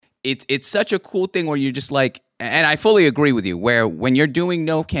it's such a cool thing where you're just like, and I fully agree with you, where when you're doing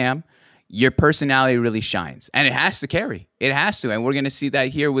no cam, your personality really shines, and it has to carry. It has to, and we're going to see that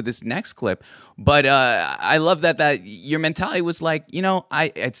here with this next clip. But I love that your mentality was like,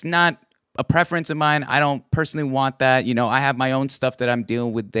 it's not a preference of mine. I don't personally want that. I have my own stuff that I'm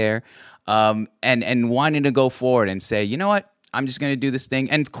dealing with there, and wanting to go forward and say, you know what? I'm just going to do this thing.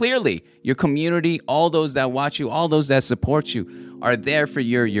 And clearly, your community, all those that watch you, all those that support you are there for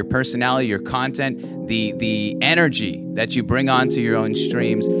your personality, your content, the energy that you bring onto your own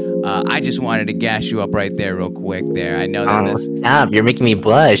streams. I just wanted to gas you up right there real quick there. I know that stop. You're making me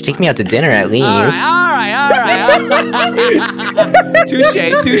blush. Take me out to dinner at least. All right.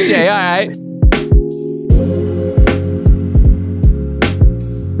 Touche. All right.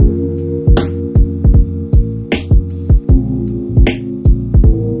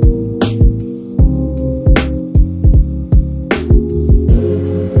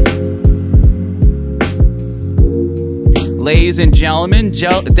 Ladies and gentlemen,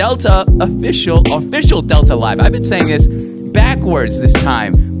 Delta official Delta Live. I've been saying this backwards this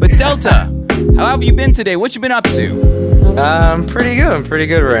time, but Delta, how have you been today? What you been up to? I'm pretty good. I'm pretty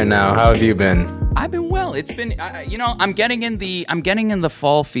good right now. How have you been? I've been well. It's been, I'm getting in the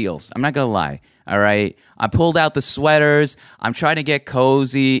fall feels. I'm not gonna lie. All right, I pulled out the sweaters. I'm trying to get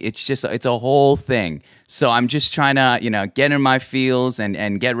cozy. It's a whole thing. So I'm just trying to, get in my feels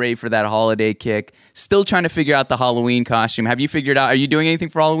and get ready for that holiday kick. Still trying to figure out the Halloween costume. Have you figured out? Are you doing anything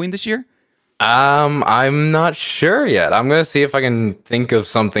for Halloween this year? I'm not sure yet. I'm gonna see if I can think of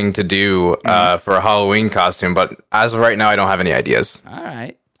something to do for a Halloween costume. But as of right now, I don't have any ideas. All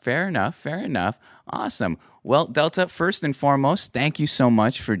right, fair enough. Awesome. Well, Delta, first and foremost, thank you so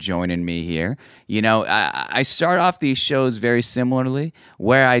much for joining me here. I start off these shows very similarly,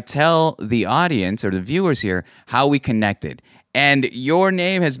 where I tell the audience or the viewers here how we connected. And your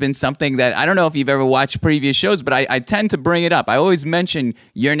name has been something that I don't know if you've ever watched previous shows, but I tend to bring it up. I always mention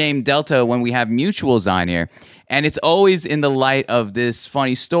your name, Delta, when we have mutuals on here. And it's always in the light of this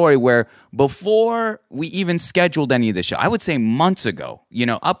funny story where before we even scheduled any of the show, I would say months ago,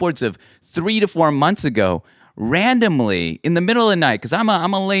 upwards of 3 to 4 months ago, randomly in the middle of the night, because I'm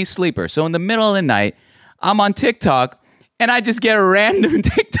a late sleeper. So in the middle of the night, I'm on TikTok and I just get a random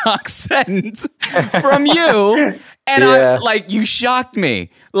TikTok sent from you. And you shocked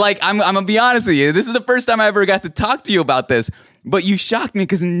me. I'm gonna be honest with you. This is the first time I ever got to talk to you about this, but you shocked me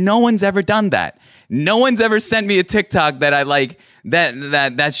because no one's ever done that. No one's ever sent me a TikTok that I like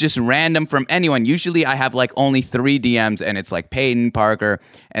that's just random from anyone. Usually I have only 3 DMs and it's Peyton, Parker,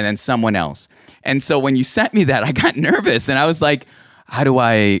 and then someone else. And so when you sent me that, I got nervous and I was like, what do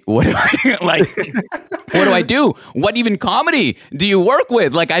I do? What even comedy do you work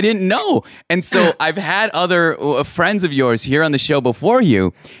with? I didn't know. And so I've had other friends of yours here on the show before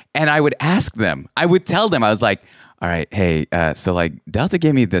you, and I would ask them, I would tell them, I was like, all right, hey, so Delta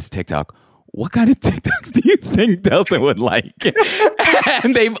gave me this TikTok. What kind of TikToks do you think Delta would like?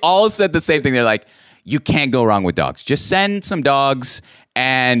 And they've all said the same thing. They're like, you can't go wrong with dogs. Just send some dogs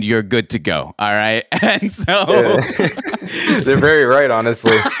and you're good to go. All right. And so they're very right,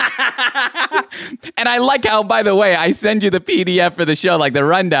 honestly. And I like how, by the way, I send you the PDF for the show, the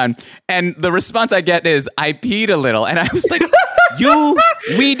rundown, and the response I get is, I peed a little. And I was like,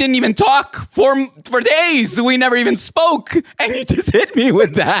 we didn't even talk for days. We never even spoke. And you just hit me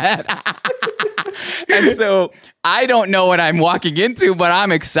with that. And so I don't know what I'm walking into, but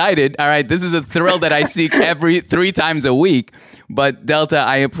I'm excited. All right. This is a thrill that I seek every 3 times a week. But Delta,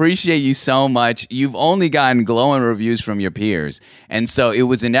 I appreciate you so much. You've only gotten glowing reviews from your peers. And so it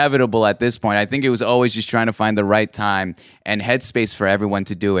was inevitable at this point. I think it was always just trying to find the right time and headspace for everyone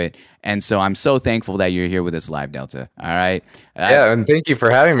to do it. And so I'm so thankful that you're here with us live, Delta. All right. Yeah, and thank you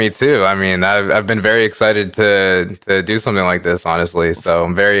for having me too. I mean, I've been very excited to do something like this, honestly. So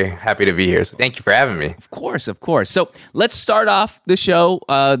I'm very happy to be here. So thank you for having me. Of course. So let's start off the show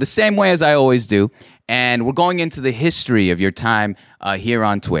the same way as I always do. And we're going into the history of your time here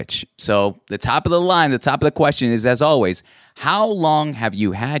on Twitch. So the top of the line, the top of the question is, as always, how long have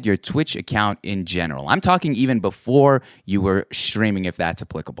you had your Twitch account in general? I'm talking even before you were streaming, if that's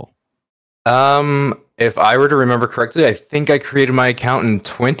applicable. If I were to remember correctly, I think I created my account in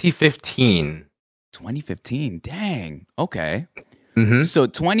 2015. 2015, dang. Okay. Mm-hmm. So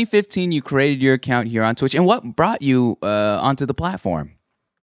 2015, you created your account here on Twitch. And what brought you onto the platform?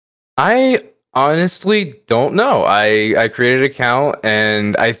 I honestly don't know. I created an account,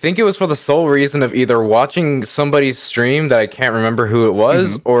 and I think it was for the sole reason of either watching somebody's stream that I can't remember who it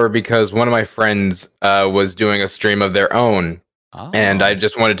was, or because one of my friends was doing a stream of their own. Oh. And I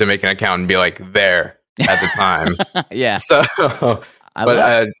just wanted to make an account and be there at the time. Yeah. So,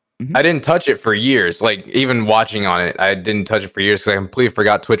 I didn't touch it for years. Like even watching on it, I didn't touch it for years because I completely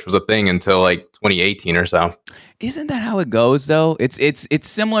forgot Twitch was a thing until like 2018 or so. Isn't that how it goes though? It's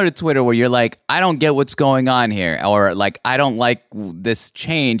similar to Twitter where you're like, I don't get what's going on here, or like I don't like this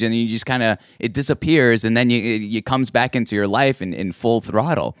change, and you just kind of it disappears, and then it comes back into your life in full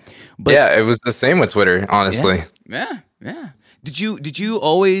throttle. But Yeah, it was the same with Twitter, honestly. yeah. Did you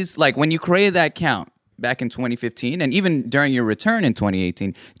always like when you created that account back in 2015, and even during your return in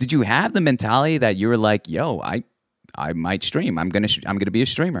 2018? Did you have the mentality that you were like, yo, I might stream. I'm gonna be a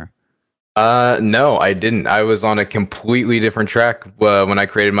streamer. No, I didn't. I was on a completely different track when I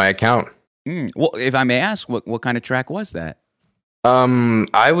created my account. Well, if I may ask, what kind of track was that?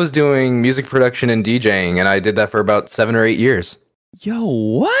 I was doing music production and DJing, and I did that for about 7 or 8 years. Yo,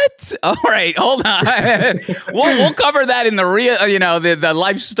 what? All right, hold on. we'll cover that in the real, the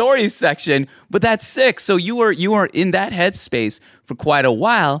life stories section. But that's sick. So you were in that headspace for quite a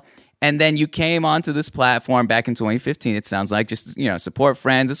while, and then you came onto this platform back in 2015. It sounds like just support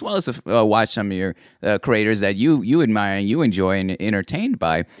friends as well as watch some of your creators that you admire and you enjoy and entertained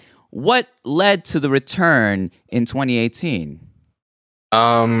by. What led to the return in 2018?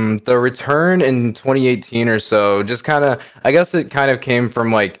 The return in 2018 or so, just kind of, I guess it kind of came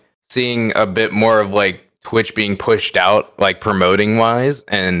from like seeing a bit more of like Twitch being pushed out, like promoting wise.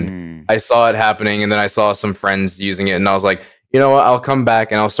 And I saw it happening, and then I saw some friends using it, and I was like, you know what, I'll come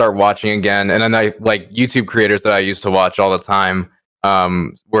back and I'll start watching again. And then I like YouTube creators that I used to watch all the time,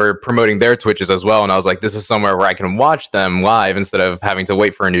 were promoting their Twitches as well. And I was like, this is somewhere where I can watch them live instead of having to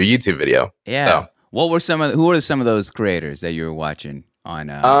wait for a new YouTube video. Yeah. So, Who were some of those creators that you were watching on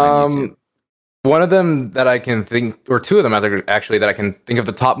YouTube? One of them that I can think, or two of them actually that I can think of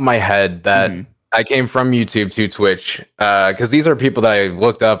the top of my head that I came from YouTube to Twitch, because these are people that I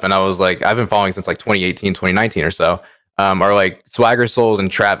looked up and I was like, I've been following since like 2018, 2019 or so, are like Swagger Souls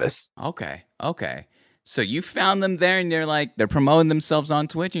and Travis. Okay. So you found them there, and they're promoting themselves on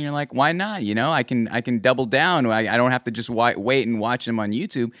Twitch, and you're like, why not? I can double down. I don't have to just wait and watch them on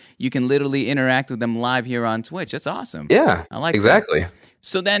YouTube. You can literally interact with them live here on Twitch. That's awesome. Yeah, I like exactly. that.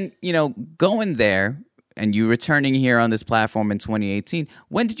 So then, going there and you returning here on this platform in 2018,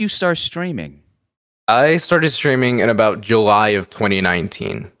 when did you start streaming? I started streaming in about July of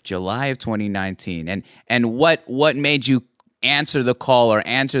 2019. July of 2019. And what made you answer the call or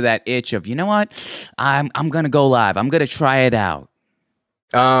answer that itch of, you know what, I'm gonna go live, I'm gonna try it out?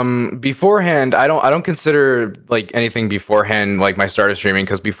 Beforehand, I don't consider like anything beforehand like my start of streaming,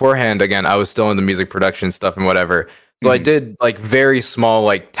 because beforehand, again, I was still in the music production stuff and whatever. So I did like very small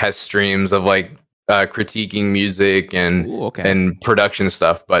like test streams of like critiquing music and production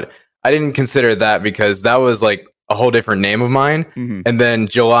stuff, but I didn't consider that because that was like a whole different name of mine. And then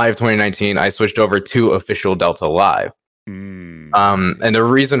July of 2019, I switched over to Official Delta Live. And the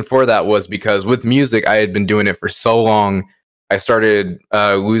reason for that was because with music, I had been doing it for so long, I started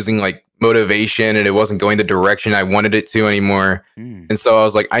losing like motivation, and it wasn't going the direction I wanted it to anymore. And so I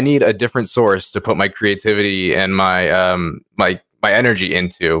was like, I need a different source to put my creativity and my my energy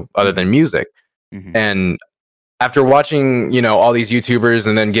into other than music. And after watching, all these YouTubers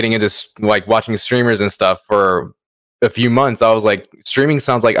and then getting into like watching streamers and stuff for a few months, I was like, streaming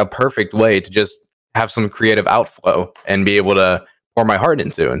sounds like a perfect way to just have some creative outflow and be able to pour my heart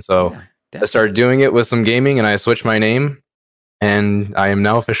into. And so I started doing it with some gaming, and I switched my name, and I am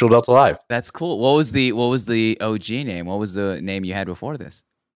now Official Delta Live. That's cool. What was the OG name? What was the name you had before this?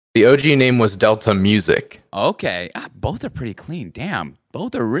 The OG name was Delta Music. Okay. Both are pretty clean. Damn.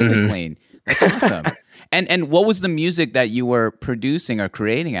 Both are really clean. That's awesome. And what was the music that you were producing or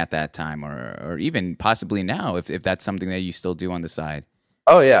creating at that time, or even possibly now, if that's something that you still do on the side?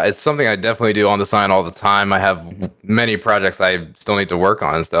 Oh yeah, it's something I definitely do on the side all the time. I have many projects I still need to work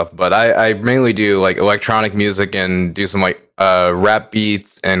on and stuff, but I mainly do like electronic music and do some like rap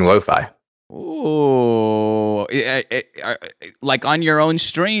beats and lo-fi. Ooh, like on your own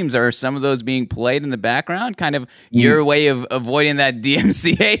streams, are some of those being played in the background? Kind of your way of avoiding that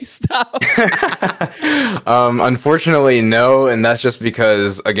DMCA stuff? Unfortunately, no, and that's just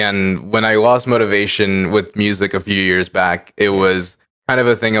because, again, when I lost motivation with music a few years back, it was kind of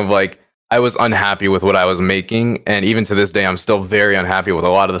a thing of like, I was unhappy with what I was making, and even to this day, I'm still very unhappy with a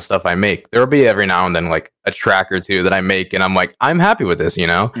lot of the stuff I make. There will be every now and then like a track or two that I make, and I'm like, I'm happy with this,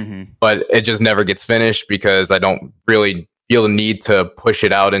 but it just never gets finished because I don't really feel the need to push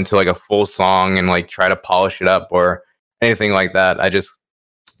it out into like a full song and like try to polish it up or anything like that. I just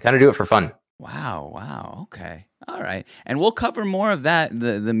kind of do it for fun. Wow. Okay. All right. And we'll cover more of that,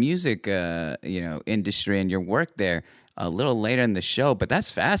 the music, industry and your work there. a little later in the show, but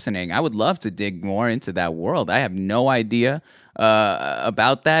that's fascinating. I would love to dig more into that world. I have no idea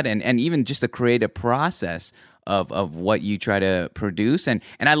about that, and even just the creative process of what you try to produce. And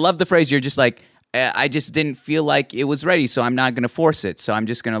I love the phrase, you're just like, I just didn't feel like it was ready, so I'm not going to force it. So I'm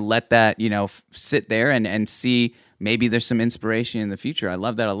just going to let that, sit there and see maybe there's some inspiration in the future. I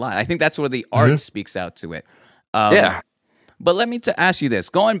love that a lot. I think that's where the art speaks out to it. Yeah. But let me ask you this.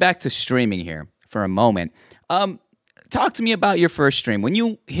 Going back to streaming here for a moment, talk to me about your first stream. When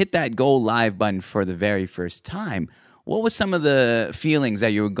you hit that go live button for the very first time, what was some of the feelings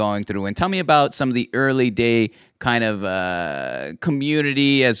that you were going through? And tell me about some of the early day kind of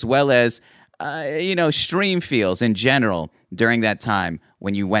community as well as stream feels in general during that time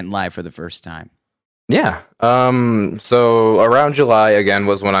when you went live for the first time. Yeah. So around July again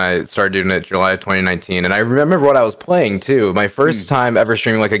was when I started doing it, July of 2019. And I remember what I was playing too. My first time ever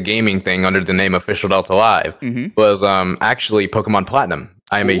streaming like a gaming thing under the name Official Delta Live was actually Pokemon Platinum.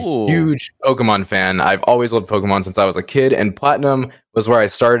 I'm a huge Pokemon fan. I've always loved Pokemon since I was a kid, and Platinum was where I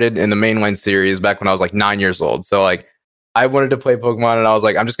started in the mainline series back when I was like 9 years old. So like I wanted to play Pokemon, and I was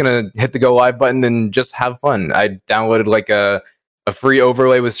like, I'm just gonna hit the go live button and just have fun. I downloaded like a free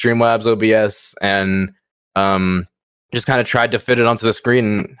overlay with Streamlabs OBS, and just kind of tried to fit it onto the screen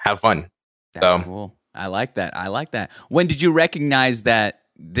and have fun. That's cool. I like that. When did you recognize that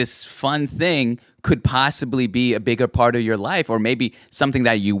this fun thing could possibly be a bigger part of your life, or maybe something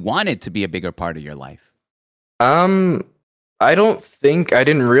that you wanted to be a bigger part of your life? I don't think I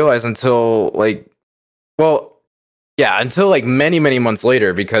didn't realize until until like many, many months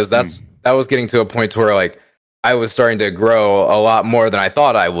later, because that was getting to a point where like I was starting to grow a lot more than I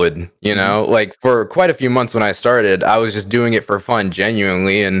thought I would, like for quite a few months when I started, I was just doing it for fun,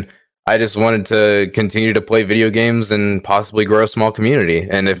 genuinely. And I just wanted to continue to play video games and possibly grow a small community.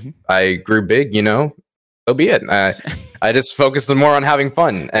 And if I grew big, so be it. I just focused more on having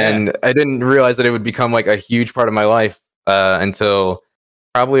fun. And I didn't realize that it would become like a huge part of my life until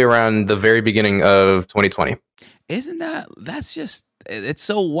probably around the very beginning of 2020. Isn't that's just, it's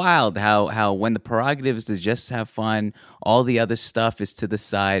so wild how when the prerogative is to just have fun, all the other stuff is to the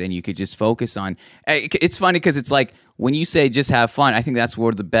side and you could just focus on. It's funny because it's like when you say just have fun, I think that's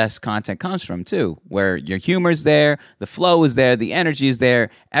where the best content comes from too, where your humor's there, the flow is there, the energy is there,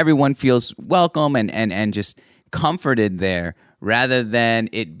 everyone feels welcome and just comforted there, rather than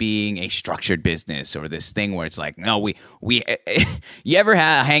it being a structured business or this thing where it's like, no, we you ever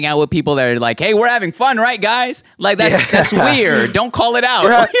hang out with people that are like, hey, we're having fun, right, guys? Like, that's weird. Don't call it out.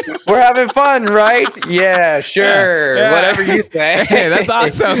 We're having fun, right? Yeah, sure. Yeah. Whatever you say. Hey, that's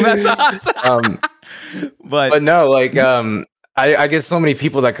awesome. That's awesome. But no, like, I get so many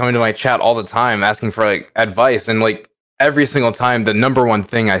people that come into my chat all the time asking for like advice, and like every single time, the number one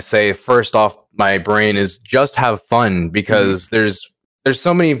thing I say first off my brain is just have fun, because there's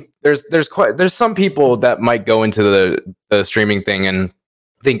so many, there's some people that might go into the streaming thing and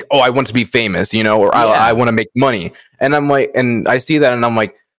think, oh, I want to be famous, or I want to make money. And I'm like, and I see that and I'm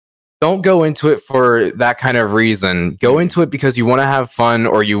like, don't go into it for that kind of reason. Go into it because you want to have fun,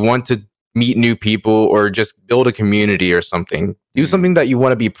 or you want to meet new people, or just build a community or something. Do something that you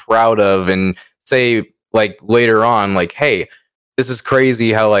want to be proud of and say like later on, like, hey, this is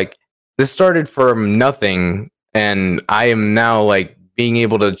crazy how like this started from nothing, and I am now like being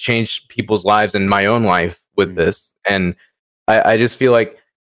able to change people's lives and my own life with this. And I just feel like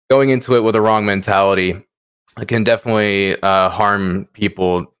going into it with a wrong mentality can definitely harm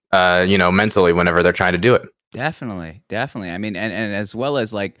people, mentally whenever they're trying to do it. Definitely. I mean, and as well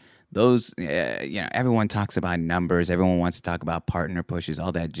as like those, everyone talks about numbers. Everyone wants to talk about partner pushes,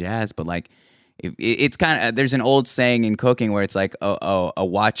 all that jazz. But like, it's kind of, there's an old saying in cooking where it's like, a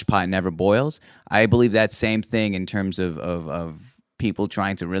watch pot never boils. I believe that same thing in terms of people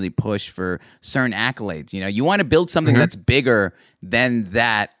trying to really push for certain accolades. You want to build something that's bigger than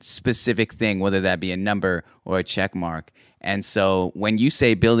that specific thing, whether that be a number or a check mark. And so when you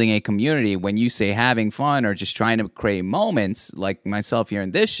say building a community, when you say having fun or just trying to create moments like myself here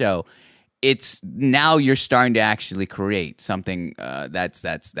in this show, it's now you're starting to actually create something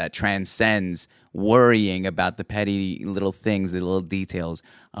that transcends worrying about the petty little things, the little details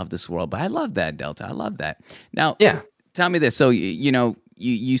of this world. But I love that, Delta. I love that. Now, tell me this. So,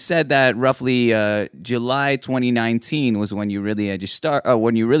 you said that roughly July 2019 was when you really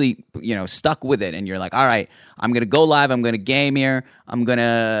when you really stuck with it, and you're like, all right, I'm gonna go live, I'm gonna game here, I'm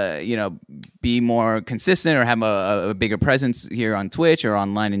gonna be more consistent or have a bigger presence here on Twitch or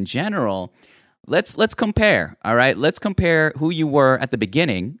online in general. Let's compare. All right, let's compare who you were at the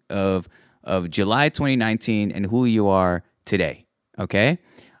beginning of July 2019 and who you are today. Okay.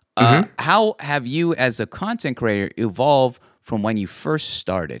 How have you, as a content creator, evolved from when you first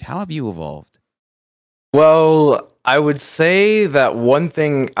started? How have you evolved? Well, I would say that one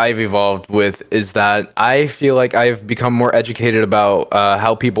thing I've evolved with is that I feel like I've become more educated about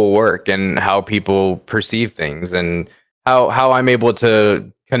how people work and how people perceive things, and how I'm able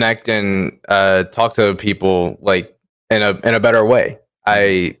to connect and talk to people like in a better way.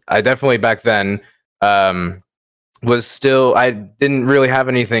 I definitely back then um, I didn't really have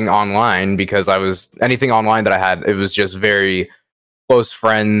anything online, because anything online that I had, it was just very close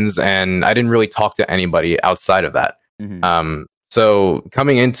friends, and I didn't really talk to anybody outside of that. So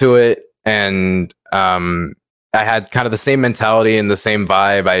coming into it, and I had kind of the same mentality and the same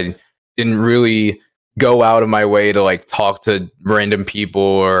vibe. I didn't really go out of my way to like talk to random people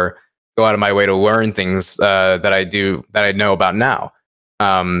or go out of my way to learn things that I know about now.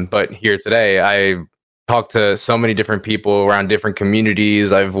 But here today, I talk to so many different people around different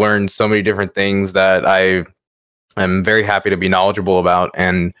communities. I've learned so many different things that I'm very happy to be knowledgeable about,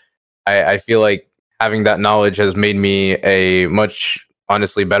 and I feel like having that knowledge has made me a much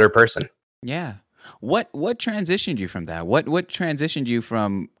honestly better person. Yeah. What transitioned you from that? What transitioned you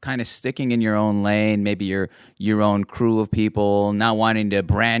from kind of sticking in your own lane, maybe your own crew of people, not wanting to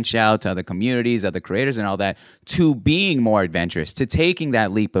branch out to other communities, other creators and all that, to being more adventurous, to taking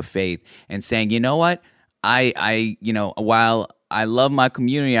that leap of faith and saying, you know what? While I love my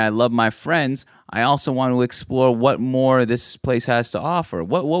community, I love my friends, I also want to explore what more this place has to offer.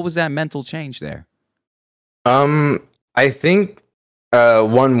 What was that mental change there? I think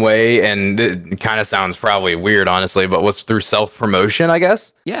one way, and it kind of sounds probably weird, honestly, but was through self-promotion, I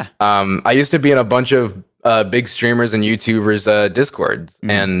guess. Yeah. I used to be in a bunch of big streamers and YouTubers Discords,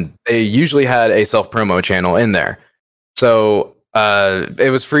 and they usually had a self-promo channel in there. So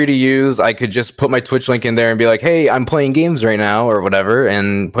it was free to use. I could just put my Twitch link in there and be like, hey, I'm playing games right now or whatever,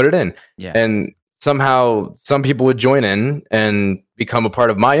 and put it in. Yeah. And somehow some people would join in and become a part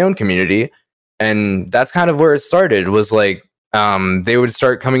of my own community. And that's kind of where it started, was like they would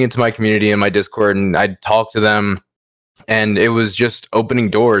start coming into my community in my Discord, and I'd talk to them. And it was just opening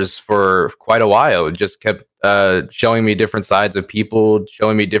doors for quite a while. It just kept showing me different sides of people,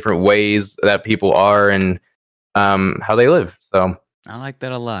 showing me different ways that people are, and how they live. So I like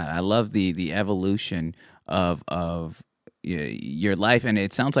that a lot. I love the evolution of your life, and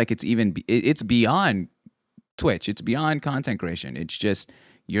it sounds like it's beyond Twitch. It's beyond content creation. It's just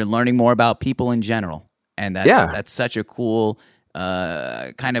you're learning more about people in general, and that's such a cool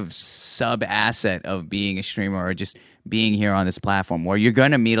kind of sub asset of being a streamer or just being here on this platform, where you're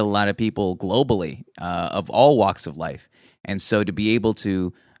going to meet a lot of people globally of all walks of life, and so to be able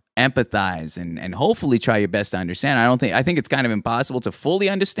to empathize and hopefully try your best to understand. I think it's kind of impossible to fully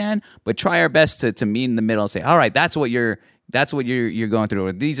understand, but try our best to meet in the middle and say, all right, that's what you're going through,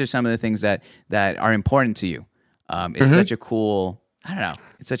 or these are some of the things that are important to you. It's such a cool, I don't know,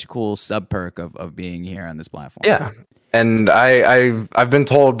 it's such a cool sub perk of being here on this platform. Yeah. And I've been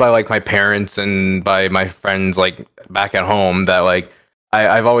told by like my parents and by my friends like back at home that like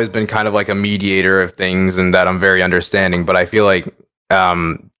I've always been kind of like a mediator of things, and that I'm very understanding. But I feel like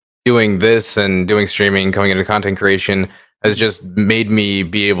doing this and doing streaming, coming into content creation, has just made me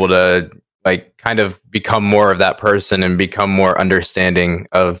be able to like kind of become more of that person and become more understanding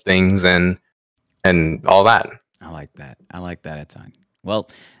of things and all that. I like that a ton. Well,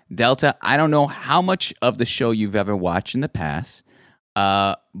 Delta, I don't know how much of the show you've ever watched in the past,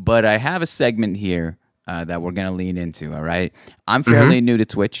 but I have a segment here that we're going to lean into, all right? I'm fairly new to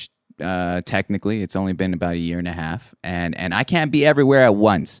Twitch. Technically, it's only been about a year and a half, and I can't be everywhere at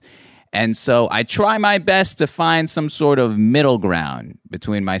once. And so I try my best to find some sort of middle ground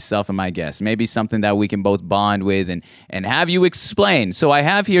between myself and my guests, maybe something that we can both bond with and have you explain. So I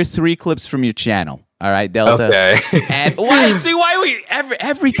have here 3 clips from your channel. All right, Delta. Okay. And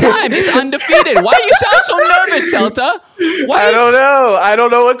every time it's undefeated. Why do you sound so nervous, Delta? I don't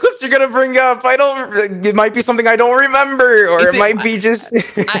know what clips you're gonna bring up. It might be something I don't remember, or it might be just.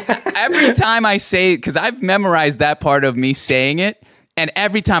 Every time I say it, because I've memorized that part of me saying it, and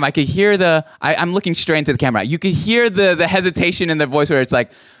every time I could hear I'm looking straight into the camera. You could hear the hesitation in their voice, where it's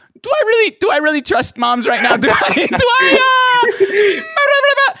like, do I really trust moms right now?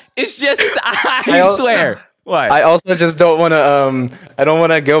 It's just, I swear. What? I also just don't want to. I don't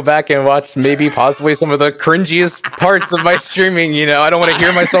want to go back and watch maybe possibly some of the cringiest parts of my streaming. You know, I don't want to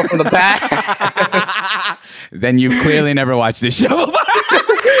hear myself from the back. Then you've clearly never watched this show.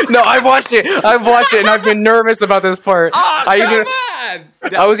 No, I've watched it. And I've been nervous about this part. Oh,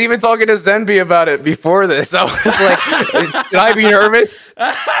 I was even talking to Zenby about it before this. I was like, should I be nervous?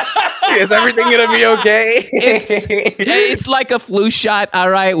 Is everything gonna be okay? It's like a flu shot, all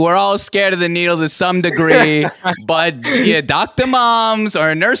right? We're all scared of the needle to some degree, but yeah, Dr. Moms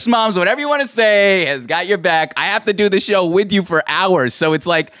or Nurse Moms, whatever you want to say, has got your back. I have to do the show with you for hours, so it's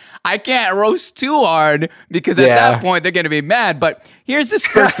like I can't roast too hard because at that point they're going to be mad. But here's this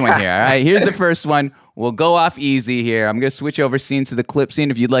first one here, all right? Here's the first one. We'll go off easy here. I'm going to switch over scenes to the clip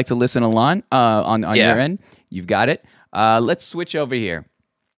scene if you'd like to listen along on your end. You've got it. Let's switch over here.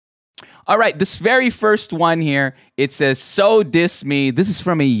 All right, this very first one here, it says, "So diss me." This is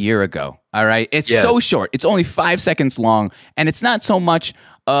from a year ago, all right? It's so short. It's only 5 seconds long, and it's not so much,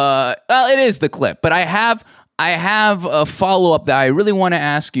 well, it is the clip, but I have a follow-up that I really want to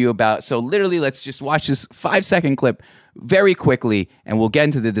ask you about. So literally, let's just watch this 5-second clip very quickly, and we'll get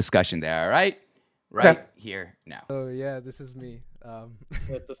into the discussion there, all right? Right here now. Oh, yeah, this is me.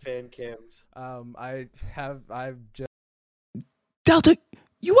 With the fan cams. I've just... Delta,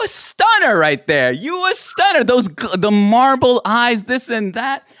 you a stunner right there. You a stunner. The marble eyes, this and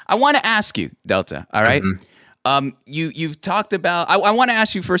that. I want to ask you, Delta, all right? Mm-hmm. You've talked about, I want to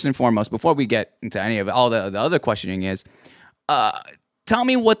ask you first and foremost, before we get into any of all the other questioning is, tell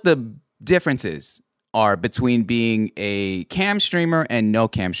me what the differences are between being a cam streamer and no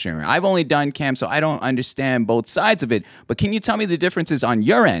cam streamer. I've only done cam, so I don't understand both sides of it, but can you tell me the differences on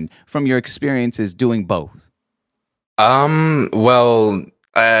your end from your experiences doing both? Well,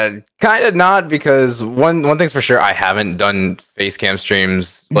 kind of not, because one thing's for sure, I haven't done face cam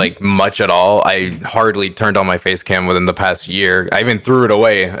streams like much at all. I hardly turned on my face cam within the past year. I even threw it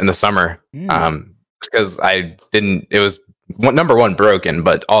away in the summer because I didn't. It was number one, broken,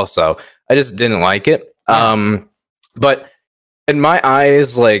 but also I just didn't like it. But in my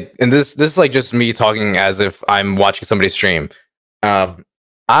eyes, like, and this is like just me talking as if I'm watching somebody stream.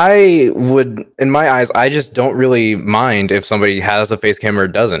 I would, in my eyes, I just don't really mind if somebody has a face cam or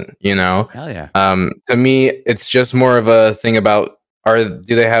doesn't, you know? Hell yeah. To me, it's just more of a thing about, do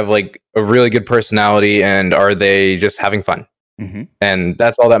they have like a really good personality, and are they just having fun? Mm-hmm. And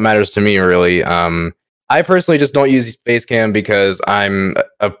that's all that matters to me, really. I personally just don't use face cam because I'm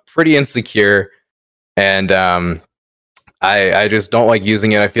a pretty insecure, and I just don't like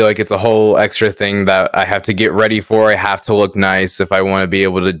using it. I feel like it's a whole extra thing that I have to get ready for. I have to look nice if I want to be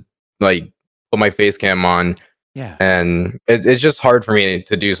able to like put my face cam on. Yeah. And it's just hard for me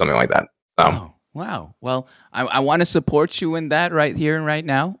to do something like that. So. Oh, wow. Well, I want to support you in that right here and right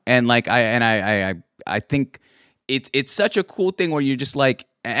now. And like I think it's such a cool thing where you're just like,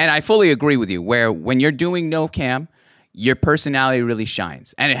 and I fully agree with you, where when you're doing no cam, your personality really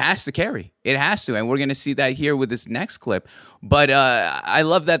shines, and it has to carry. It has to, and we're going to see that here with this next clip. But I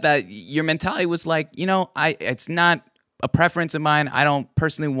love that your mentality was like, you know, it's not a preference of mine. I don't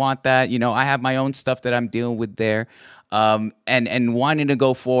personally want that. You know, I have my own stuff that I'm dealing with there, and wanting to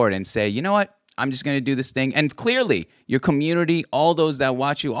go forward and say, you know what, I'm just going to do this thing. And clearly, your community, all those that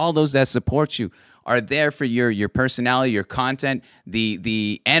watch you, all those that support you, are there for your personality, your content,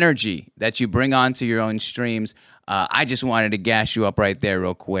 the energy that you bring onto your own streams. I just wanted to gas you up right there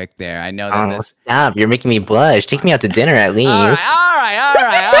real quick there. I know that stop. You're making me blush. Take me out to dinner at least. All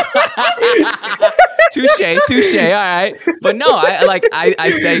right. Touche. All right. But no,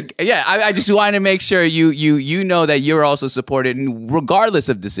 I think, yeah, I just wanted to make sure you know that you're also supported, regardless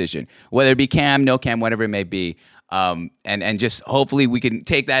of decision, whether it be cam, no cam, whatever it may be. And just hopefully we can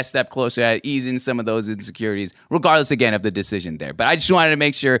take that step closer at easing some of those insecurities, regardless again of the decision there. But I just wanted to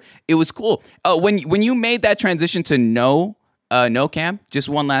make sure it was cool. When you made that transition to no cam, just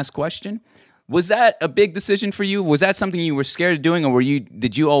one last question. Was that a big decision for you? Was that something you were scared of doing, or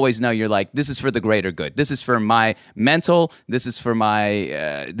did you always know you're like, this is for the greater good? This is for my mental. This is for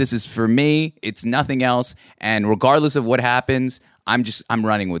this is for me. It's nothing else. And regardless of what happens, I'm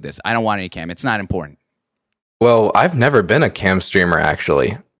running with this. I don't want any cam. It's not important. Well, I've never been a cam streamer,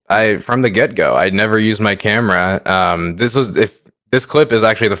 actually. From the get-go, I never used my camera. This clip is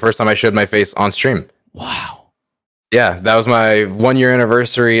actually the first time I showed my face on stream. Wow. Yeah, that was my 1-year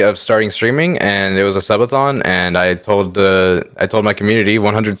anniversary of starting streaming, and it was a subathon, and I told my community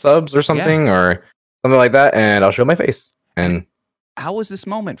 100 subs or something, or something like that, and I'll show my face. And how was this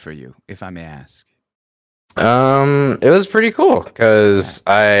moment for you, if I may ask? It was pretty cool, because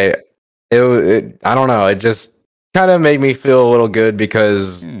I don't know, it just kind of made me feel a little good,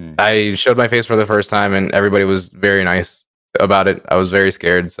 because I showed my face for the first time, and everybody was very nice about it. I was very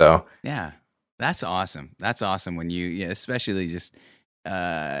scared, so yeah. That's awesome. That's awesome when you, especially just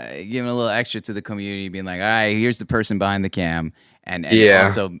giving a little extra to the community, being like, all right, here's the person behind the cam, and Yeah.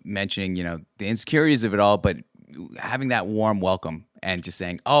 also mentioning, the insecurities of it all, but having that warm welcome and just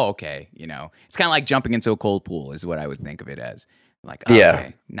saying, oh, okay, it's kind of like jumping into a cold pool is what I would think of it as. Like, oh, Yeah.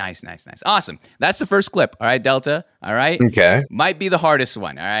 okay, nice. Awesome. That's the first clip. All right, Delta. All right. Okay. Might be the hardest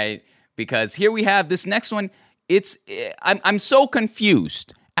one. All right. Because here we have this next one. I'm so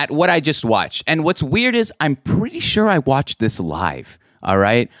confused at what I just watched. And what's weird is I'm pretty sure I watched this live. All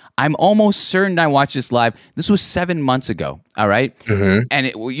right. I'm almost certain I watched this live. This was 7 months ago. All right?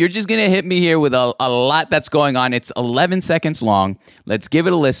 And you're just going to hit me here with a lot that's going on. It's 11 seconds long. Let's give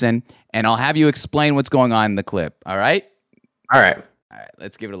it a listen, and I'll have you explain what's going on in the clip. All right? All right. All right.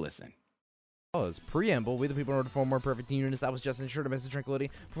 Let's give it a listen. As preamble, we the people in order to form a more perfect union establish justice and ensure domestic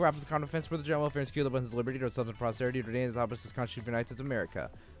tranquility for the common defense for the general welfare and secure the abundance of liberty to substance prosperity to ordain the opposite of the Constitution of the United States of America.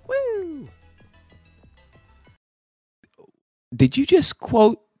 Woo! Did you just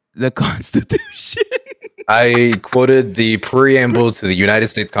quote the Constitution? I quoted the preamble to the United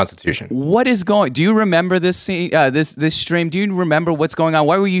States Constitution. What is going? Do you remember this scene? This stream? Do you remember what's going on?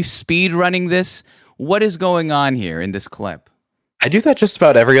 Why were you speed running this? What is going on here in this clip? I do that just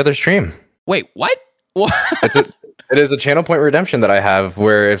about every other stream. What? What? It is a channel point redemption that I have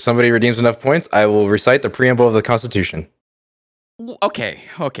where if somebody redeems enough points, I will recite the preamble of the Constitution. Okay.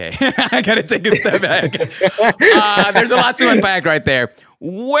 I gotta take a step back. There's a lot to unpack right there.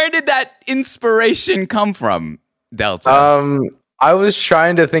 Where did that inspiration come from, Delta? I was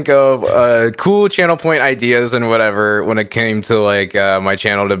trying to think of cool channel point ideas and whatever when it came to like my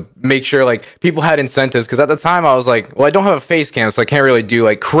channel to make sure like people had incentives, because at the time I was like, well, I don't have a face cam, so I can't really do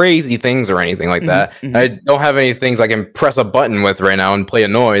like crazy things or anything like that. I don't have any things I can press a button with right now and play a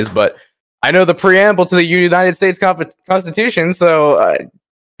noise, but I know the preamble to the United States Constitution, so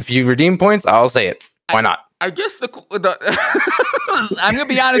if you redeem points, I'll say it. Why not? I guess I'm gonna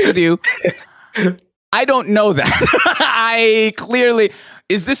be honest with you. I don't know that.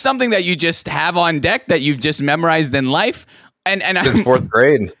 Is this something that you just have on deck that you've just memorized in life? And Since fourth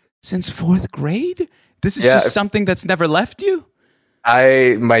grade. Since fourth grade? This is just something that's never left you?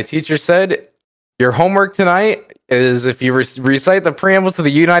 My teacher said, your homework tonight is if you recite the preamble to the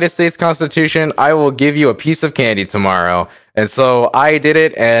United States Constitution, I will give you a piece of candy tomorrow. And so I did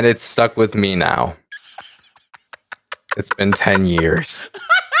it, and it's stuck with me now. It's been 10 years.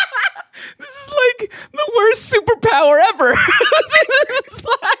 This is like the worst superpower ever.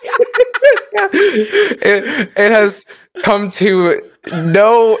 It has come to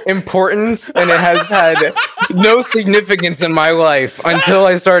no importance, and it has had no significance in my life until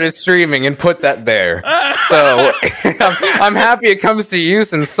I started streaming and put that there. So I'm happy it comes to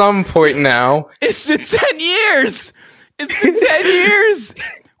use in some point now. It's been 10 years. It's been 10 years.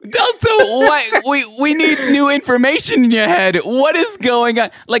 Delta, what? We need new information in your head. What is going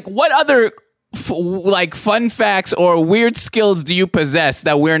on? Like, what other fun facts or weird skills do you possess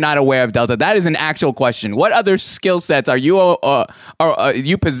that we're not aware of, Delta? That is an actual question. What other skill sets are you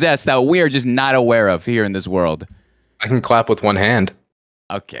you possess that we are just not aware of here in this world? I can clap with one hand.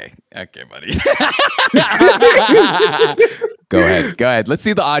 Okay, buddy. Go ahead. Let's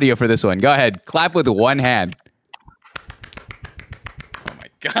see the audio for this one. Go ahead. Clap with one hand.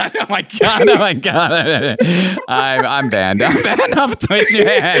 Oh my god! I'm banned. I'm banned off Twitch.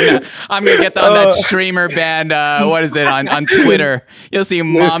 Man. I'm gonna get on that streamer banned. What is it on Twitter? You'll see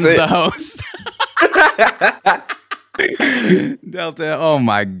Mom's the host. Delta. Oh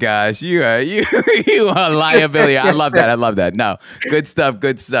my gosh, you are a liability. I love that. No, good stuff.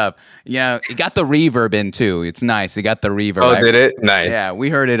 You know, it got the reverb in too. It's nice. It got the reverb. Oh, did it? Nice. Yeah, we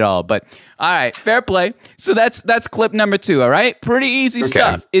heard it all. But all right, fair play. So that's clip number 2. All right, pretty easy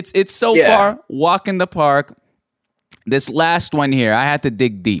stuff. It's so far walk in the park. This last one here, I had to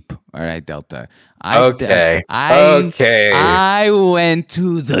dig deep. All right, Delta. I went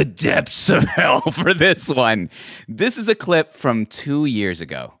to the depths of hell for this one. This is a clip from 2 years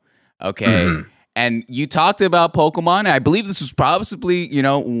ago. Okay. And you talked about Pokemon. I believe this was possibly,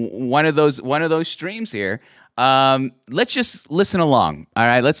 one of those streams here. Let's just listen along. All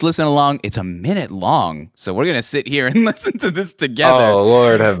right, let's listen along. It's a minute long, so we're gonna sit here and listen to this together. Oh,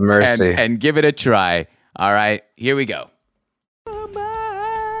 Lord have mercy. And give it a try. All right, here we go.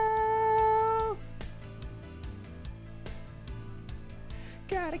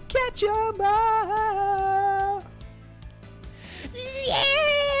 Gotta catch 'em all. Yeah.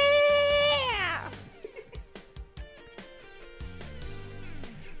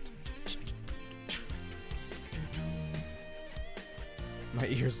 My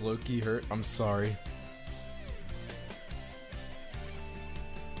ears low-key hurt. I'm sorry.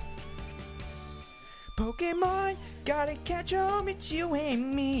 Pokemon, gotta catch Pikachu, it's you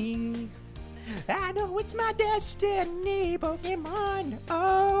and me. I know it's my destiny, Pokemon.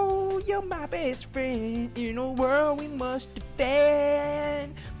 Oh, you're my best friend. In a world we must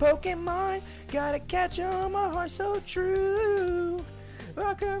defend. Pokemon, gotta catch 'em, a heart so true.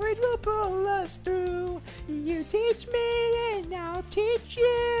 Our courage will pull us through. You teach me and I'll teach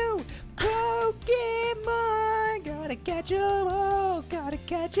you. Pokemon, gotta catch 'em all, gotta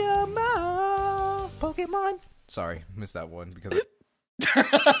catch 'em all. Pokemon. Sorry, missed that one because.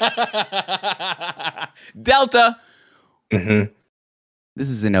 Delta. Mm-hmm. This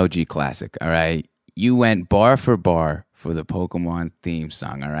is an OG classic, all right? You went bar for bar for the Pokemon theme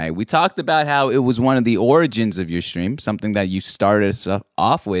song, all right? We talked about how it was one of the origins of your stream, something that you started us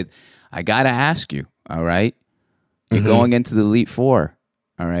off with. I got to ask you, all right? You're going into the Elite Four,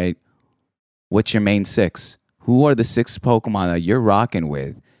 all right? What's your main six? Who are the six Pokemon that you're rocking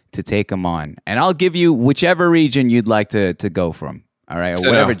with to take them on? And I'll give you whichever region you'd like to go from. All right, or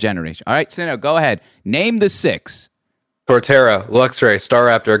whatever generation. All right, Sinnoh, go ahead. Name the six. Torterra, Luxray,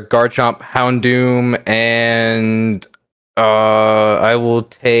 Staraptor, Garchomp, Houndoom, and I will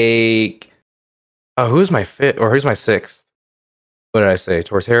take. Who's my fifth or who's my sixth? What did I say?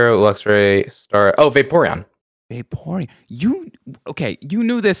 Torterra, Luxray, Vaporeon. Vaporeon. You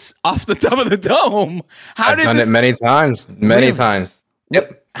knew this off the top of the dome. I've done it many times. Many times.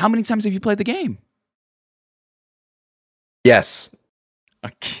 Yep. How many times have you played the game? Yes.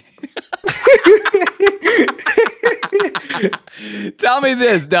 Okay. Tell me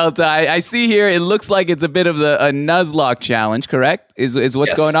this, Delta. I see here it looks like it's a bit of a Nuzlocke challenge, correct? Is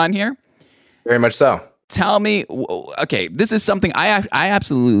what's going on here? Very much so. Tell me, okay, this is something I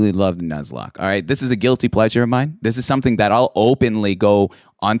absolutely love Nuzlocke, all right? This is a guilty pleasure of mine. This is something that I'll openly go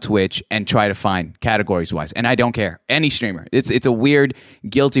on Twitch and try to find categories-wise, and I don't care. Any streamer. It's a weird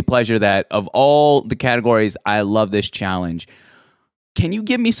guilty pleasure that of all the categories, I love this challenge. Can you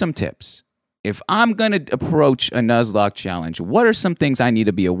give me some tips? If I'm going to approach a Nuzlocke challenge, what are some things I need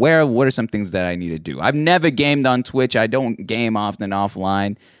to be aware of? What are some things that I need to do? I've never gamed on Twitch. I don't game often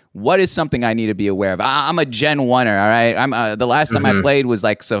offline. What is something I need to be aware of? I'm a Gen 1er, all right? I'm the last time I played was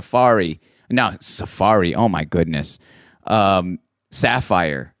like Safari. No, Safari. Oh, my goodness.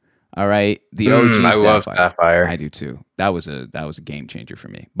 Sapphire. All right, the OG Sapphire. I love Sapphire. I do too. That was a game changer for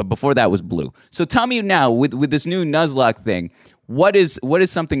me. But before that was Blue. So tell me now, with this new Nuzlocke thing, what is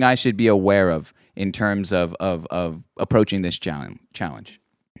something I should be aware of in terms of approaching this challenge?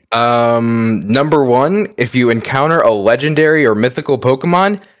 Number one, if you encounter a legendary or mythical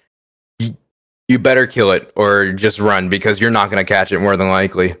Pokemon, you better kill it or just run because you're not going to catch it more than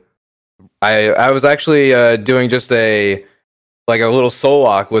likely. I was actually doing just a little soul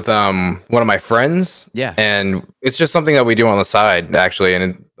lock with one of my friends. Yeah. And it's just something that we do on the side, actually.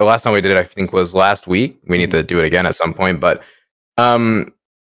 And the last time we did it, I think, was last week. We need to do it again at some point. But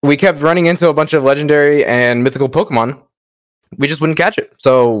we kept running into a bunch of legendary and mythical Pokemon. We just wouldn't catch it.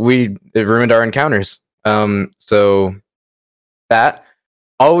 So it ruined our encounters. So that.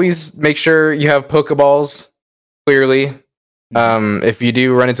 Always make sure you have Pokeballs, clearly. If you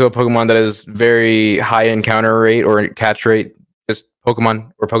do run into a Pokemon that is very high encounter rate or catch rate, just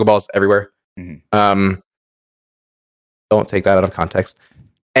Pokemon or Pokeballs everywhere. Don't take that out of context.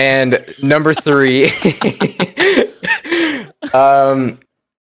 And number 3,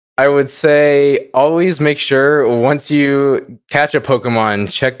 I would say always make sure once you catch a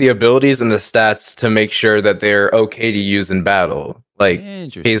Pokemon, check the abilities and the stats to make sure that they're okay to use in battle. Like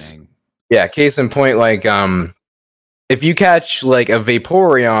case in point, like if you catch like a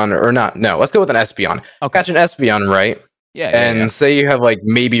Vaporeon or not, no, let's go with an Espeon. Okay. Catch an Espeon, right? Yeah. Say you have like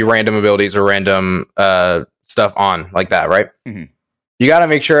maybe random abilities or random stuff on like that, right? Mm-hmm. You got to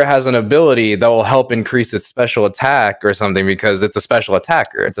make sure it has an ability that will help increase its special attack or something because it's a special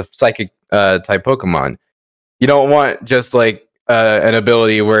attacker. It's a psychic type Pokemon. You don't want just like an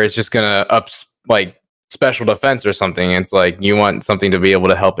ability where it's just gonna up like special defense or something. It's like you want something to be able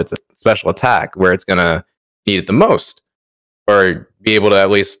to help its special attack where it's gonna need it the most, or be able to at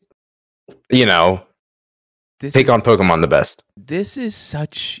least, take on Pokemon the best. This is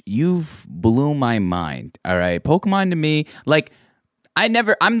you've blew my mind. All right, Pokemon to me, like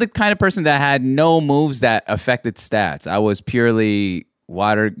I'm the kind of person that had no moves that affected stats. I was purely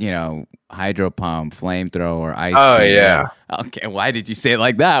water, hydro pump, flamethrower, ice. Oh yeah. Okay, why did you say it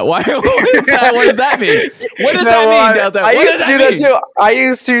like that? Why? What does that mean? What does that mean, Delta? I used to do that too. I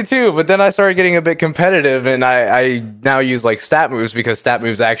used to too, but then I started getting a bit competitive, and I now use like stat moves because stat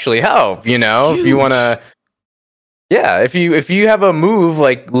moves actually help. If you want to. Yeah, if you have a move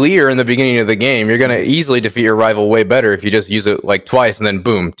like Leer in the beginning of the game, you're gonna easily defeat your rival way better if you just use it like twice and then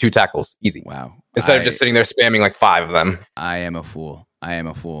boom, 2 tackles, easy. Wow. instead of just sitting there spamming like 5 of them. I am a fool. I am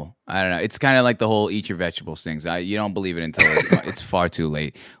a fool. I don't know. It's kind of like the whole eat your vegetables things. You don't believe it until it's far too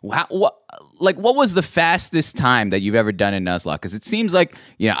late. What was the fastest time that you've ever done in Nuzlocke? Because it seems like,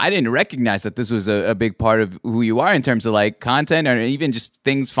 I didn't recognize that this was a big part of who you are in terms of like content or even just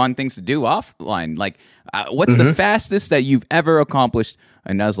fun things to do offline. Like, what's the fastest that you've ever accomplished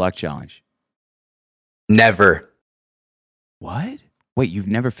a Nuzlocke challenge? Never. What? Wait, you've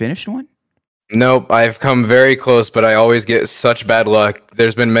never finished one? Nope, I've come very close, but I always get such bad luck.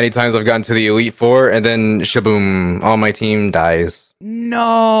 There's been many times I've gotten to the Elite Four, and then shaboom, all my team dies.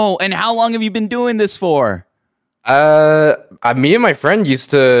 No. And how long have you been doing this for? Me and my friend used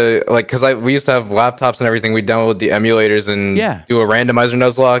to we used to have laptops and everything. We download the emulators and do a randomizer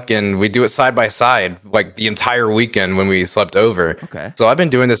Nuzlocke, and we do it side by side, like the entire weekend when we slept over. Okay. So I've been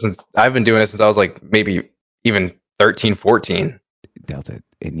doing this since I was like maybe even 13, 14. Delta,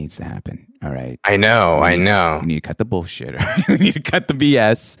 it needs to happen. All right. I know. We need to cut the bullshit. We need to cut the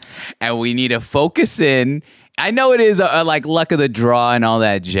BS, and we need to focus in. I know it is like luck of the draw and all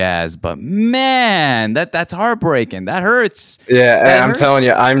that jazz, but man, that's heartbreaking. That hurts. Yeah, and I'm telling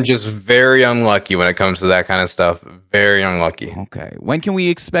you, I'm just very unlucky when it comes to that kind of stuff. Very unlucky. Okay. When can we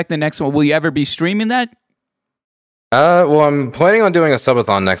expect the next one? Will you ever be streaming that? Well, I'm planning on doing a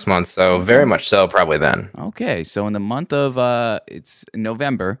subathon next month, so very much so, probably then. Okay, so in the month of it's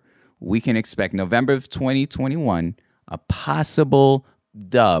November, we can expect November of 2021 a possible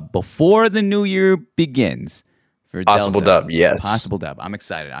dub before the new year begins for possible Delta. dub. Yes, possible dub. I'm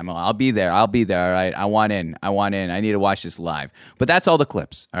excited. I'll be there. All right. I want in. I need to watch this live. But that's all the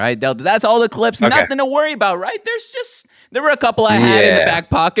clips. All right, Delta. That's all the clips. Okay. Nothing to worry about. Right? There were a couple I had in the back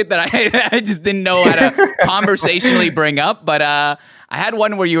pocket that I just didn't know how to conversationally bring up. But I had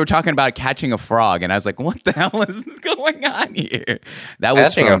one where you were talking about catching a frog, and I was like, "What the hell is going on here?" That was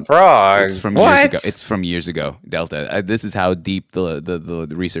catching a frog. It's from years ago. It's from years ago, Delta. This is how deep the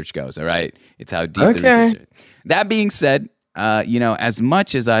research goes. All right, it's how deep the research is. That being said, as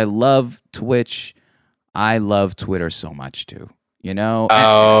much as I love Twitch, I love Twitter so much too. What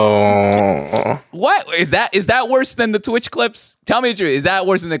is that? Is that worse than the Twitch clips? Tell me the truth. Is that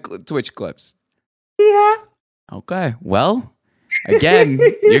worse than the Twitch clips? Yeah. Okay. Well, again,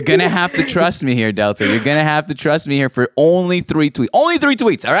 you're gonna have to trust me here, Delta. You're gonna have to trust me here for only 3 tweets. Only 3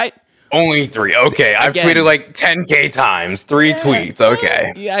 tweets. All right. Only 3. Okay. I've tweeted like 10K times. 3 tweets.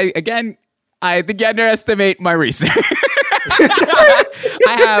 Okay. Yeah. Again, I think you underestimate my research.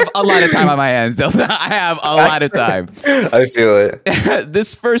 I have a lot of time on my hands, Delta. I have a lot of time. I feel it.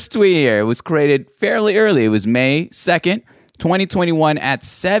 This first tweet here was created fairly early. It was May 2nd, 2021 at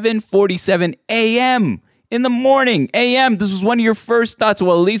 7:47 a.m. in the morning. A.m. This was one of your first thoughts.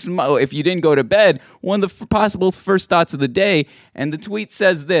 Well, at least if you didn't go to bed, one of the possible first thoughts of the day. And the tweet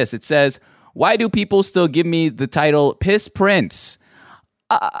says this. It says, "Why do people still give me the title Piss Prince?"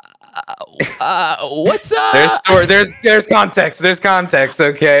 What's up? There's context. There's context.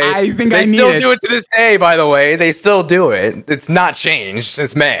 Okay. I think they I need still it. do it to this day. By the way, they still do it. It's not changed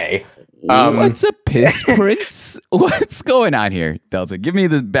since May. What's a piss prince? What's going on here, Delta? Give me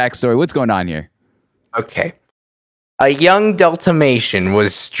the backstory. What's going on here? Okay. A young Deltamation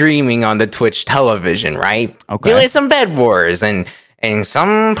was streaming on the Twitch television, right? Okay. Doing some Bed Wars, and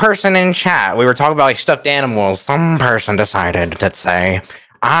some person in chat, we were talking about like stuffed animals. Some person decided to say,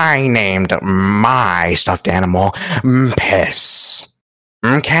 I named my stuffed animal Piss.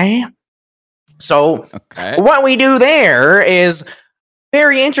 Okay? So, what we do there is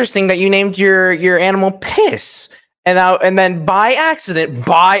very interesting that you named your animal Piss. And then by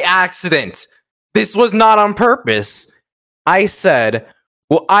accident, this was not on purpose. I said,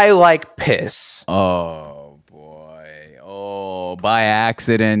 well, I like piss. Oh, boy. Oh, by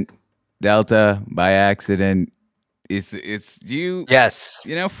accident, Delta, by accident. It's you. Yes.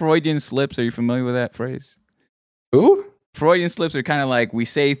 Freudian slips. Are you familiar with that phrase? Who? Freudian slips are kind of like we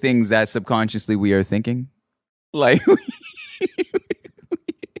say things that subconsciously we are thinking. Like,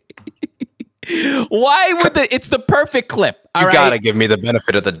 why would it's the perfect clip. You gotta give me the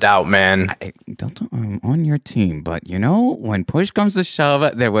benefit of the doubt, man. I'm on your team, but when push comes to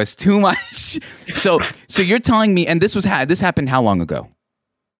shove, there was too much. So you're telling me, and this happened how long ago?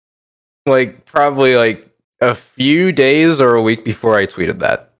 Like probably like a few days or a week before I tweeted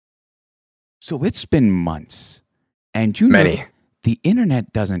that. So it's been months, and many. The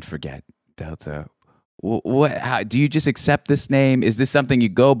internet doesn't forget, Delta. How, do you just accept this name? Is this something you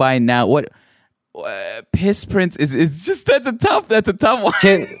go by now? What? Piss Prince is just that's a tough one.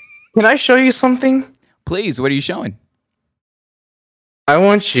 Can I show you something? Please, what are you showing? I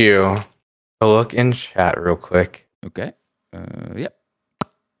want you to look in chat real quick. Okay. Yep.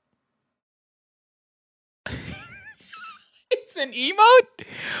 It's an emote?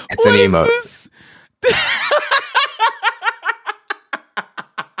 It's an What is emote. this?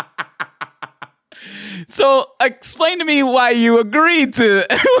 So explain to me why you agreed to,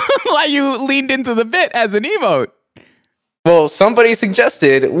 why you leaned into the bit as an emote. Well, somebody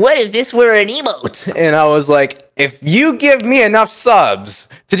suggested, what if this were an emote? And I was like, if you give me enough subs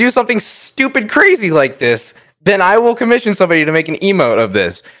to do something stupid crazy like this, then I will commission somebody to make an emote of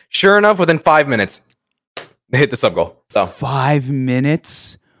this. Sure enough, within 5 minutes, they hit the sub goal. So 5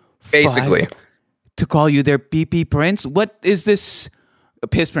 minutes? basically, To call you their PP Prince? What is this?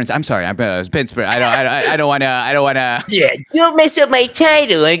 Piss Prince. I'm sorry. I'm Piss Prince. I don't want to. Yeah, don't mess up my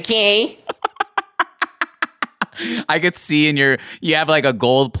title, okay? I could see you have like a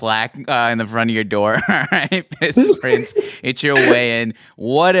gold plaque in the front of your door. All right, Piss Prince. It's your way in.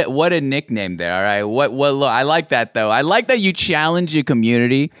 What a nickname there. All right. What look, I like that though. I like that you challenge your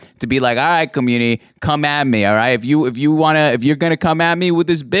community to be like, all right, community, come at me. All right. If you're gonna come at me with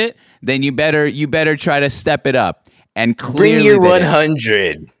this bit, then you better try to step it up. And clearly bring your they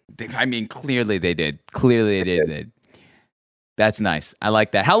did. 100. I mean, clearly they did. Clearly they did. That's nice. I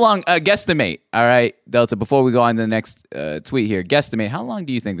like that. How long? Guesstimate. All right, Delta. Before we go on to the next tweet here, guesstimate. How long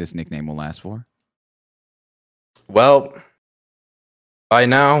do you think this nickname will last for? Well, by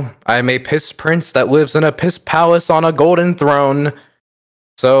now, I'm a piss prince that lives in a piss palace on a golden throne.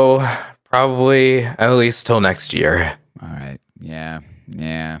 So, probably at least till next year. All right. Yeah.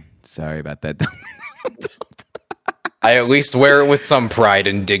 Sorry about that. I at least wear it with some pride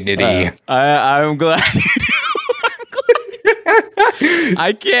and dignity. I'm glad you do.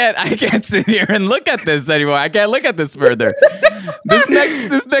 I can't sit here and look at this anymore. I can't look at this further.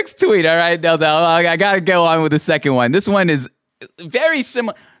 This next tweet, all right, Delta, I gotta go on with the second one. This one is very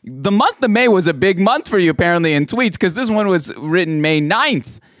similar. The month of May was a big month for you, apparently, in tweets, because this one was written May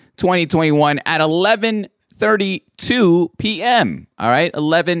 9th, 2021 at 11:32 p.m. All right,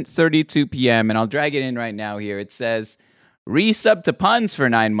 11:32 p.m. And I'll drag it in right now here. It says, resub to Puns for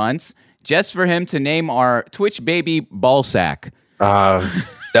 9 months, just for him to name our Twitch baby ballsack.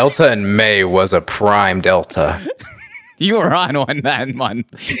 Delta in May was a prime Delta. You were on one that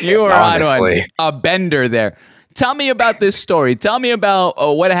month. You were on one. Honestly. A bender there. Tell me about this story. Tell me about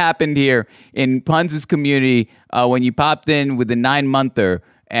what happened here in Puns' community when you popped in with the 9-monther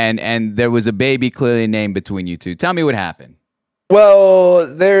and there was a baby clearly named between you two. Tell me what happened. Well,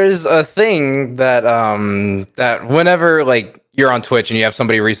 there's a thing that that whenever like you're on Twitch and you have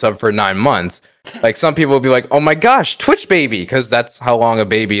somebody resub for 9 months, like some people will be like, "Oh my gosh, Twitch baby," because that's how long a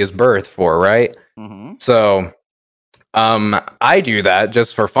baby is birthed for, right? Mm-hmm. So, I do that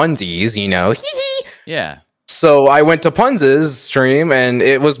just for funsies, you know. Yeah. So I went to Puns' stream and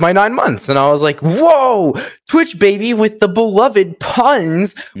it was my 9 months, and I was like, "Whoa, Twitch baby with the beloved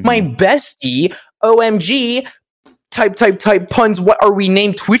Puns, my bestie, OMG." Type Puns, what are we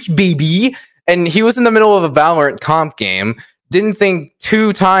named Twitch baby? And he was in the middle of a Valorant comp game, didn't think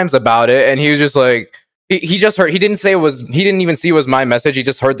 2 times about it, and he was just like, he just heard, he didn't even see it was my message, he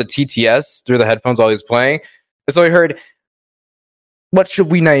just heard the TTS through the headphones while he was playing. And so he heard, what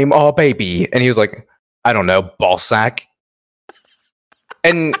should we name our baby? And he was like, I don't know, ballsack.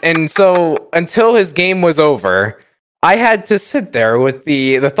 And so until his game was over, I had to sit there with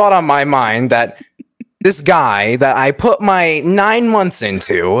the thought on my mind that this guy that I put my 9 months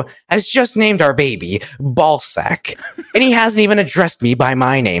into has just named our baby Ballsack. And he hasn't even addressed me by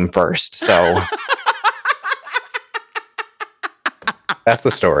my name first. So that's the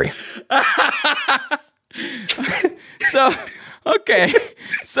story. So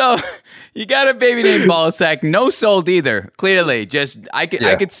you got a baby named Ballsack, no sold either. Clearly, just I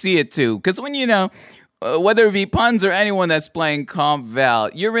could see it too. Because when whether it be Puns or anyone that's playing Comp Val,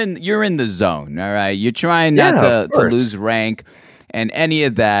 you're in the zone, all right? You're trying not to lose rank and any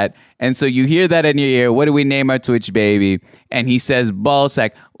of that. And so you hear that in your ear, what do we name our Twitch baby? And he says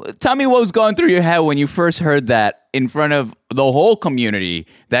ballsack. Tell me what was going through your head when you first heard that in front of the whole community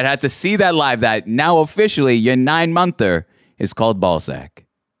that had to see that live, that now officially your 9-monther is called ballsack.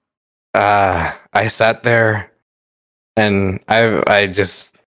 I sat there and I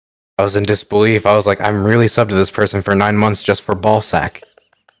was in disbelief. I was like, I'm really subbed to this person for 9 months just for ballsack.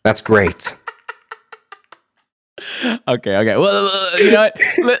 That's great. Okay. Well, you know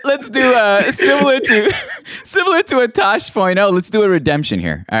what? Let's do similar to a Tosh point. Oh, let's do a redemption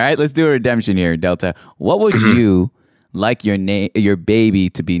here. All right, let's do a redemption here, Delta. What would you like your baby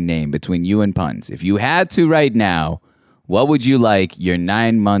to be named between you and Puns? If you had to right now, what would you like your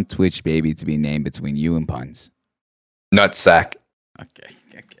 9-month Twitch baby to be named between you and Puns? Nutsack. Okay.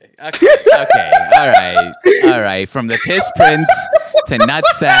 All right. From the Piss Prince to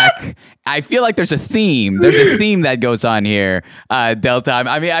nutsack. I feel like there's a theme. There's a theme that goes on here, Delta.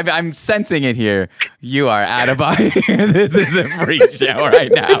 I mean, I'm sensing it here. You are out of body. This is a freak show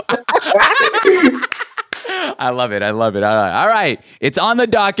right now. I love it. All right. It's on the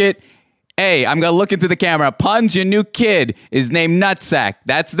docket. Hey, I'm going to look into the camera. Pun's your new kid is named Nutsack.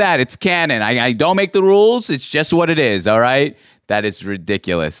 That's that. It's canon. I don't make the rules. It's just what it is. All right. That is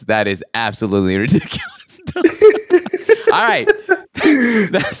ridiculous. That is absolutely ridiculous. All right.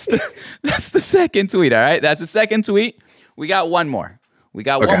 That's the second tweet. All right. That's the second tweet. We got one more.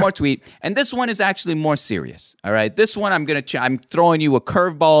 One more tweet, and this one is actually more serious. All right, this one I'm throwing you a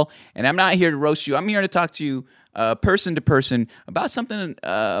curveball, and I'm not here to roast you. I'm here to talk to you, person to person, about something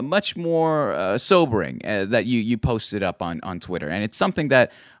much more sobering that you posted up on Twitter, and it's something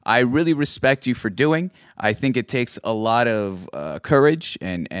that I really respect you for doing. I think it takes a lot of courage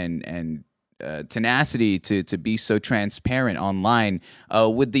and tenacity to be so transparent online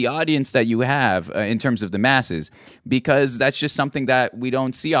with the audience that you have in terms of the masses, because that's just something that we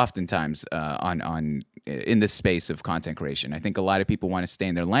don't see oftentimes on in the space of content creation. I think a lot of people want to stay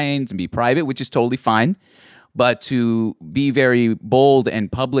in their lanes and be private, which is totally fine. But to be very bold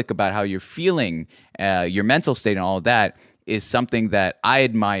and public about how you're feeling, your mental state and all of that is something that I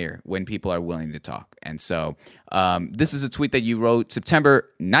admire when people are willing to talk. And so this is a tweet that you wrote September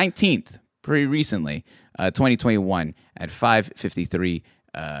 19th, pretty recently, 2021 at 5:53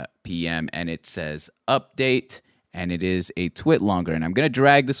 p.m. And it says update, and it is a twit longer. And I'm going to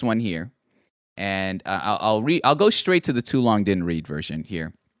drag this one here, and I'll go straight to the too long didn't read version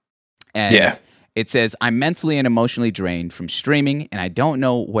here. And it says, I'm mentally and emotionally drained from streaming, and I don't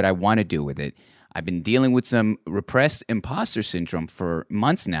know what I want to do with it. I've been dealing with some repressed imposter syndrome for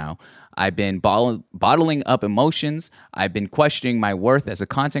months now. I've been bottling up emotions. I've been questioning my worth as a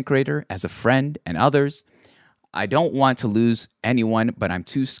content creator, as a friend, and others. I don't want to lose anyone, but I'm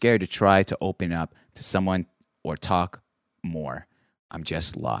too scared to try to open up to someone or talk more. I'm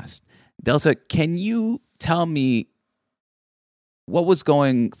just lost. Delta, can you tell me what was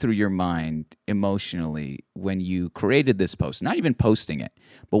going through your mind emotionally when you created this post? Not even posting it,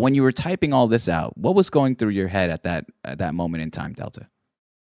 but when you were typing all this out, what was going through your head at that moment in time, Delta?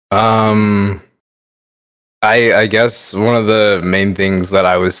 I guess one of the main things that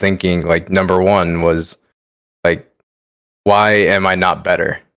I was thinking, like, number one was, like, why am I not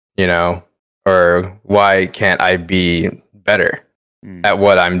better? You know, or why can't I be better at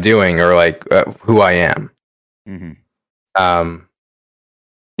what I'm doing, or like who I am? Mm-hmm.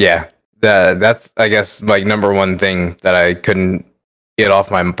 Yeah, that's, I guess, like, number one thing that I couldn't get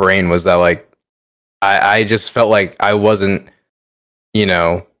off my brain was that, like, I just felt like I wasn't, you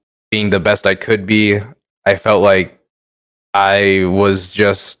know, being the best I could be. I felt like I was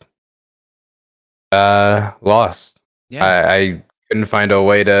just lost. Yeah. I couldn't find a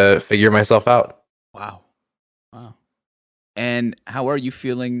way to figure myself out. Wow. And how are you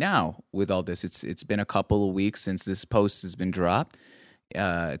feeling now with all this? It's been a couple of weeks since this post has been dropped.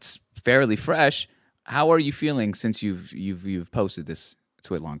 It's fairly fresh. How are you feeling since you've posted this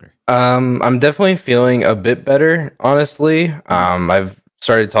tweet longer? I'm definitely feeling a bit better, honestly. I've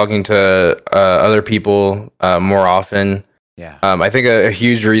started talking to other people more often. Yeah. I think a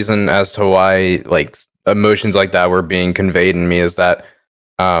huge reason as to why, like, emotions like that were being conveyed in me is that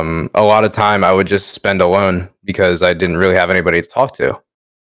a lot of time I would just spend alone because I didn't really have anybody to talk to,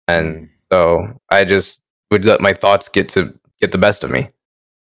 and so I just would let my thoughts get the best of me.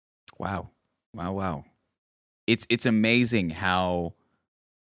 Wow. It's amazing how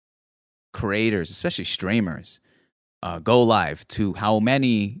creators, especially streamers, go live to how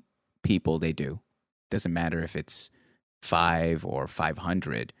many people they do. Doesn't matter if it's 5 or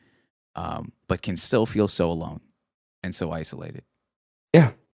 500, but can still feel so alone and so isolated.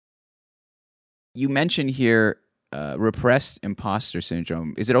 Yeah. You mentioned here repressed imposter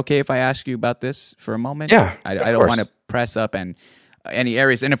syndrome. Is it okay if I ask you about this for a moment? Yeah. I don't want to press up and any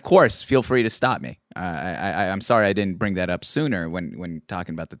areas, and of course, feel free to stop me. I'm sorry I didn't bring that up sooner when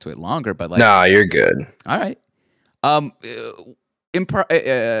talking about the tweet longer, but like, no, you're good. All right. The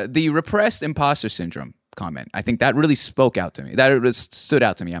repressed imposter syndrome comment, I think that really spoke out to me. That stood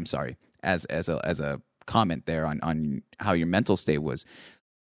out to me. I'm sorry, as a comment there on how your mental state was.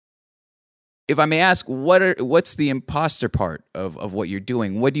 If I may ask, what's the imposter part of what you're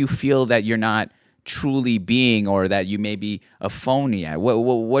doing? What do you feel that you're not truly being, or that you may be a phony at?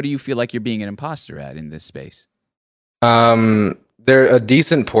 What do you feel like you're being an imposter at in this space? A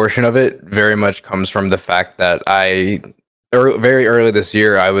decent portion of it very much comes from the fact that very early this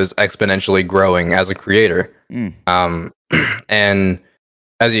year I was exponentially growing as a creator. And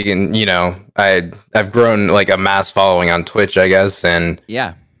as you can, I've grown like a mass following on Twitch, I guess, and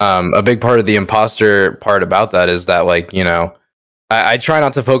Yeah. a big part of the imposter part about that is that, like, I try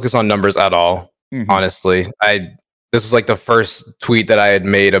not to focus on numbers at all. Mhm. Honestly, this was like the first tweet that I had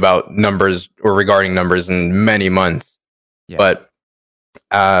made about numbers or regarding numbers in many months. Yeah. But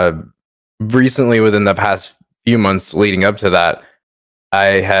recently, within the past few months leading up to that,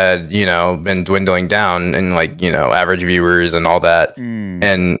 I had, been dwindling down in, like, average viewers and all that. Mm.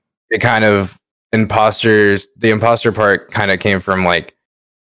 And it kind of the imposter part kind of came from, like,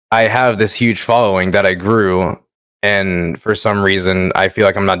 I have this huge following that I grew, and for some reason I feel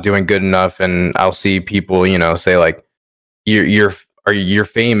like I'm not doing good enough, and I'll see people, say like you're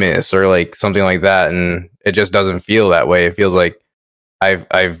famous or like something like that, and it just doesn't feel that way. It feels like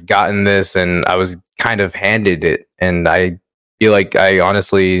I've gotten this and I was kind of handed it, and I feel like I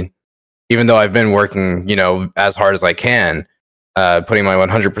honestly, even though I've been working, as hard as I can, putting my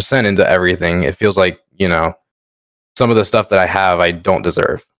 100% into everything, it feels like, some of the stuff that I have I don't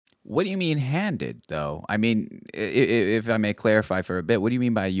deserve. What do you mean handed, though? I mean, if I may clarify for a bit, what do you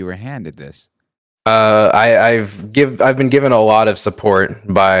mean by you were handed this? I've been given a lot of support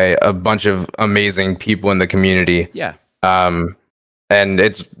by a bunch of amazing people in the community. Yeah. And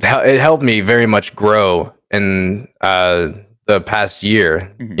it helped me very much grow in the past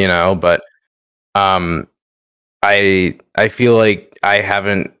year, Mhm. But I feel like I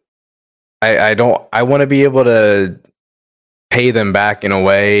haven't. I want to be able to pay them back in a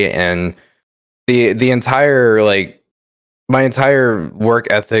way, and the entire, like, my entire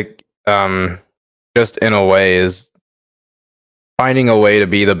work ethic, just in a way, is finding a way to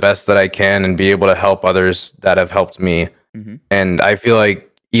be the best that I can and be able to help others that have helped me. Mhm. And I feel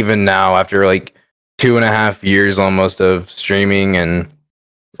like even now, after like 2.5 years almost of streaming and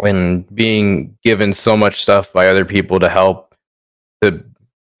being given so much stuff by other people to help,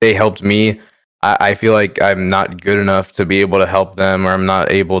 they helped me. I feel like I'm not good enough to be able to help them, or I'm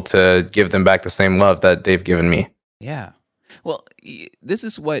not able to give them back the same love that they've given me. Yeah. Well, this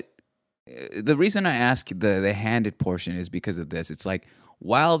is what the reason I ask the handed portion is because of this. It's like,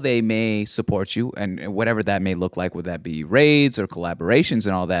 while they may support you and whatever that may look like, would that be raids or collaborations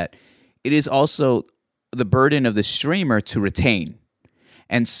and all that, it is also the burden of the streamer to retain.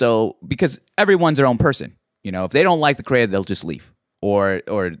 And so, because everyone's their own person, if they don't like the creator, they'll just leave. Or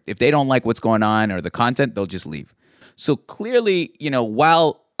if they don't like what's going on or the content, they'll just leave. So clearly,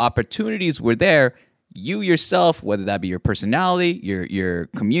 while opportunities were there, you yourself, whether that be your personality, your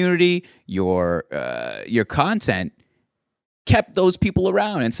community, your content, kept those people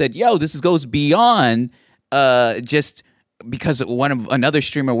around and said, "Yo, this goes beyond just because another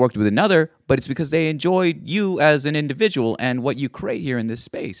streamer worked with another, but it's because they enjoyed you as an individual and what you create here in this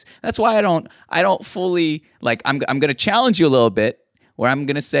space." That's why I don't fully, like, I'm going to challenge you a little bit, where I'm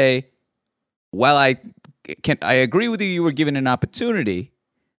going to say, while I agree with you, you were given an opportunity,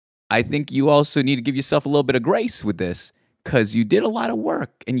 I think you also need to give yourself a little bit of grace with this, because you did a lot of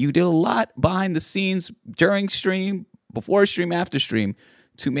work and you did a lot behind the scenes, during stream, before stream, after stream,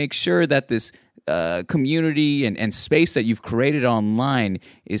 to make sure that this community and space that you've created online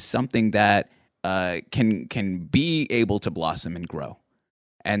is something that can be able to blossom and grow.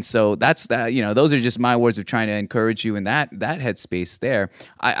 And so that's that. Those are just my words of trying to encourage you in that headspace there.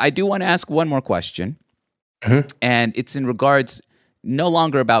 I do want to ask one more question, and it's in regards, no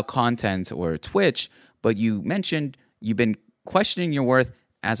longer about content or Twitch, but you mentioned you've been questioning your worth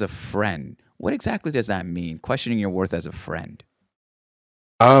as a friend. What exactly does that mean, questioning your worth as a friend?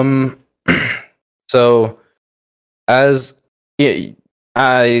 So, as yeah,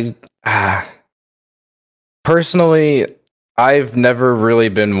 I personally, I've never really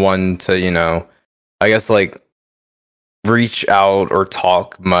been one to, I guess, like, reach out or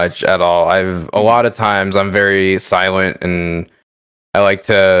talk much at all. A lot of times I'm very silent, and I like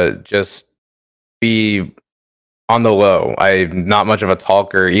to just be on the low. I'm not much of a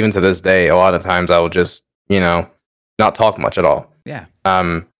talker. Even to this day, a lot of times I will just, not talk much at all. Yeah.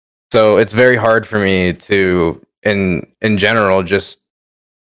 So it's very hard for me to, in general, just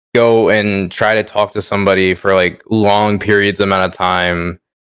go and try to talk to somebody for like long periods amount of time,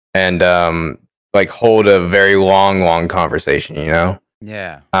 and like hold a very long conversation,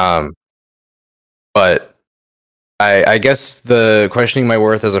 Yeah. But I guess the questioning my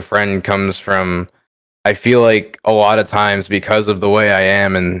worth as a friend comes from, I feel like a lot of times, because of the way I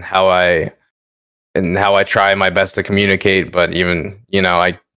am and how I try my best to communicate, but even,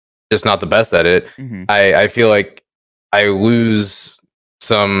 I just not the best at it. Mhm. I feel like I lose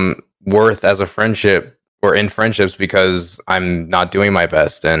some worth as a friendship or in friendships because I'm not doing my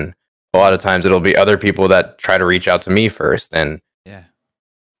best. And a lot of times it'll be other people that try to reach out to me first. And Yeah.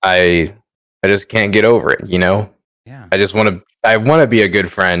 I just can't get over it, you know? Yeah. I want to be a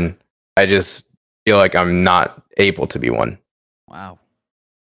good friend. I just feel like I'm not able to be one. Wow.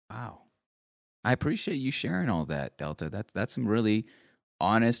 Wow. I appreciate you sharing all that, Delta. That's some really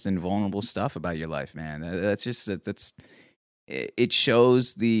honest and vulnerable stuff about your life, man. That's just that's it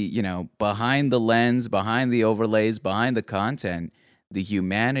shows the, behind the lens, behind the overlays, behind the content, the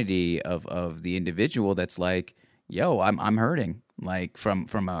humanity of the individual that's like, yo, I'm hurting. Like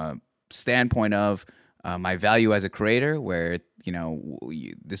from a standpoint of my value as a creator, where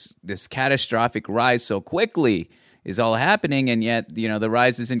this catastrophic rise so quickly is all happening, and yet the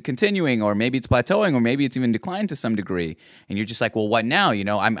rise isn't continuing, or maybe it's plateauing, or maybe it's even declined to some degree, and you're just like, well, what now?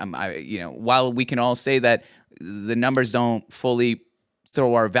 While we can all say that the numbers don't fully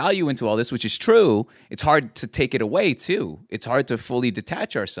throw our value into all this, which is true, it's hard to take it away too. It's hard to fully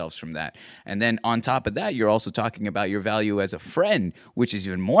detach ourselves from that. And then on top of that, you're also talking about your value as a friend, which is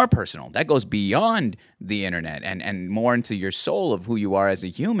even more personal. That goes beyond the internet and more into your soul of who you are as a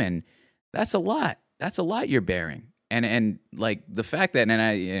human. That's a lot. That's a lot you're bearing. And like the fact that,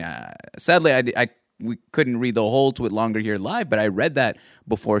 and sadly, we couldn't read the whole To It Longer here live, but I read that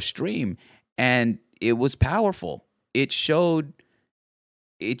before stream, and it was powerful. It showed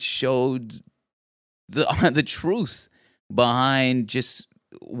the truth behind just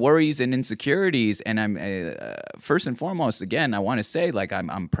worries and insecurities. And I'm first and foremost, again, I want to say, like,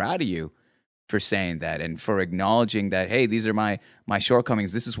 I'm proud of you for saying that and for acknowledging that, hey, these are my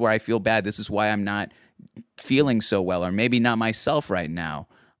shortcomings. This is where I feel bad. This is why I'm not feeling so well, or maybe not myself right now.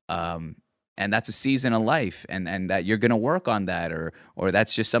 And that's a season of life, and that you're going to work on that, or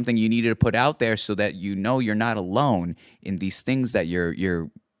that's just something you needed to put out there so that you're not alone in these things that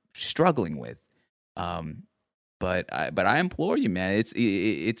you're struggling with. But I implore you, man,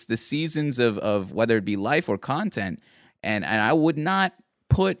 it's the seasons of whether it be life or content, and I would not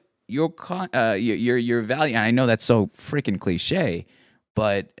put your value. And I know that's so freaking cliche,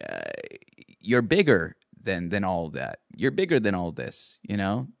 but you're bigger than all of that. You're bigger than all this,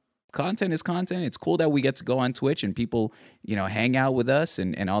 Content is content. It's cool that we get to go on Twitch and people, hang out with us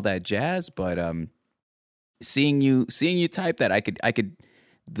and all that jazz. But seeing you type that, I could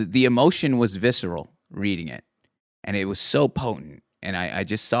the emotion was visceral reading it, and it was so potent. And I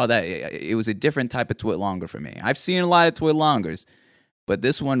just saw that it was a different type of To It Longer for me. I've seen a lot of To It Longers, but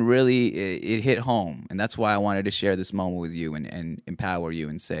this one really it hit home, and that's why I wanted to share this moment with you and empower you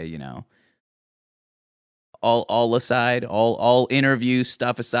and say, all aside, all interview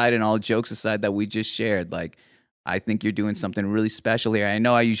stuff aside, and all jokes aside that we just shared, like, I think you're doing something really special here. I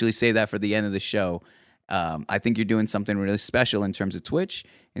know I usually say that for the end of the show. I think you're doing something really special in terms of Twitch,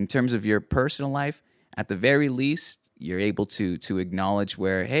 in terms of your personal life. At the very least, you're able to acknowledge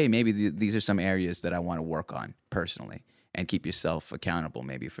where, hey, maybe these are some areas that I want to work on personally, and keep yourself accountable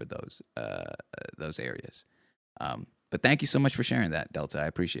maybe for those areas. But thank you so much for sharing that, Delta. I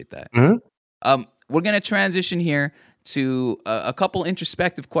appreciate that. Mm-hmm. We're going to transition here to a couple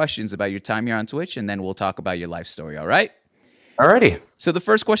introspective questions about your time here on Twitch, and then we'll talk about your life story, all right? Alrighty. So the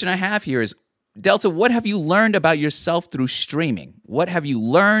first question I have here is, Delta, what have you learned about yourself through streaming? What have you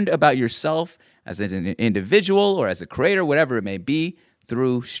learned about yourself as an individual or as a creator, whatever it may be,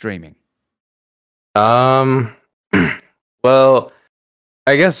 through streaming? Well,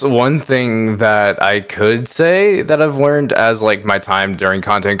 I guess one thing that I could say that I've learned as like my time during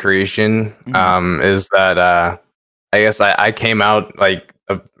content creation, is that I guess I came out like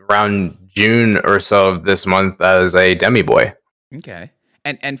around June or so of this month as a demi boy. Okay.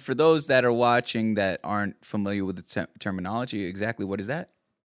 And for those that are watching that aren't familiar with the terminology, exactly what is that?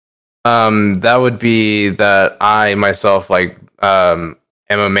 That would be that I myself am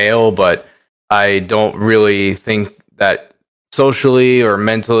a male, but I don't really think that socially or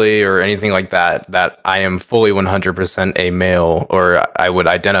mentally or anything like that I am fully 100% a male, or I would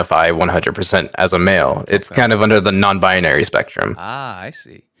identify 100% as a male. It's kind of under the non-binary spectrum. Ah, I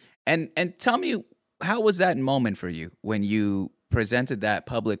see. And tell me, how was that moment for you when you presented that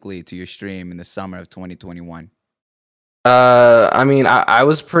publicly to your stream in the summer of 2021? I mean, I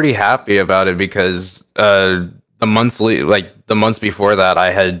was pretty happy about it because the months before that,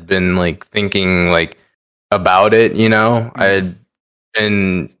 I had been like thinking like about it. I had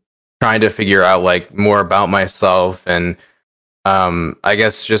been trying to figure out like more about myself, and I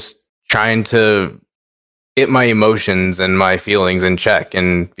guess just trying to get my emotions and my feelings in check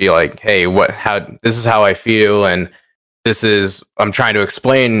and be like, hey, this is how I feel, and I'm trying to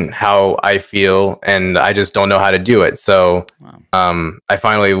explain how I feel, and I just don't know how to do it. So I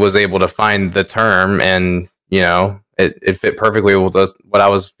finally was able to find the term, and it fit perfectly with what I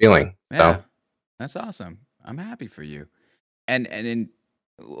was feeling. Yeah, so that's awesome. I'm happy for you. And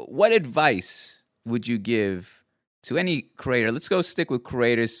what advice would you give to any creator? Let's go stick with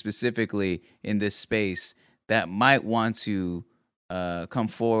creators specifically in this space that might want to come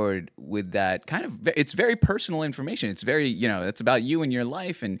forward with that kind of, it's very personal information. It's very, it's about you and your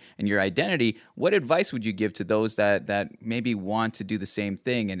life and your identity. What advice would you give to those that maybe want to do the same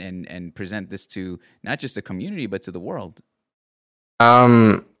thing and present this to not just the community, but to the world?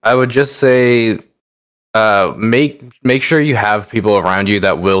 I would just say, make sure you have people around you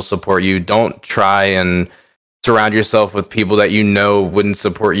that will support you. Don't try and surround yourself with people that you know wouldn't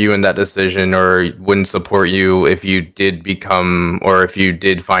support you in that decision, or wouldn't support you if you did become, or if you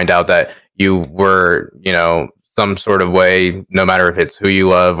did find out that you were, some sort of way, no matter if it's who you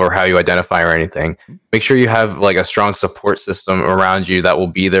love or how you identify or anything. Make sure you have like a strong support system around you that will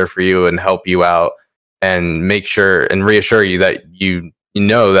be there for you and help you out, and make sure and reassure you that you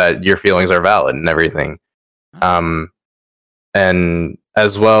know that your feelings are valid and everything. And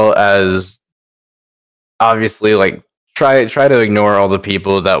as well as, obviously, like try to ignore all the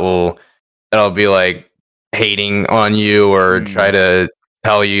people that'll be like hating on you, or try to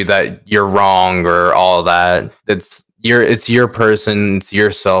tell you that you're wrong or all that. It's your person, it's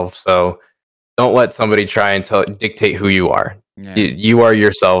yourself. So don't let somebody try and dictate who you are. Yeah. You are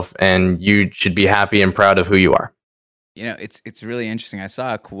yourself, and you should be happy and proud of who you are. It's really interesting. I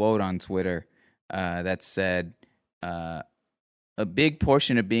saw a quote on Twitter that said, a big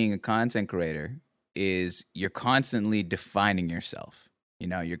portion of being a content creator is you're constantly defining yourself.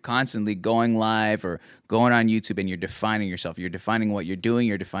 You're constantly going live or going on YouTube, and you're defining yourself. You're defining what you're doing.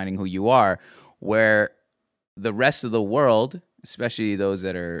 You're defining who you are, where the rest of the world, especially those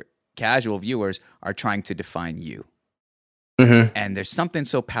that are casual viewers, are trying to define you. Mm-hmm. And there's something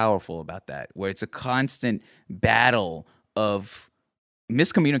so powerful about that, where it's a constant battle of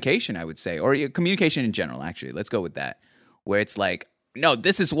miscommunication, I would say, or communication in general, actually. Let's go with that, where it's like, no,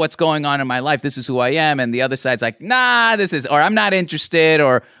 this is what's going on in my life. This is who I am. And the other side's like, nah, or I'm not interested,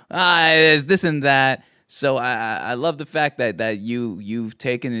 or there's this and that. So I love the fact that you've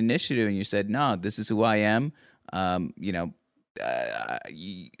taken initiative and you said, no, this is who I am.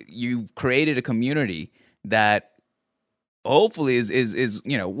 You've created a community that hopefully is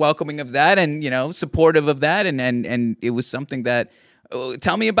welcoming of that, and supportive of that, and it was something that.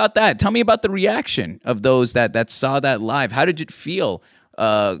 Tell me about that. Tell me about the reaction of those that saw that live. How did it feel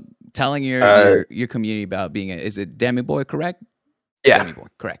telling your community about being is it Demi Boy, correct? Yeah. Demi Boy,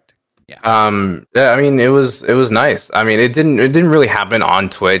 correct. Yeah. Yeah, I mean, it was nice. I mean, it didn't really happen on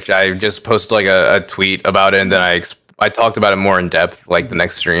Twitch. I just posted like a tweet about it, and then I talked about it more in depth like the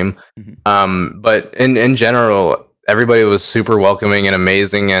next stream. Mm-hmm. But in general, everybody was super welcoming and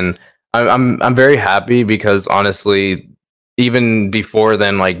amazing, and I'm very happy because honestly, even before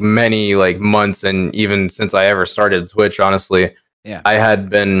then, like many like months, and even since I ever started Twitch, honestly, I had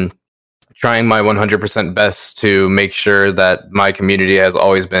been trying my 100% best to make sure that my community has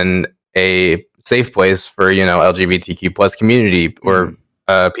always been a safe place for LGBTQ plus community, or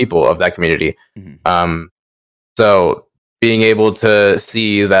people of that community. Mm-hmm. So being able to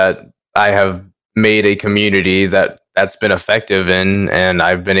see that I have made a community that's been effective and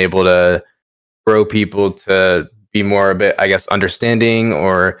I've been able to grow people to be more a bit, I guess, understanding,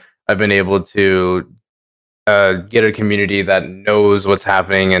 or I've been able to get a community that knows what's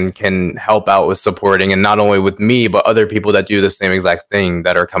happening and can help out with supporting, and not only with me, but other people that do the same exact thing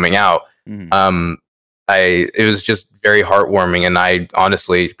that are coming out. Mm-hmm. It was just very heartwarming, and I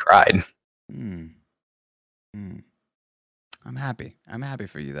honestly cried. Mm. Mm. I'm happy. I'm happy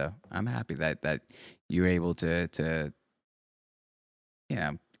for you, though. I'm happy that you were able to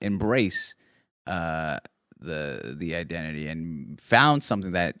embrace the identity and found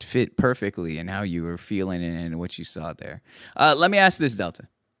something that fit perfectly in how you were feeling and what you saw there. Let me ask this, Delta.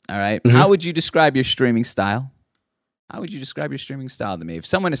 All right. Mm-hmm. How would you describe your streaming style? How would you describe your streaming style to me? If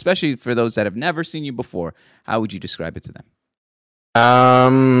someone, especially for those that have never seen you before, how would you describe it to them?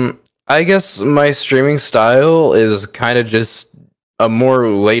 I guess my streaming style is kind of just a more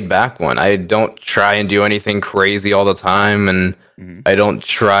laid back one. I don't try and do anything crazy all the time, and I don't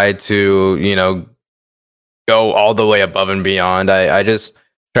try to, go all the way above and beyond. I just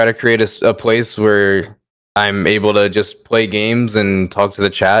try to create a place where I'm able to just play games and talk to the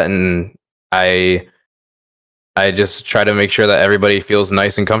chat, and I just try to make sure that everybody feels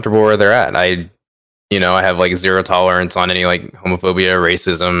nice and comfortable where they're at. I have like zero tolerance on any like homophobia,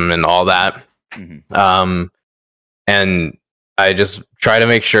 racism, and all that. Mm-hmm. And I just try to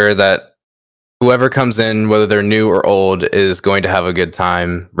make sure that whoever comes in, whether they're new or old, is going to have a good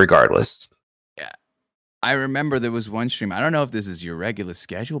time regardless. Yeah. I remember there was one stream. I don't know if this is your regular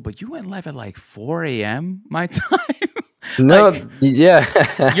schedule, but you went live at like 4 a.m. my time. No, Like,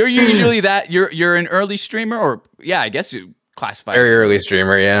 yeah. you're usually that you're an early streamer, or yeah, I guess you classify very as early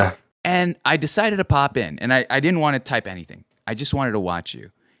streamer, yeah. And I decided to pop in, and I didn't want to type anything. I just wanted to watch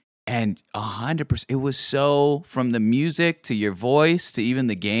you. And 100%, it was so, from the music to your voice to even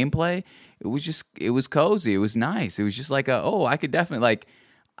the gameplay, it was cozy. It was nice. It was just like I could definitely, like,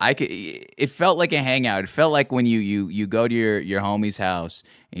 it felt like a hangout. It felt like when you go to your homie's house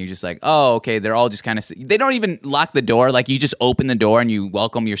and you're just like, oh, okay, they're all just kind of, they don't even lock the door. Like, you just open the door and you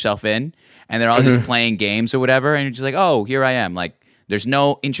welcome yourself in, and they're all just playing games or whatever. And you're just like, oh, here I am. Like, there's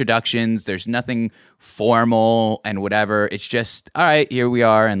no introductions. There's nothing formal and whatever. It's just, all right, here we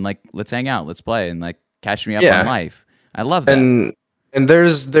are, and like, let's hang out, let's play, and like, catch me up on life. I love that. And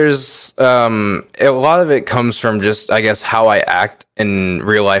there's a lot of it comes from just, I guess, how I act in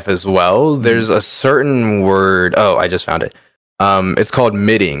real life as well. There's a certain word. Oh, I just found it. It's called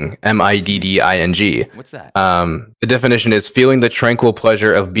midding, midding. What's that? The definition is feeling the tranquil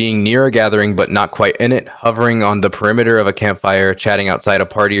pleasure of being near a gathering but not quite in it, hovering on the perimeter of a campfire, chatting outside a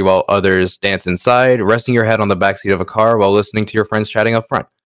party while others dance inside, resting your head on the backseat of a car while listening to your friends chatting up front.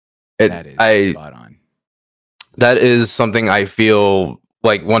 That is spot on. That is something I feel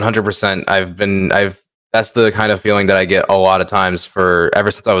like 100%. That's the kind of feeling that I get a lot of times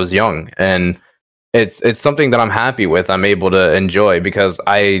ever since I was young. And it's something that I'm happy with. I'm able to enjoy because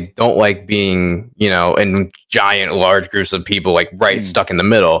I don't like being, in giant, large groups of people, like stuck in the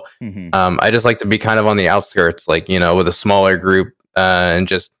middle. I just like to be kind of on the outskirts, like, with a smaller group and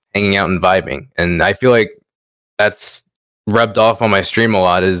just hanging out and vibing. And I feel like that's rubbed off on my stream a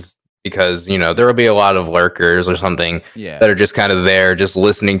lot is because, there will be a lot of lurkers or something that are just kind of there, just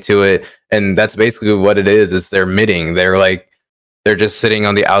listening to it. And that's basically what it is they're midding. They're just sitting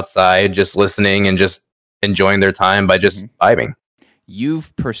on the outside, just listening and just enjoying their time by just vibing.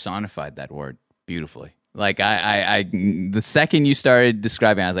 You've personified that word beautifully. Like I the second you started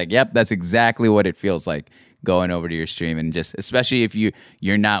describing, I was like, yep, that's exactly what it feels like going over to your stream. And just, especially if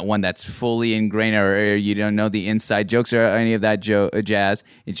you're not one that's fully ingrained or you don't know the inside jokes or any of that jazz.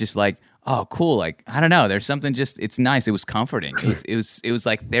 It's just like, oh, cool. Like, I don't know. There's something it's nice. It was comforting. It was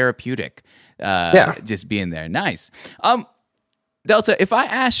like therapeutic. Just being there. Nice. Delta, if I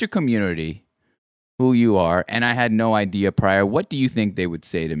asked your community who you are and I had no idea prior, what do you think they would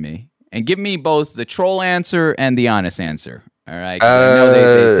say to me? And give me both the troll answer and the honest answer. All right? 'Cause I know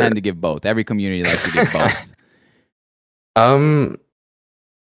they tend to give both. Every community likes to give both. I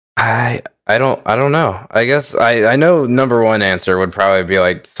don't know. I guess I know number one answer would probably be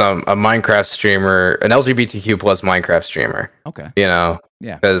like a Minecraft streamer, an LGBTQ plus Minecraft streamer. Okay. Yeah.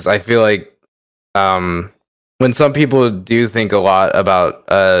 Because I feel like when some people do think a lot about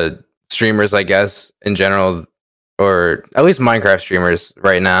streamers, I guess in general, or at least Minecraft streamers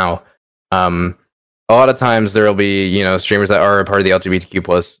right now, a lot of times there will be streamers that are a part of the LGBTQ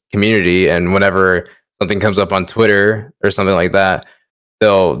plus community, and whenever something comes up on Twitter or something like that,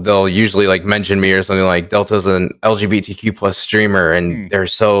 they'll usually like mention me or something like Delta's an LGBTQ plus streamer, and they're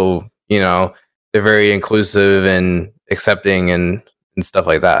so they're very inclusive and accepting and stuff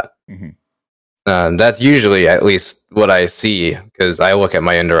like that. That's usually at least what I see because I look at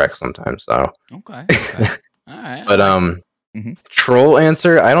my indirect sometimes. So okay. All right. But troll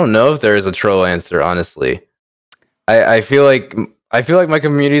answer, I don't know if there is a troll answer, honestly. I feel like my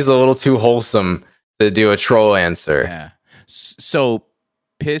community is a little too wholesome to do a troll answer. Yeah. So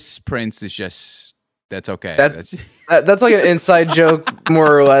Piss Prince is just that's okay. That's like an inside joke,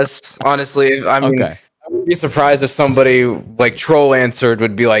 more or less. Honestly, I mean, okay. I would be surprised if somebody like troll answered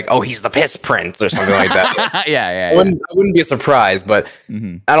would be like, "Oh, he's the Piss Prince" or something like that. Yeah. I wouldn't be surprised, but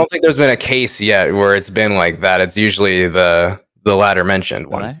I don't think there's been a case yet where it's been like that. It's usually the latter mentioned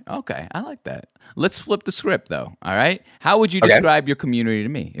one. Okay, I like that. Let's flip the script though. All right, how would you describe your community to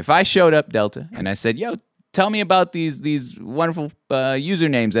me? If I showed up, Delta, and I said, "Yo, tell me about these wonderful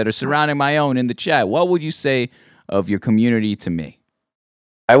usernames that are surrounding my own in the chat," what would you say of your community to me?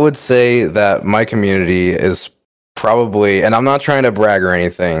 I would say that my community is probably, and I'm not trying to brag or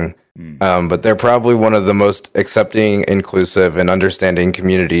anything, but they're probably one of the most accepting, inclusive, and understanding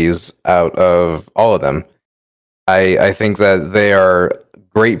communities out of all of them. I think that they are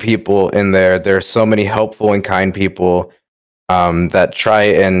great people in there. There are so many helpful and kind people that try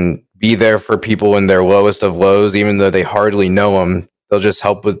and be there for people in their lowest of lows, even though they hardly know them. They'll just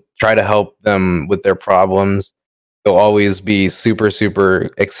try to help them with their problems. They'll always be super,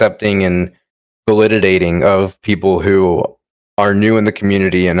 super accepting and validating of people who are new in the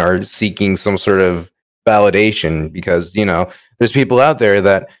community and are seeking some sort of validation because, there's people out there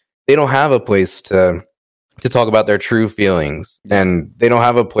that they don't have a place to talk about their true feelings and they don't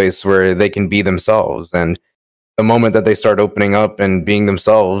have a place where they can be themselves. And the moment that they start opening up and being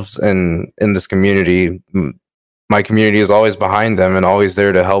themselves and in this community, my community is always behind them and always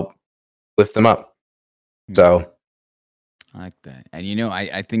there to help lift them up. So I like that. And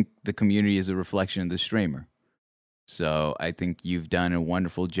I think the community is a reflection of the streamer. So I think you've done a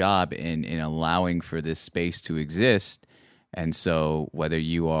wonderful job in allowing for this space to exist. And so whether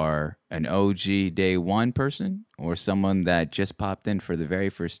you are an OG day one person or someone that just popped in for the very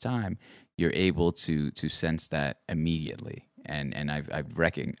first time, you're able to sense that immediately. And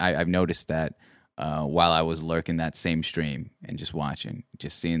I've noticed that while I was lurking that same stream and just watching,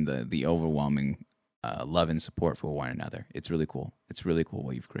 just seeing the overwhelming love and support for one another. It's really cool. It's really cool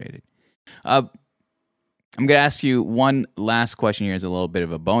what you've created. I'm going to ask you one last question here as a little bit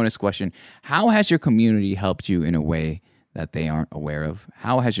of a bonus question. How has your community helped you in a way that they aren't aware of?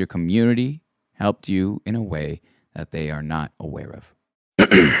 How has your community helped you in a way that they are not aware of?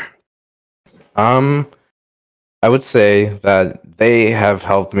 I would say that they have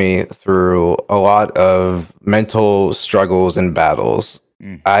helped me through a lot of mental struggles and battles.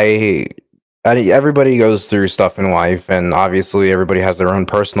 Everybody goes through stuff in life, and obviously everybody has their own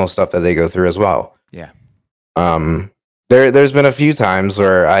personal stuff that they go through as well. Yeah. There's been a few times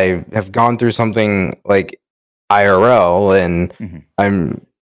where I have gone through something like IRL, and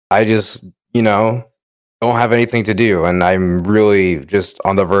I just don't have anything to do, and I'm really just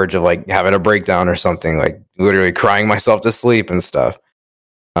on the verge of like having a breakdown or something, like literally crying myself to sleep and stuff.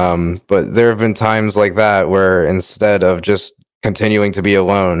 But there have been times like that where instead of just continuing to be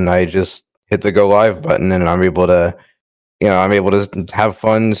alone, I just hit the go live button, and I'm able to have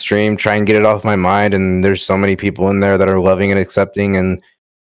fun, stream, try and get it off my mind. And there's so many people in there that are loving and accepting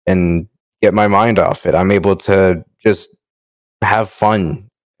and get my mind off it. I'm able to just have fun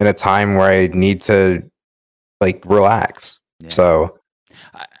in a time where I need to like relax. Yeah. So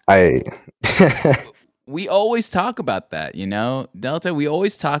we always talk about that, Delta. We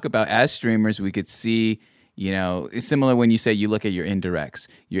always talk about, as streamers, we could see, it's similar when you say you look at your indirects.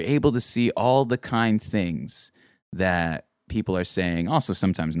 You're able to see all the kind things that people are saying, also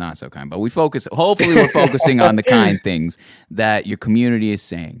sometimes not so kind, but hopefully we're focusing on the kind things that your community is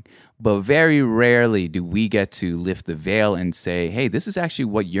saying. But very rarely do we get to lift the veil and say, hey, this is actually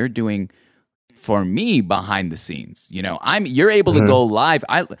what you're doing for me behind the scenes. You're able to go live.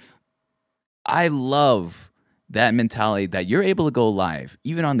 I love that mentality that you're able to go live,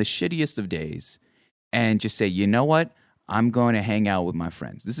 even on the shittiest of days, and just say, you know what? I'm going to hang out with my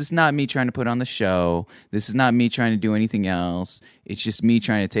friends. This is not me trying to put on the show. This is not me trying to do anything else. It's just me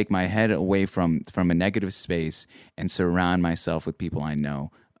trying to take my head away from a negative space and surround myself with people I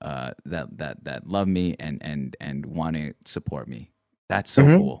know that love me and want to support me. That's so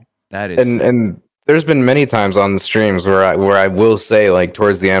cool. That is and there's been many times on the streams where I will say, like,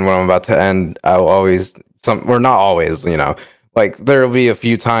 towards the end when I'm about to end, I'll always not always, like there'll be a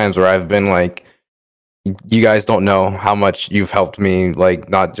few times where I've been like, you guys don't know how much you've helped me, like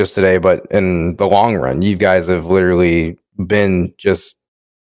not just today, but in the long run. You guys have literally been just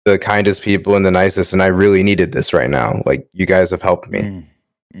the kindest people and the nicest, and I really needed this right now. Like, you guys have helped me.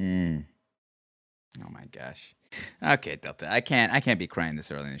 Oh my gosh. Okay, Delta. I can't be crying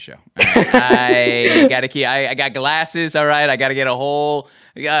this early in the show. Right. I got glasses. All right, I gotta get a whole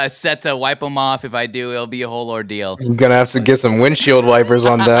set to wipe them off. If I do, it'll be a whole ordeal. I'm gonna have to get some windshield wipers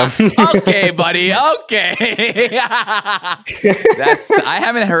on them. Okay, buddy. Okay. I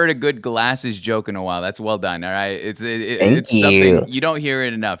haven't heard a good glasses joke in a while. That's well done. All right, it's something you don't hear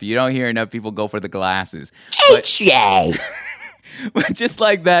it enough. You don't hear enough people go for the glasses. But just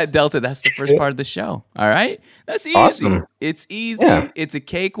like that, Delta, that's the first part of the show. All right? That's easy. Awesome. It's easy. Yeah. It's a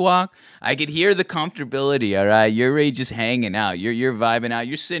cakewalk. I could hear the comfortability, all right? You're really just hanging out. You're vibing out.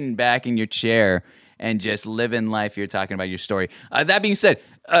 You're sitting back in your chair and just living life. You're talking about your story. That being said,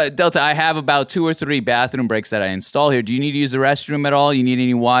 Delta, I have about 2 or 3 bathroom breaks that I install here. Do you need to use the restroom at all? You need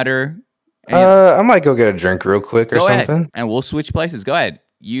any water? I might go get a drink real quick or something. Go ahead, and we'll switch places. Go ahead.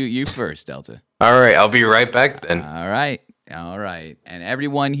 You first, Delta. All right, I'll be right back then. All right. And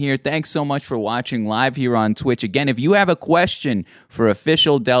everyone here, thanks so much for watching live here on Twitch. Again, if you have a question for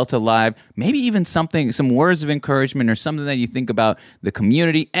official Delta Live, maybe even some words of encouragement or something that you think about the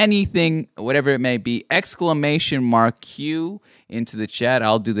community, anything, whatever it may be, !Q into the chat.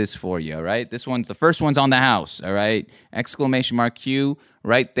 I'll do this for you, all right? The first one's on the house, all right? !Q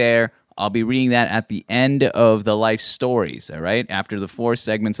right there. I'll be reading that at the end of the life stories, all right? After the 4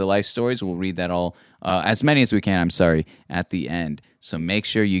 segments of life stories, we'll read that all, as many as we can, at the end. So make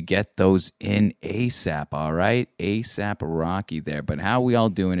sure you get those in ASAP, all right? ASAP Rocky there. But how are we all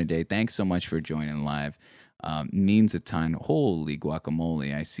doing today? Thanks so much for joining live. Means a ton. Holy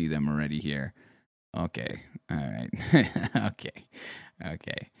guacamole, I see them already here. Okay, All right.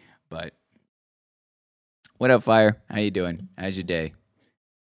 Okay. But what up, Fire? How you doing? How's your day?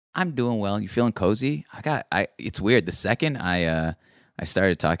 I'm doing well. You feeling cozy? It's weird. The second I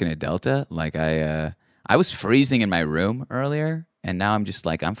started talking to Delta, like I was freezing in my room earlier, and now I'm just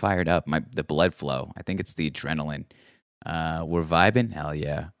like I'm fired up. The blood flow. I think it's the adrenaline. We're vibing. Hell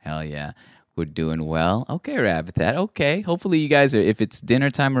yeah. We're doing well. Okay, Rabbitat. Okay. Hopefully you guys are, if it's dinner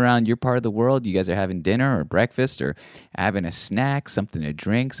time around your part of the world, you guys are having dinner or breakfast or having a snack, something to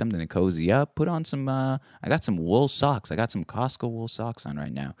drink, something to cozy up. Put on some, I got some wool socks. I got some Costco wool socks on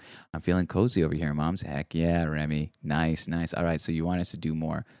right now. I'm feeling cozy over here, moms. Heck yeah, Remy. Nice. All right, so you want us to do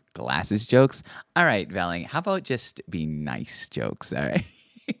more glasses jokes? All right, Valing, how about just be nice jokes? All right.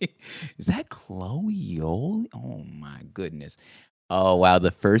 Is that Chloe Yole? Oh my goodness. Oh, wow.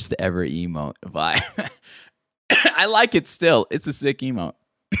 The first ever emote vibe. I like it still. It's a sick emote,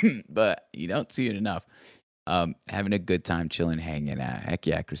 but you don't see it enough. Having a good time, chilling, hanging out. Heck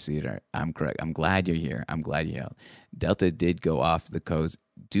yeah, Crusader. I'm correct. I'm glad you're here. I'm glad you're here. Delta did go off the cozy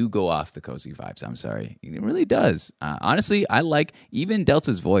vibes. I'm sorry. It really does. Honestly, I like even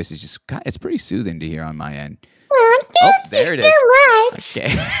Delta's voice is just, it's pretty soothing to hear on my end. Oh, there it is.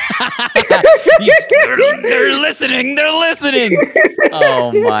 Okay. They're listening.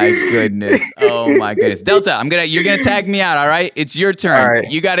 Oh my goodness. Delta, you're gonna tag me out, all right? It's your turn. All right.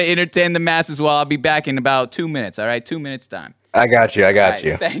 You gotta entertain the masses while I'll be back in about 2 minutes, all right? 2 minutes time. I got you. All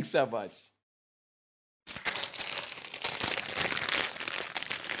right, thanks so much.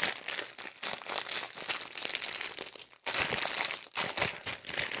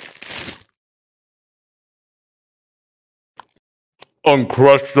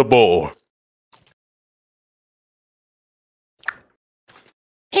 Uncrushable.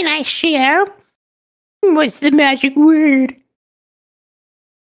 Can I share? What's the magic word?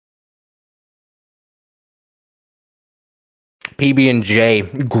 PB&J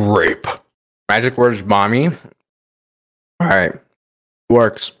grape. Magic word is mommy. All right.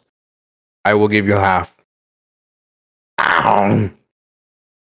 Works. I will give you half. Ow.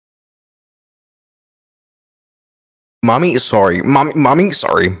 Mommy, sorry. Mommy,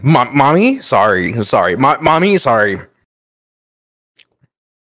 sorry. Mommy, sorry. Sorry. Mommy, sorry.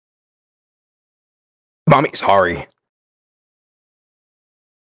 Mommy, sorry.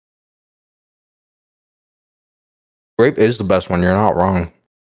 Grape is the best one. You're not wrong.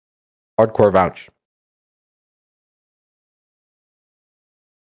 Hardcore vouch.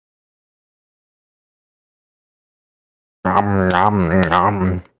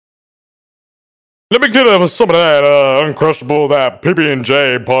 Nom. Let me get some of that Uncrushable, that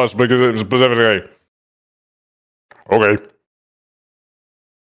PB&J plus because it was specifically. Okay.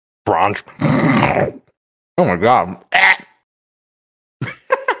 Brunch. Oh my god.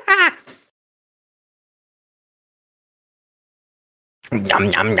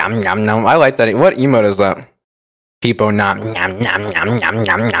 Yum. I like that. What emote is that? People not yum.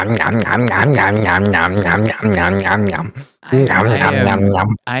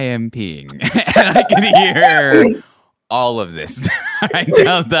 I am peeing. And I can hear all of this. I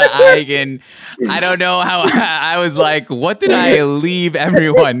don't know how I was like, what did I leave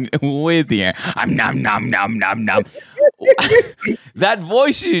everyone with here? I'm nom. That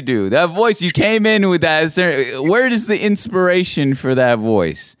voice you do, you came in with that. Where is the inspiration for that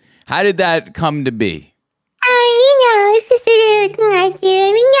voice? How did that come to be? It's just a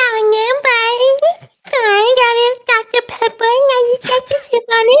idea. But I got Dr. Pepper and I just like to sip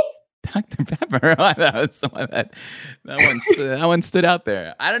on it. Dr. Pepper. That was someone that one stood out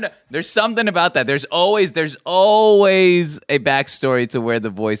there. I don't know. There's something about that. There's always a backstory to where the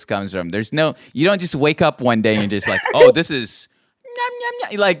voice comes from. You don't just wake up one day and you're just like, oh, this is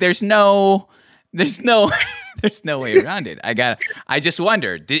like there's no way around it. I just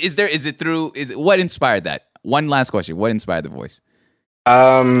wonder, what inspired that? One last question. What inspired the voice?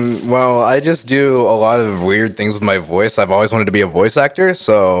 Well, I just do a lot of weird things with my voice. I've always wanted to be a voice actor,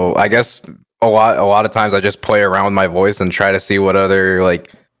 so I guess a lot of times I just play around with my voice and try to see what other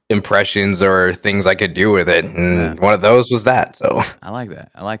like impressions or things I could do with it. And one of those was that. So I like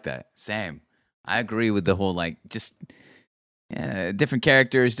that. Same. I agree with the whole just different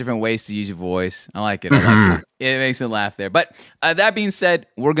characters, different ways to use your voice. I like it. It makes me laugh there. But that being said,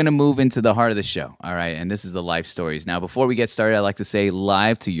 we're going to move into the heart of the show. All right. And this is the life stories. Now, before we get started, I'd like to say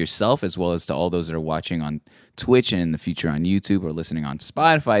live to yourself as well as to all those that are watching on Twitch and in the future on YouTube or listening on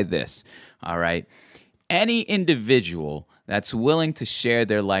Spotify this. All right. Any individual that's willing to share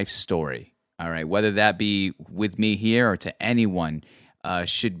their life story, all right, whether that be with me here or to anyone,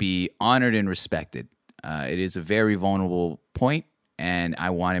 should be honored and respected. It is a very vulnerable point, and I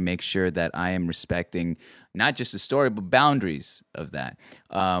want to make sure that I am respecting not just the story, but boundaries of that.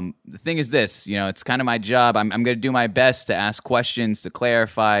 The thing is this, it's kind of my job. I'm going to do my best to ask questions, to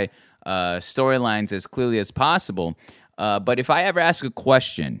clarify storylines as clearly as possible. But if I ever ask a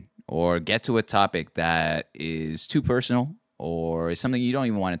question or get to a topic that is too personal or is something you don't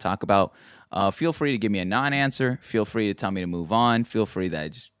even want to talk about, feel free to give me a non-answer. Feel free to tell me to move on. Feel free that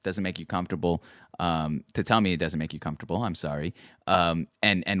it just doesn't make you comfortable. To tell me it doesn't make you comfortable. I'm sorry.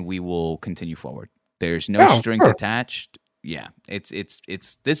 And we will continue forward. There's no strings attached. Yeah, it's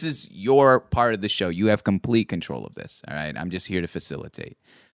this is your part of the show. You have complete control of this. All right, I'm just here to facilitate.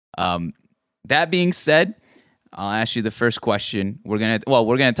 That being said, I'll ask you the first question. We're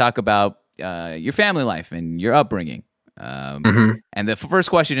gonna talk about your family life and your upbringing. And the first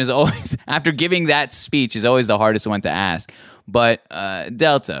question is always, after giving that speech, is always the hardest one to ask. But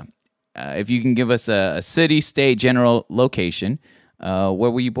Delta, if you can give us a city, state, general location, where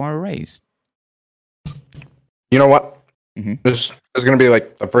were you born or raised? You know what? This is going to be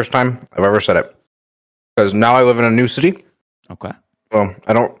like the first time I've ever said it. Because now I live in a new city. Okay. Well,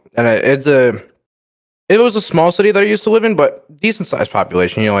 I don't, and it was a small city that I used to live in, but decent sized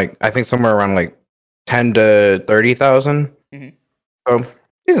population. Like I think somewhere around like 10 to 30,000. So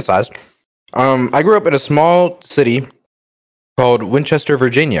decent sized. I grew up in a small city called Winchester,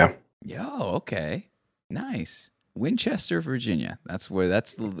 Virginia. Yo, okay, nice. Winchester, Virginia. That's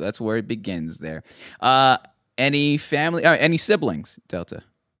where it begins. There. Any family? Any siblings? Delta.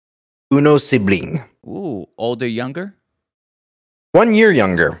 Uno sibling. Ooh, older, younger? 1 year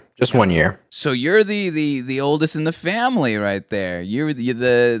younger. Just 1 year. So you're the oldest in the family, right there. You're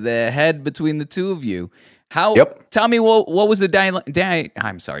the head between the two of you. How? Yep. Tell me what was the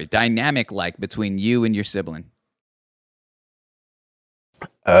dynamic like between you and your sibling?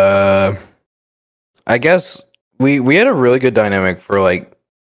 I guess we had a really good dynamic for like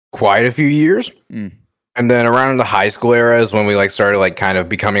quite a few years. And then around the high school era is when we like started like kind of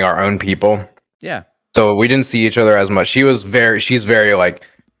becoming our own people. Yeah. So we didn't see each other as much. She's very like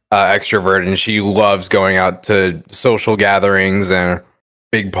extroverted, and she loves going out to social gatherings and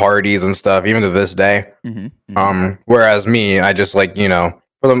big parties and stuff, even to this day. Whereas me, I just like,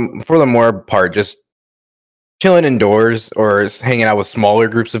 for the more part, just chilling indoors or hanging out with smaller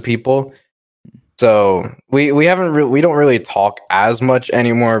groups of people. So we don't really talk as much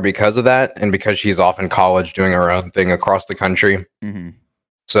anymore because of that, and because she's off in college doing her own thing across the country.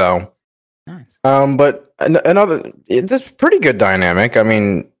 So, nice. But it's a pretty good dynamic. I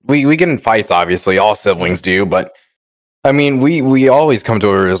mean, we get in fights, obviously, all siblings do, but I mean, we always come to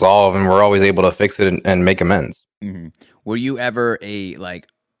a resolve, and we're always able to fix it and make amends. Were you ever a like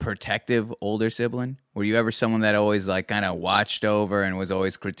protective older sibling? Were you ever someone that always like kind of watched over and was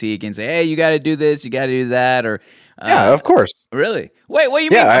always critiquing, say, "Hey, you got to do this, you got to do that," or yeah, of course. Really? Wait, what do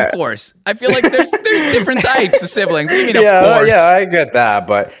you mean? Of course. I feel like there's different types of siblings. What do you mean? Yeah, of course. Yeah, I get that,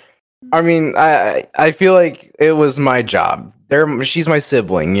 but I mean, I feel like it was my job. She's my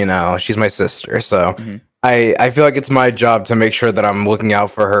sibling, she's my sister, so I feel like it's my job to make sure that I'm looking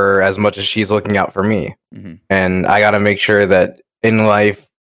out for her as much as she's looking out for me, and I got to make sure that in life,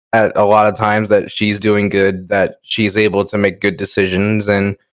 at a lot of times, that she's doing good, that she's able to make good decisions,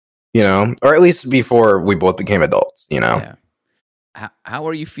 and or at least before we both became adults, Yeah. How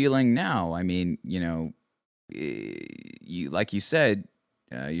are you feeling now? I mean, you like you said,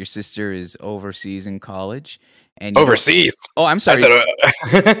 your sister is overseas in college, and overseas. Oh, I'm sorry.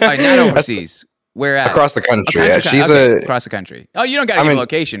 Not overseas. Where at? Across the country. Yeah, she's across the country. Oh, you don't got to give a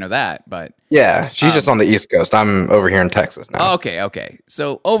location of that, but yeah, she's just on the East Coast. I'm over here in Texas now. Okay.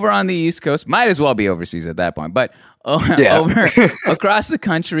 So over on the East Coast, might as well be overseas at that point, but over across the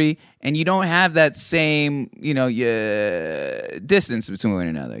country, and you don't have that same, distance between one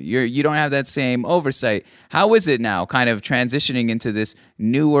another. You don't have that same oversight. How is it now, kind of transitioning into this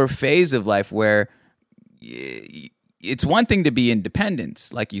newer phase of life where it's one thing to be independent,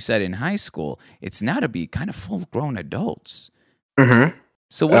 like you said in high school. It's now to be kind of full-grown adults.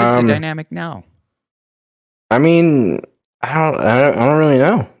 So what is the dynamic now? I mean, I don't really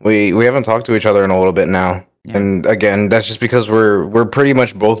know. We haven't talked to each other in a little bit now. Yeah. And again, that's just because we're pretty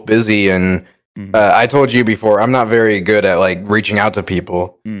much both busy, and I told you before, I'm not very good at like reaching out to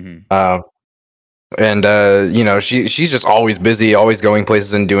people. She's just always busy, always going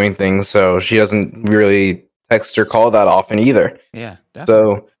places and doing things, so she doesn't really text or call that often either. Yeah,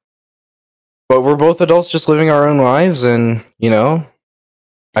 definitely. So, but we're both adults just living our own lives, and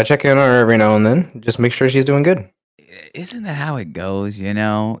I check in on her every now and then, just make sure she's doing good. Isn't that how it goes?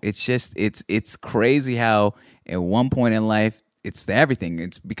 It's just it's crazy how at one point in life it's the everything.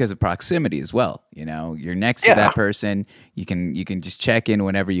 It's because of proximity as well. You know, you're next to Yeah. that person. You can just check in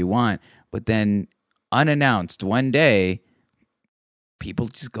whenever you want. But then unannounced one day, people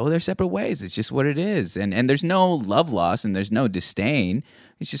just go their separate ways. It's just what it is. And there's no love loss and there's no disdain.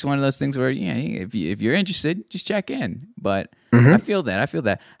 It's just one of those things where, if you're interested, just check in. But I feel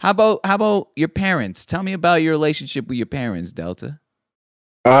that. How about your parents? Tell me about your relationship with your parents, Delta.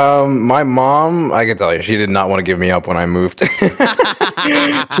 My mom, I can tell you, she did not want to give me up when I moved.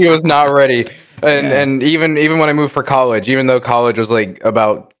 She was not ready. And even when I moved for college, even though college was like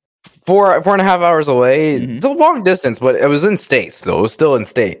about 4.5 hours away, it's a long distance, but it was in state still. It was still in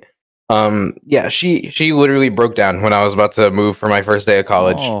state. Yeah, she literally broke down when I was about to move for my first day of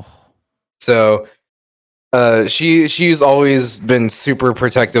college. Oh, So she's always been super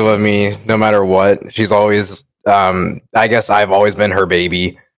protective of me no matter what. She's always I guess I've always been her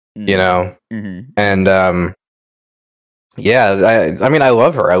baby, you know. And yeah, I mean I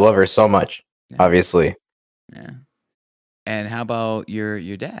love her. I love her so much, obviously. yeah. And how about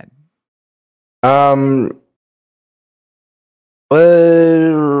your dad? My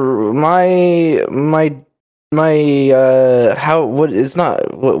how what it's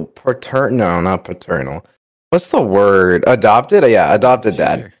not what paternal no not paternal. What's the word? Adopted? Yeah, adopted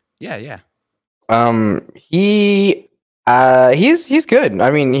dad. Sure. Yeah. He's good. I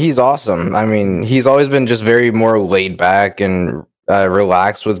mean, he's awesome. I mean, he's always been just very more laid back and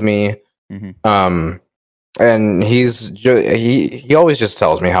relaxed with me. And he always just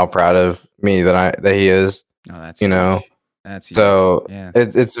tells me how proud of me that he is. Oh, that's you know. That's huge. So yeah.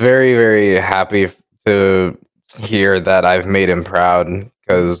 it's very, very happy to hear that I've made him proud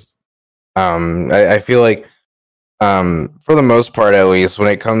because I feel like for the most part, at least when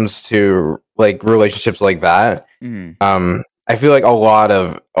it comes to like relationships like that, I feel like a lot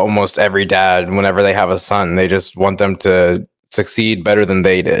of almost every dad, whenever they have a son, they just want them to succeed better than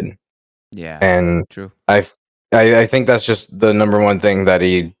they did. Yeah. And true. I think that's just the number one thing that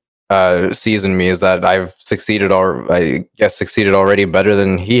he sees in me is that I've succeeded already better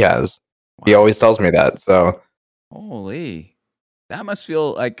than he has. Wow. He always tells me that. So holy, that must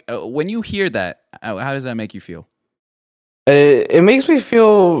feel like when you hear that, how does that make you feel? it makes me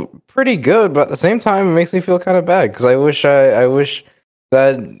feel pretty good, but at the same time, it makes me feel kind of bad because I wish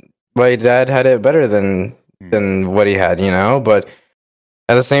that my dad had it better than what he had, you know. But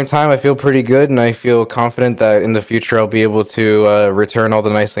at the same time, I feel pretty good, and I feel confident that in the future I'll be able to return all the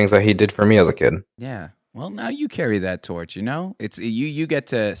nice things that he did for me as a kid. Yeah. Well, now you carry that torch. You know, it's you get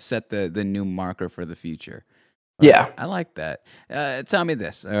to set the new marker for the future. Yeah, I like that. Tell me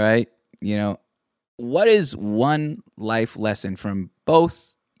this, all right? You know, what is one life lesson from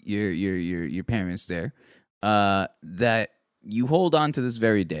both your parents there that you hold on to this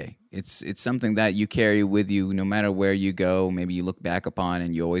very day? It's something that you carry with you no matter where you go. Maybe you look back upon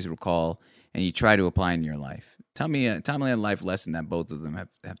and you always recall and you try to apply in your life. Tell me a life lesson that both of them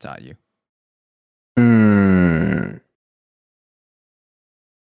have taught you.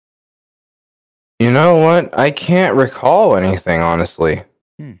 You know what? I can't recall anything, honestly.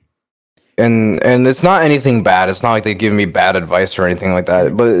 And it's not anything bad. It's not like they give me bad advice or anything like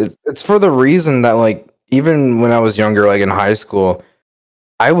that. But it's for the reason that, like, even when I was younger, like in high school,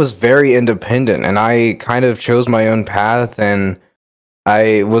 I was very independent and I kind of chose my own path and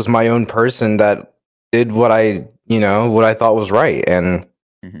I was my own person that did what I thought was right. And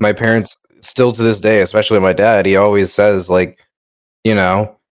my parents still to this day, especially my dad, he always says, like, you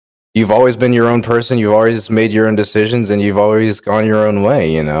know, you've always been your own person, you've always made your own decisions and you've always gone your own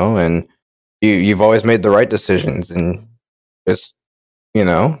way, you know, and you've always made the right decisions. And just, you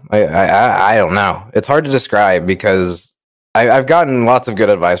know, I don't know. It's hard to describe because I've gotten lots of good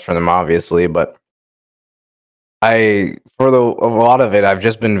advice from them, obviously, but a lot of it, I've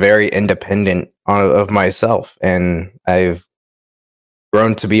just been very independent of myself, and I've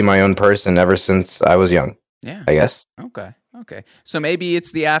grown to be my own person ever since I was young. Yeah, I guess. Okay. So maybe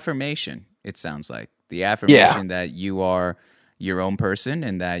it's the affirmation. It sounds like the affirmation that you are your own person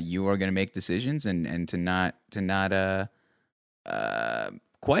and that you are going to make decisions and to not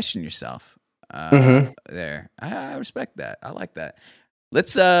question yourself. There, I respect that. I like that.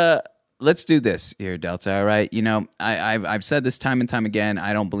 Let's do this here, Delta. All right. You know, I've said this time and time again.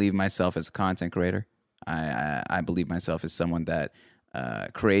 I don't believe myself as a content creator. I believe myself as someone that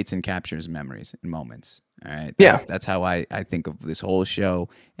creates and captures memories and moments. All right. That's how I think of this whole show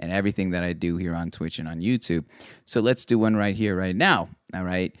and everything that I do here on Twitch and on YouTube. So let's do one right here, right now. All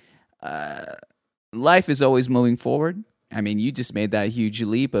right. Life is always moving forward. I mean, you just made that huge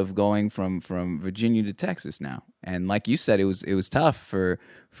leap of going from Virginia to Texas now. And like you said, it was tough for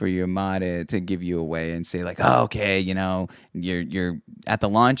your ma to give you away and say like, oh, okay, you're at the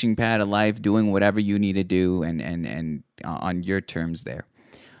launching pad of life, doing whatever you need to do, and on your terms there.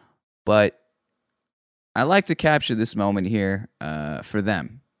 But I like to capture this moment here for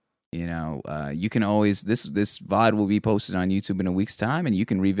them. You can always this VOD will be posted on YouTube in a week's time, and you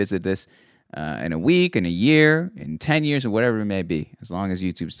can revisit this in a week, in a year, in 10 years, or whatever it may be, as long as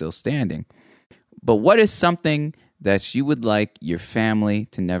YouTube's still standing. But what is something that you would like your family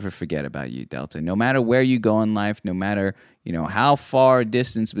to never forget about you, Delta? No matter where you go in life, no matter how far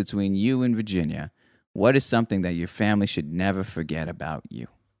distance between you and Virginia, what is something that your family should never forget about you?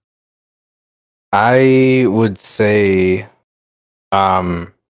 I would say, I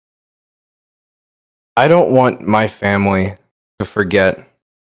don't want my family to forget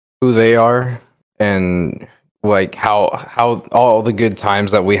who they are and like how all the good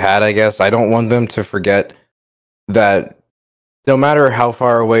times that we had. I guess I don't want them to forget that no matter how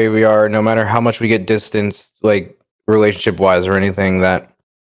far away we are, no matter how much we get distanced, like relationship wise or anything, that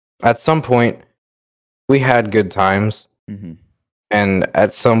at some point we had good times, Mm-hmm. and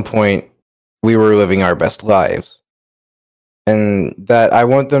at some point we were living our best lives, and that I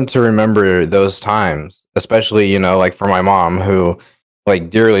want them to remember those times, especially like for my mom, who like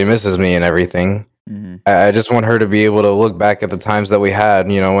dearly misses me and everything. Mm-hmm. I just want her to be able to look back at the times that we had,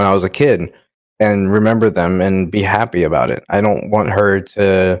 when I was a kid, and remember them and be happy about it. I don't want her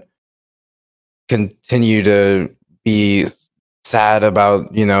to continue to be sad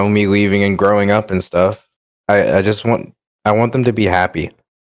about, me leaving and growing up and stuff. I want them to be happy.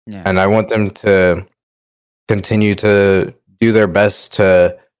 Yeah. And I want them to continue to do their best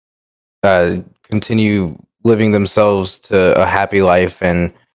to continue living themselves to a happy life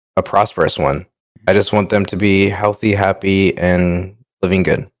and a prosperous one. I just want them to be healthy, happy, and living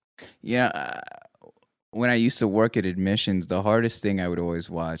good. When I used to work at admissions, the hardest thing I would always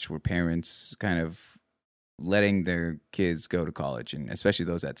watch were parents kind of letting their kids go to college, and especially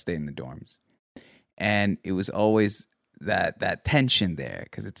those that stay in the dorms. And it was always that tension there,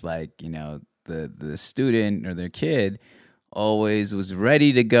 because it's like, the student or their kid always was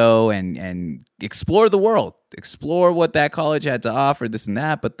ready to go and explore the world, explore what that college had to offer, this and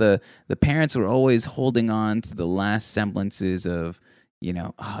that. But the parents were always holding on to the last semblances of,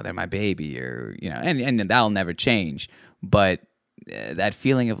 oh, they're my baby, or, and that'll never change. But that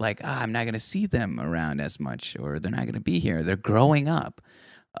feeling of like, I'm not going to see them around as much, or they're not going to be here. They're growing up.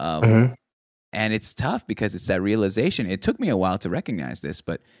 Mm-hmm. And it's tough because it's that realization. It took me a while to recognize this,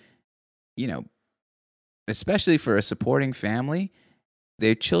 but, especially for a supporting family,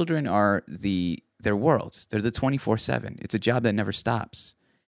 their children are their worlds. They're the 24/7. It's a job that never stops.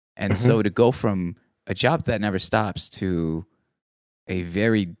 And Mm-hmm. so to go from a job that never stops to a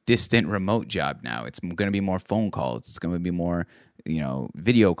very distant remote job now, it's going to be more phone calls. It's going to be more,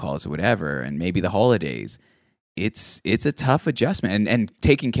 video calls or whatever, and maybe the holidays. It's a tough adjustment, and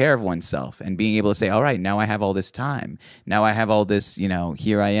taking care of oneself and being able to say, all right, now I have all this time. Now I have all this,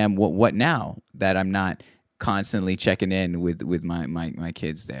 here I am. What now that I'm not constantly checking in with my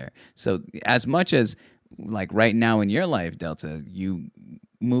kids there? So as much as like right now in your life, Delta, you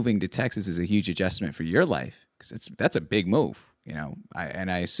moving to Texas is a huge adjustment for your life, because that's a big move,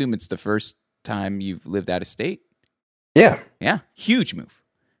 I assume it's the first time you've lived out of state. Yeah. Yeah, huge move.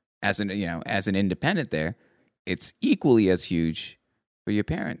 As an independent there, it's equally as huge for your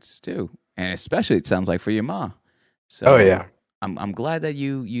parents too, and especially it sounds like for your mom. So Oh yeah. I'm glad that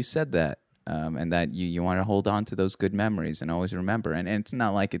you said that, and that you want to hold on to those good memories and always remember. And it's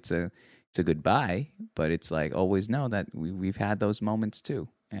not like it's a goodbye, but it's like always know that we've had those moments too,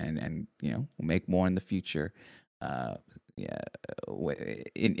 and we'll make more in the future.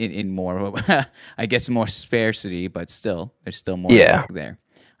 In more, I guess, more sparsity, but still, there's still more Yeah. there.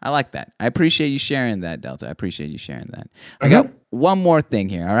 I like that. I appreciate you sharing that, Delta. I appreciate you sharing that. I got one more thing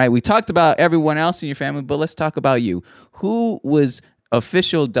here. All right. We talked about everyone else in your family, but let's talk about you. Who was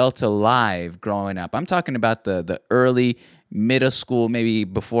official Delta Live growing up? I'm talking about the early middle school, maybe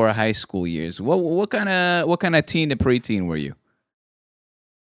before high school years. What kind of teen to preteen were you?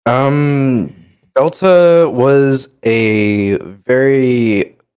 Delta was a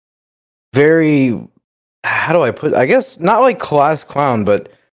very, very, how do I put, I guess not like class clown,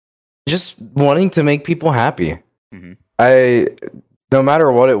 but just wanting to make people happy. Mm-hmm. No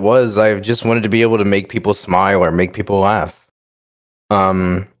matter what it was, I just wanted to be able to make people smile or make people laugh.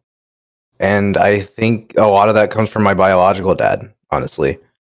 And I think a lot of that comes from my biological dad, honestly.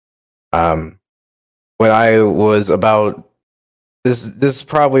 When I was about, this is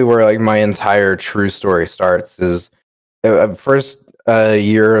probably where like my entire true story starts, is first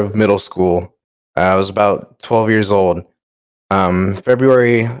year of middle school. I was about 12 years old.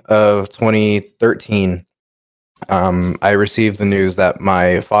 February of 2013, I received the news that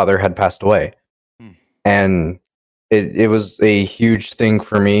my father had passed away. Hmm. And it was a huge thing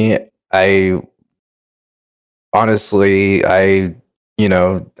for me. I honestly, I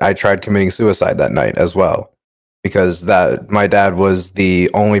tried committing suicide that night as well because that my dad was the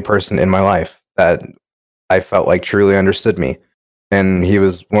only person in my life that I felt like truly understood me. And he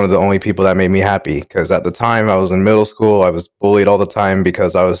was one of the only people that made me happy because at the time I was in middle school, I was bullied all the time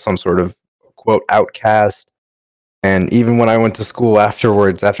because I was some sort of quote outcast. And even when I went to school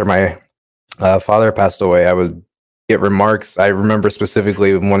afterwards, after my father passed away, I would get remarks. I remember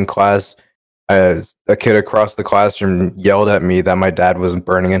specifically in one class, a kid across the classroom yelled at me that my dad was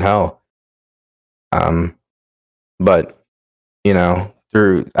burning in hell. Um, but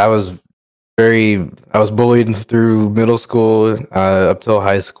through I was bullied through middle school up till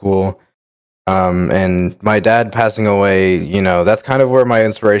high school. And my dad passing away, that's kind of where my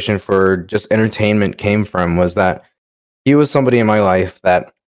inspiration for just entertainment came from. Was that he was somebody in my life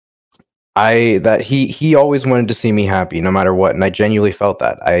that he always wanted to see me happy no matter what, and I genuinely felt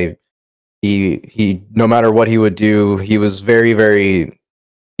that. He no matter what he would do, he was very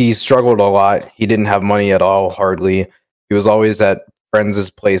he struggled a lot. He didn't have money at all, hardly. He was always at friends'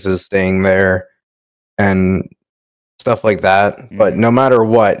 places staying there and stuff like that. But no matter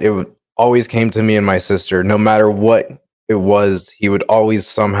what, always came to me and my sister. No matter what it was, he would always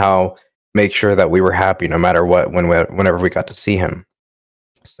somehow make sure that we were happy no matter what whenever we got to see him.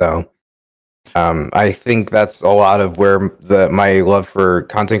 So I think that's a lot of where my love for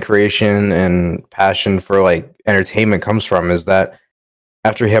content creation and passion for like entertainment comes from. Is that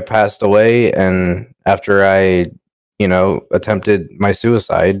after he had passed away and after I, attempted my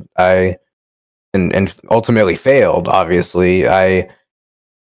suicide, and ultimately failed. Obviously, I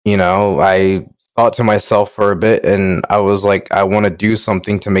thought to myself for a bit, and I was like, I want to do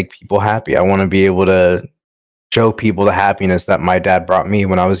something to make people happy. I want to be able to show people the happiness that my dad brought me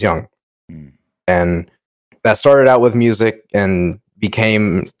when I was young. And that started out with music and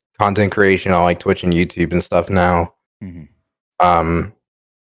became content creation on like Twitch and YouTube and stuff now.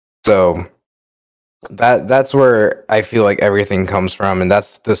 So that's where I feel like everything comes from, and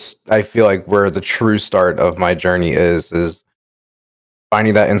I feel like where the true start of my journey is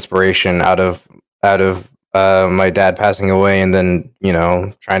finding that inspiration out of my dad passing away, and then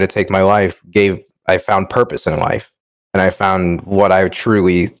trying to take my life. I found purpose in life, and I found what I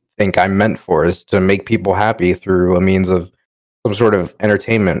truly think I'm meant for is to make people happy through a means of some sort of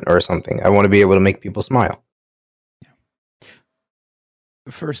entertainment or something. I want to be able to make people smile.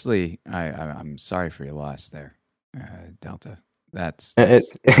 Firstly, I'm sorry for your loss there, Delta.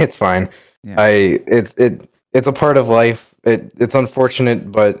 It's fine. Yeah. It's a part of life. It's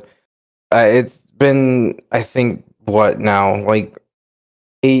unfortunate, but it's been, I think, what now, like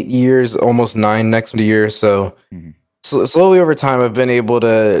 8 years, almost 9 next year. So slowly over time, I've been able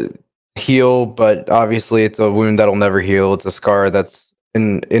to heal, but obviously, it's a wound that'll never heal. It's a scar that's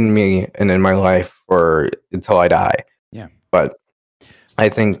in me and in my life for until I die. Yeah. But I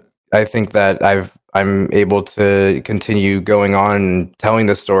think that I'm able to continue going on and telling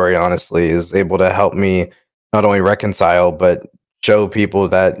the story. Honestly, is able to help me not only reconcile but show people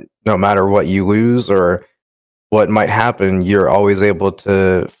that no matter what you lose or what might happen, you're always able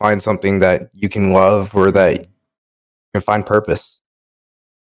to find something that you can love or that you can find purpose.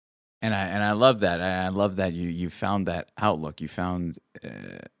 And I love that. I love that you found that outlook. You found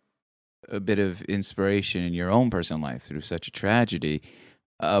a bit of inspiration in your own personal life through such a tragedy.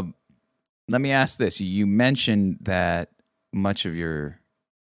 Let me ask this. You mentioned that much of your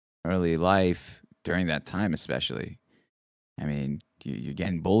early life, during that time especially, I mean, you're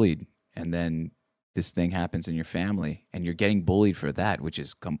getting bullied, and then this thing happens in your family, and you're getting bullied for that, which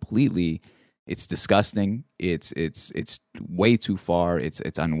is completely, it's disgusting. It's way too far. It's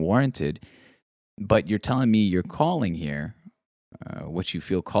unwarranted. But you're telling me your calling here, what you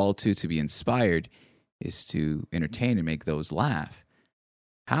feel called to be inspired, is to entertain and make those laugh.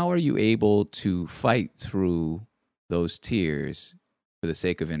 How are you able to fight through those tears for the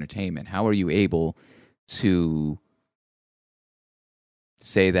sake of entertainment? How are you able to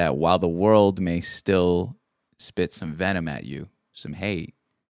say that while the world may still spit some venom at you, some hate,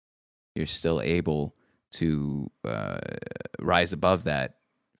 you're still able to rise above that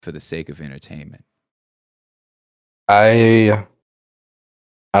for the sake of entertainment? I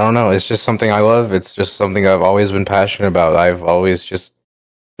don't know. It's just something I love. It's just something I've always been passionate about. I've always just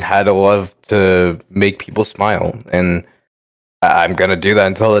had a love to make people smile, and I'm gonna do that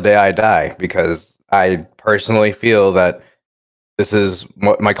until the day I die because I personally feel that this is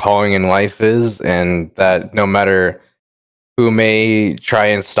what my calling in life is, and that no matter who may try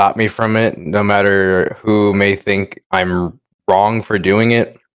and stop me from it, no matter who may think I'm wrong for doing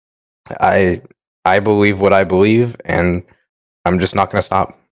it, I I believe what I believe, and I'm just not going to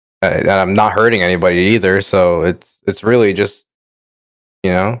stop. And I'm not hurting anybody either, so it's really just,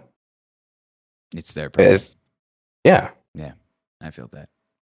 you know, It's their purpose. it's, yeah. Yeah, I feel that.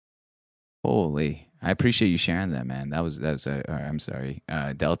 Holy, I appreciate you sharing that, man. That was I'm sorry,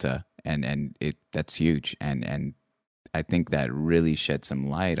 Delta, and that's huge, and I think that really shed some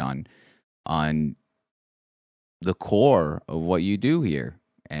light on the core of what you do here,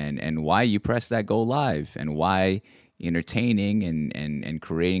 and why you press that go live, and why entertaining and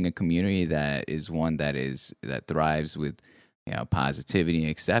creating a community that is one that thrives with, you know, positivity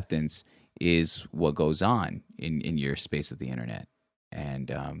and acceptance is what goes on in your space of the internet.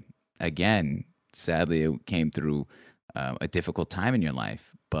 And again, sadly, it came through a difficult time in your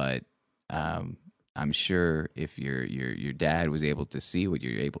life, but I'm sure if your dad was able to see what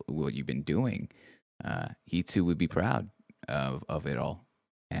you've been doing, he too would be proud of it all.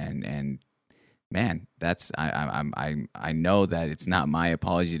 And man, that's I know that it's not my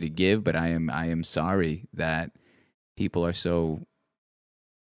apology to give, but I am sorry that people are so,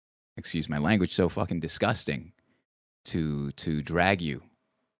 excuse my language, so fucking disgusting to drag you,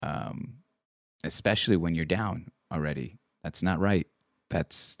 especially when you're down already. That's not right.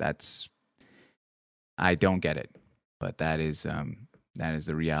 That's I don't get it, but that is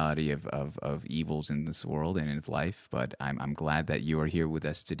the reality of evils in this world and in life. But I'm glad that you are here with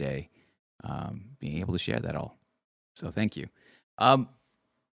us today, being able to share that all. So thank you.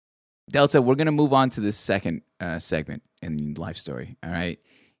 Delta, we're gonna move on to this second segment in Life Story. All right.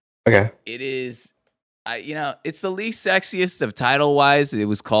 Okay. It is, it's the least sexiest of title wise. It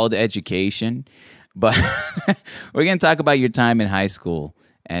was called Education, but we're going to talk about your time in high school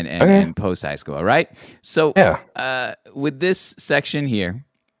and post high school. All right. So, with this section here,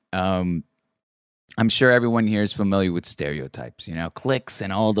 I'm sure everyone here is familiar with stereotypes, you know, cliques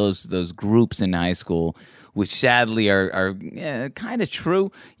and all those groups in high school, which sadly are kind of true.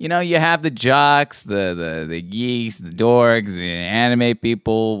 You know, you have the jocks, the geeks, the dorks, the anime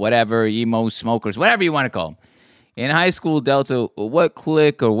people, whatever, emo smokers, whatever you want to call them. In high school, Delta, what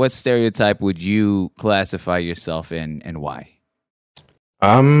clique or what stereotype would you classify yourself in, and why?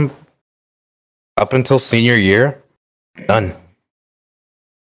 Up until senior year, none.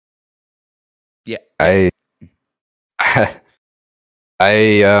 Yeah. I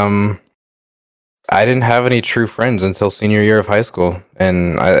didn't have any true friends until senior year of high school,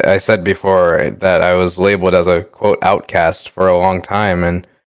 and I said before that I was labeled as a quote outcast for a long time, and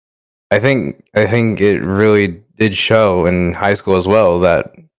I think it really did show in high school as well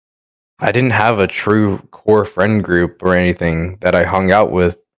that I didn't have a true core friend group or anything that I hung out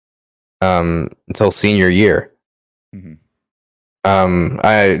with until senior year. Mm-hmm.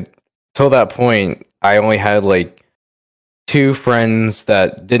 I till that point I only had like two friends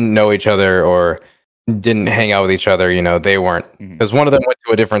that didn't know each other or didn't hang out with each other. You know, they weren't, because one of them went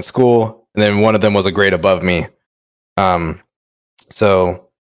to a different school, and then one of them was a grade above me. So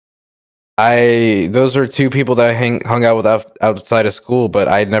those are two people that I hung out with outside of school, but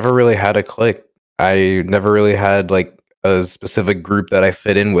I never really had a clique. I never really had like a specific group that I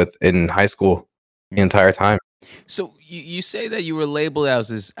fit in with in high school the entire time. So you say that you were labeled as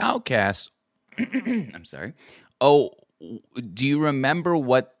this outcast. I'm sorry. Oh, do you remember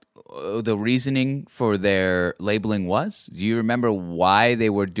what the reasoning for their labeling was? Do you remember why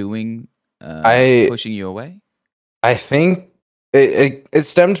they were doing pushing you away? I think it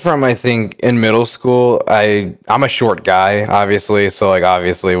stemmed from, I think, in middle school. I'm a short guy, obviously, so like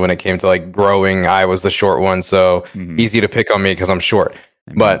obviously when it came to like growing, I was the short one, so easy to pick on me because I'm short.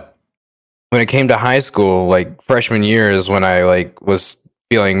 But when it came to high school, like freshman year is when I like was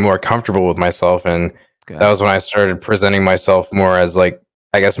feeling more comfortable with myself, and that was when I started presenting myself more as like,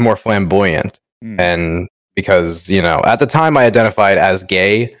 I guess, more flamboyant. And because, you know, at the time I identified as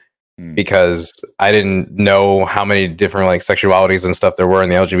gay because I didn't know how many different like sexualities and stuff there were in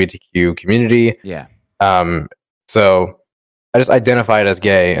the LGBTQ community. Yeah. So I just identified as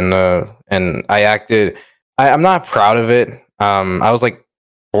gay, and I acted. I'm not proud of it. I was like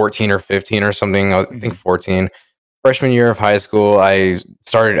 14 or 15 or something. I think 14. Freshman year of high school, I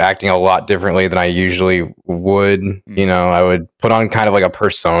started acting a lot differently than I usually would. You know, I would put on kind of like a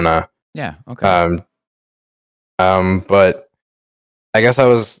persona. Yeah. Okay. But I guess I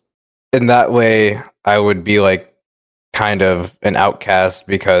was, in that way, I would be like kind of an outcast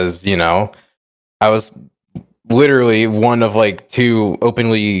because, you know, I was literally one of like two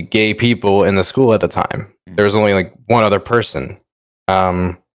openly gay people in the school at the time. There was only like one other person.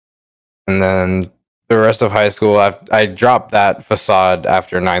 And then the rest of high school, I dropped that facade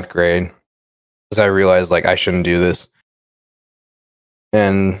after ninth grade because I realized like I shouldn't do this.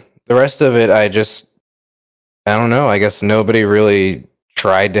 And the rest of it, I don't know. I guess nobody really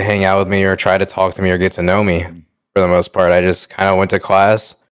tried to hang out with me or try to talk to me or get to know me for the most part. I just kind of went to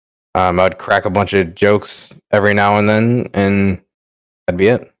class. I'd crack a bunch of jokes every now and then, and that'd be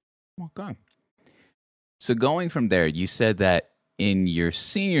it. Okay. So going from there, you said that in your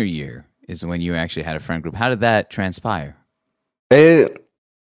senior year is when you actually had a friend group. How did that transpire?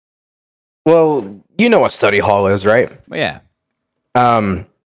 Well, you know what study hall is, right? Well, yeah.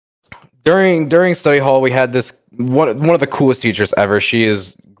 During study hall, we had this one of the coolest teachers ever. She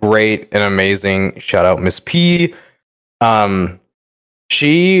is great and amazing. Shout out Miss P.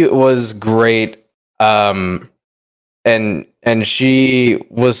 She was great. And she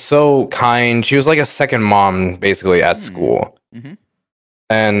was so kind. She was like a second mom basically at school. Mm-hmm.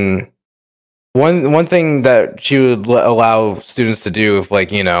 And one thing that she would allow students to do if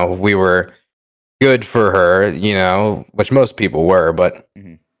like, you know, we were good for her, you know, which most people were, but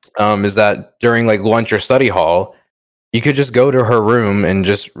is that during like lunch or study hall, you could just go to her room and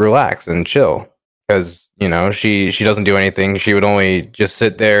just relax and chill because, you know, she doesn't do anything. She would only just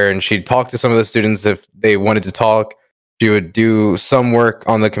sit there and she'd talk to some of the students if they wanted to talk. She would do some work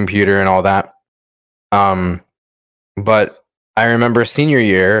on the computer and all that. But I remember senior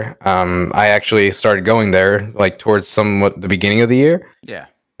year, I actually started going there like towards somewhat the beginning of the year. Yeah.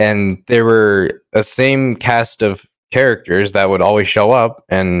 And there were the same cast of characters that would always show up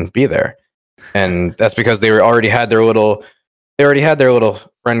and be there. And that's because they already had their little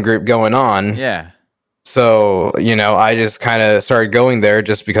friend group going on. Yeah. So, you know, I just kind of started going there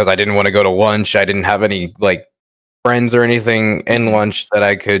just because I didn't want to go to lunch. I didn't have any like friends or anything in lunch that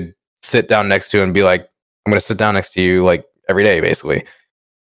I could sit down next to and be like, I'm going to sit down next to you like every day, basically.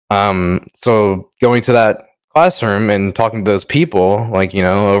 So going to that classroom and talking to those people, like, you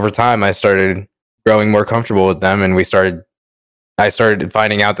know, over time, I started growing more comfortable with them, and I started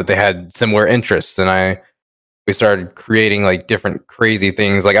finding out that they had similar interests, and we started creating like different crazy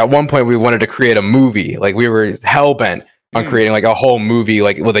things. Like at one point, we wanted to create a movie. Like we were hell bent on creating like a whole movie,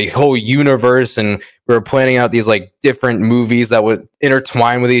 like with a whole universe, and we were planning out these like different movies that would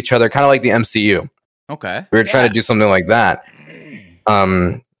intertwine with each other, kind of like the MCU. Okay. We were trying to do something like that.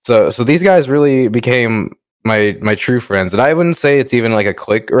 So these guys really became my true friends, and I wouldn't say it's even like a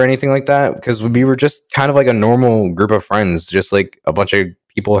clique or anything like that, because we were just kind of like a normal group of friends, just like a bunch of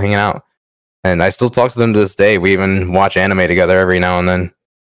people hanging out. And I still talk to them to this day. We even watch anime together every now and then.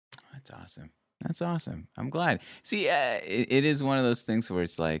 That's awesome. That's awesome. I'm glad. See, it is one of those things where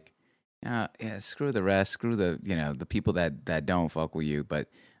it's like, yeah, screw the rest, screw the, you know, the people that don't fuck with you. But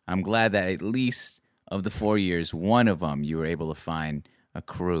I'm glad that at least of the 4 years, one of them you were able to find a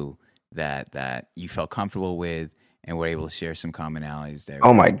crew that you felt comfortable with and were able to share some commonalities there.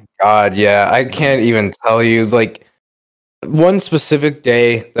 Oh my God, yeah. I can't even tell you, like, one specific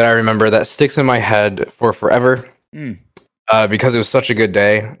day that I remember that sticks in my head for forever, because it was such a good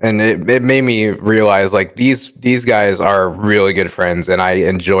day, and it made me realize, like, these guys are really good friends, and I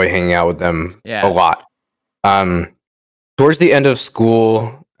enjoy hanging out with them a lot. Towards the end of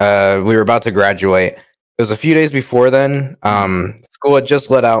school, we were about to graduate. It was a few days before then. School had just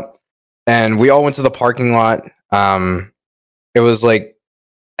let out, and we all went to the parking lot. It was like,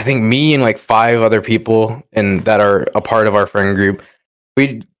 I think me and like 5 other people that are a part of our friend group.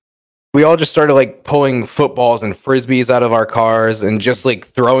 We all just started like pulling footballs and frisbees out of our cars and just like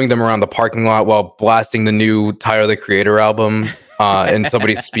throwing them around the parking lot while blasting the new Tyler the Creator album in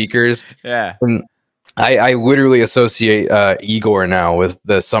somebody's speakers. Yeah. And I literally associate Igor now with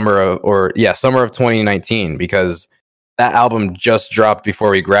the summer of 2019, because that album just dropped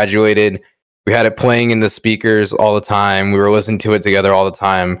before we graduated. We had it playing in the speakers all the time. We were listening to it together all the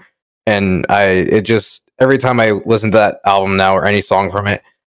time. And every time I listen to that album now or any song from it,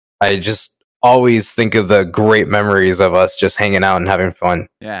 I just always think of the great memories of us just hanging out and having fun.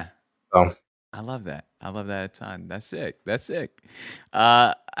 Yeah. So I love that. I love that a ton. That's sick. That's sick.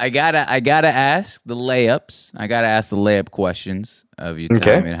 I gotta ask the layups. I gotta ask the layup questions of your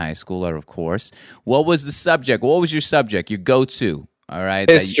time in high school, of course. What was the subject? What was your subject? Your go-to? All right.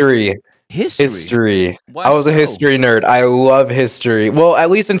 History. History. Why I was a so? history nerd. I love history. Well, at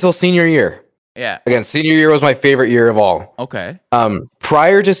least until senior year. Yeah. Again, senior year was my favorite year of all. Okay.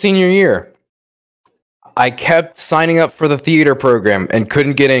 Prior to senior year, I kept signing up for the theater program and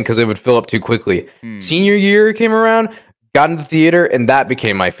couldn't get in because it would fill up too quickly. Senior year came around, got into theater, and that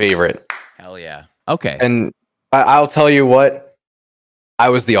became my favorite. Hell yeah. Okay. And I'll tell you what, I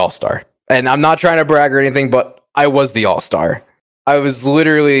was the all-star. And I'm not trying to brag or anything, but I was the all-star. I was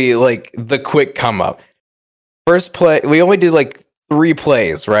literally like the quick come up. First play, we only did like 3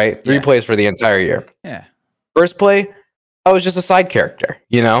 plays, right? 3 Yeah. plays for the entire year. Yeah. First play, I was just a side character,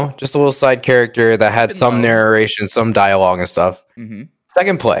 you know, just a little side character that had Been some low. narration, some dialogue and stuff. Mm-hmm.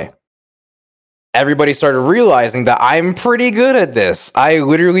 Second play, everybody started realizing that I'm pretty good at this. I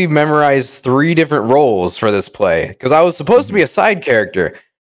literally memorized 3 different roles for this play because I was supposed to be a side character.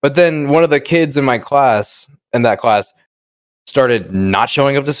 But then one of the kids in that class started not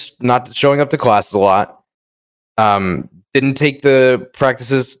showing up to classes a lot. Didn't take the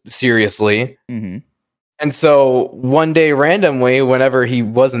practices seriously. Mm-hmm. And so one day randomly, whenever he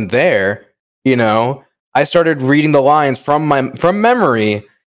wasn't there, you know, I started reading the lines from memory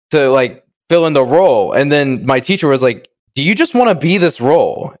to like fill in the role. And then my teacher was like, "Do you just want to be this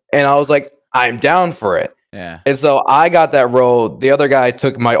role?" And I was like, "I'm down for it." Yeah. And so I got that role. The other guy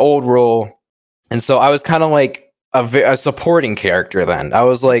took my old role. And so I was kind of like a supporting character then. I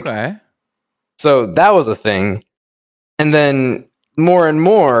was like, Okay. so that was a thing. And then more and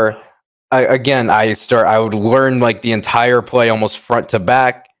more, I would learn like the entire play almost front to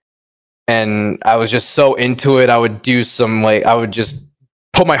back. And I was just so into it. I would just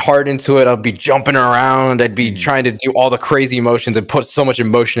put my heart into it. I'd be jumping around. I'd be trying to do all the crazy emotions and put so much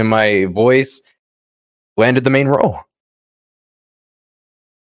emotion in my voice. Landed the main role.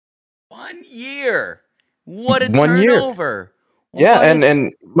 1 year. What a 1 year. turnover. Yeah, What?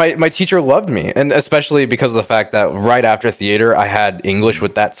 and my teacher loved me, and especially because of the fact that right after theater, I had English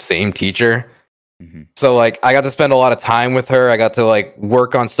with that same teacher. Mhm. So like, I got to spend a lot of time with her. I got to like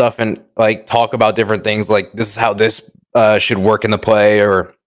work on stuff and like talk about different things. Like this is how this should work in the play,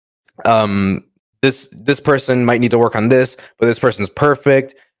 or this person might need to work on this, but this person's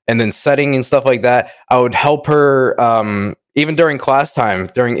perfect. And then setting and stuff like that. I would help her even during class time,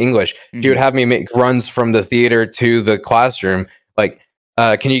 during English. She would have me make runs from the theater to the classroom. Like,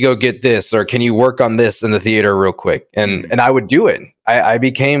 can you go get this, or can you work on this in the theater real quick? And I would do it. I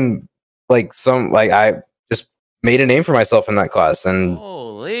became like I just made a name for myself in that class. And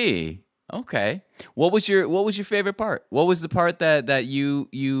Holy. Okay. What was your favorite part? What was the part that you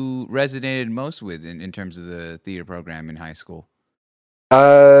resonated most with in terms of the theater program in high school?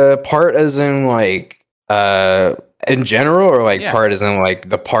 part as in like in general, or like Yeah. part as in like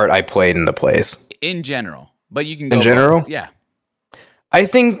the part I played in the plays? In general. But you can go In general? both. Yeah. I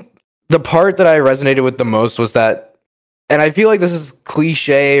think the part that I resonated with the most was that, and I feel like this is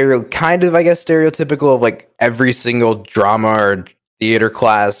cliche or kind of, I guess, stereotypical of like every single drama or theater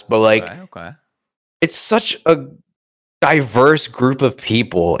class, but like Okay. it's such a diverse group of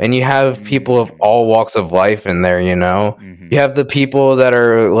people, and you have people of all walks of life in there, you know? Mhm. You have the people that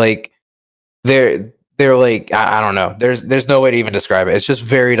are like they're like, I don't know. There's no way to even describe it. It's just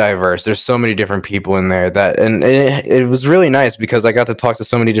very diverse. There's so many different people in there that, and it was really nice because I got to talk to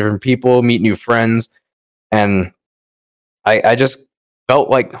so many different people, meet new friends, and I just felt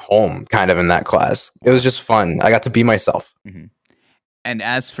like home kind of in that class. It was just fun. I got to be myself. And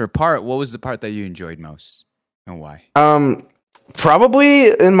as for part, what was the part that you enjoyed most, and why? Probably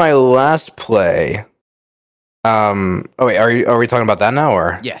in my last play. Oh wait, are we talking about that now,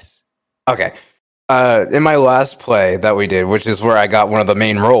 or? Yes. Okay. In my last play that we did, which is where I got one of the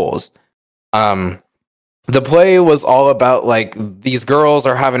main roles, the play was all about like these girls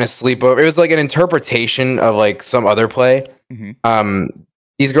are having a sleepover. It was like an interpretation of like some other play.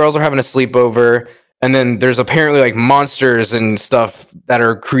 These girls are having a sleepover, and then there's apparently like monsters and stuff that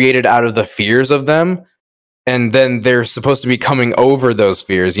are created out of the fears of them, and then they're supposed to be coming over those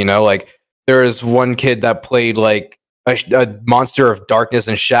fears. You know, like there is one kid that played like a monster of darkness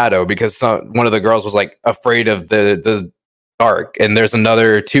and shadow because one of the girls was like afraid of the dark, and there's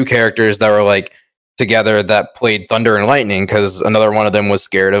another 2 characters that were like together that played thunder and lightning because another one of them was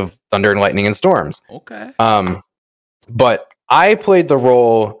scared of thunder and lightning and storms. Okay. But I played the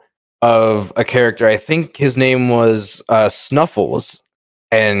role of a character, I think his name was Snuffles,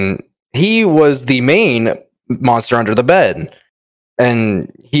 and he was the main monster under the bed.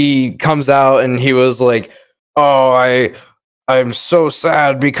 And he comes out and he was like, "Oh, I'm so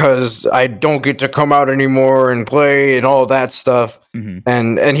sad because I don't get to come out anymore and play and all that stuff."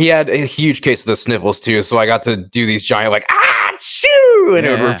 And he had a huge case of the sniffles too, so I got to do these giant like shoo, and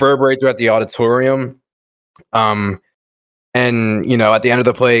it would reverberate throughout the auditorium. And you know, at the end of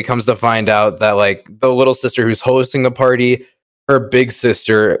the play, it comes to find out that like the little sister who's hosting the party, her big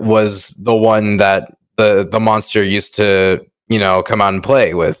sister was the one that the monster used to, you know, come out and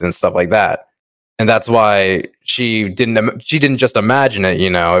play with and stuff like that. And that's why she didn't just imagine it, you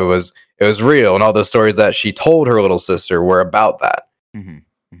know, it was real, and all the stories that she told her little sister were about that.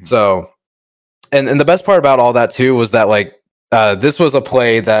 So, and the best part about all that too was that like this was a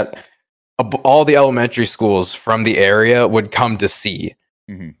play that all the elementary schools from the area would come to see.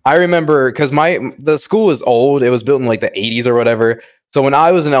 I remember because the school is old. It was built in like the 80s or whatever. So when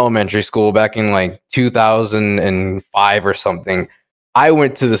I was in elementary school back in like 2005 or something, I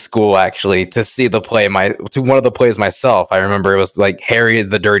went to the school actually to see the play. To one of the plays myself. I remember it was like Harry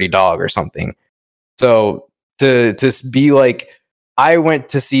the Dirty Dog or something. So to be like, I went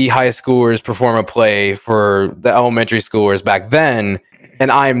to see high schoolers perform a play for the elementary schoolers back then, and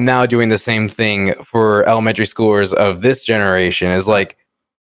I'm now doing the same thing for elementary schoolers of this generation. Is like,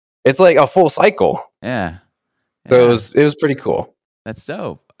 it's like a full cycle. Yeah. So it was pretty cool. That's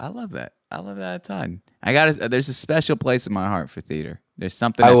dope. I love that. I love that a ton. There's a special place in my heart for theater. There's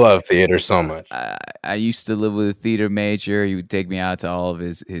something I love theater so much. I used to live with a theater major. He would take me out to all of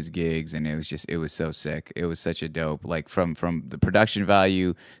his gigs, and it was so sick. It was such a dope, like from the production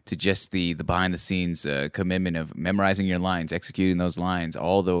value to just the behind the scenes commitment of memorizing your lines, executing those lines.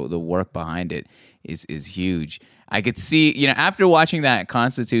 All the work behind it is huge. I could see, after watching that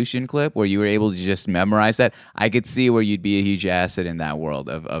Constitution clip where you were able to just memorize that, I could see where you'd be a huge asset in that world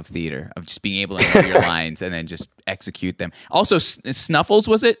of theater, of just being able to know your lines and then just execute them. Also, Snuffles,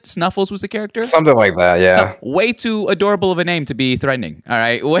 was it? Snuffles was the character? Something like that, yeah. Way too adorable of a name to be threatening, all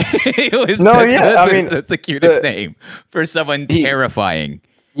right? That's the cutest name for someone terrifying.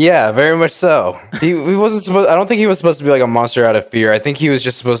 Yeah, very much so. He wasn't supposed. I don't think he was supposed to be like a monster out of fear. I think he was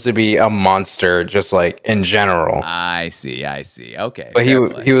just supposed to be a monster, just like in general. I see. Okay, but he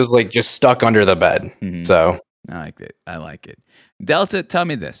was like just stuck under the bed. Mm-hmm. So I like it. Delta, tell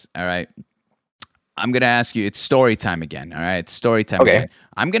me this. All right, I'm gonna ask you. It's story time again. All right, it's story time again.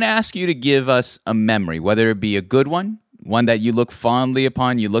 I'm gonna ask you to give us a memory, whether it be a good one that you look fondly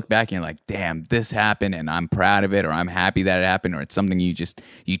upon, you look back and you're like, damn, this happened and I'm proud of it, or I'm happy that it happened, or it's something you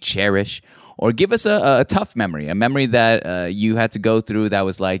cherish. Or give us a tough memory, a memory that you had to go through that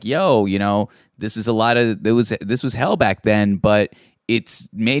was like, yo, this was hell back then, but it's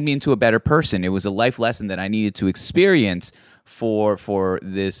made me into a better person. It was a life lesson that I needed to experience for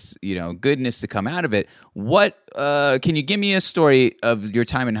this, goodness to come out of it. What can you give me a story of your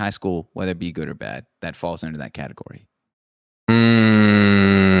time in high school, whether it be good or bad, that falls under that category?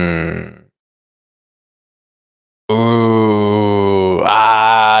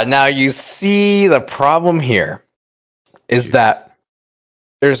 Now you see the problem here is that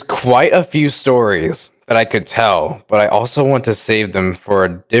there's quite a few stories that I could tell, but I also want to save them for a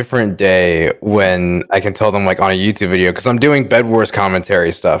different day when I can tell them like on a YouTube video, because I'm doing Bed Wars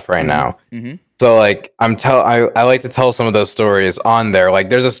commentary stuff right now. Mm-hmm. So like I like to tell some of those stories on there. Like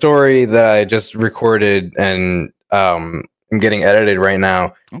there's a story that I just recorded and I'm getting edited right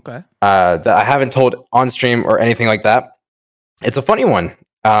now. Okay. That I haven't told on stream or anything like that. It's a funny one.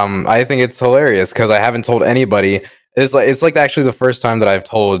 I think it's hilarious because I haven't told anybody. It's like actually the first time that I've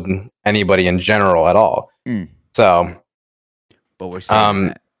told anybody in general at all. So, but we're saying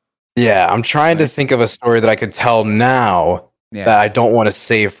that. Yeah, I'm trying to think of a story that I could tell now that I don't want to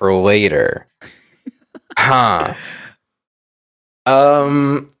save for later. I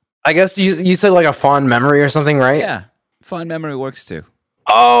guess you said like a fond memory or something, right? Yeah, fond memory works too.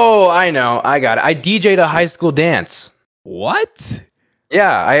 Oh, I know. I got it. I DJ'd a high school dance. What?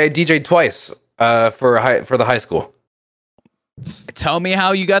 Yeah, I DJ'd twice for the high school. Tell me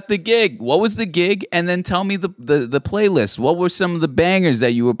how you got the gig. What was the gig? And then tell me the playlist. What were some of the bangers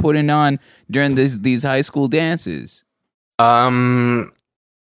that you were putting on during these high school dances? Winter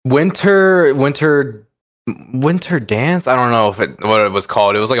dance. I don't know what it was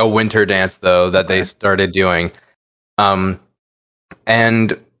called. It was like a winter dance though that they started doing. And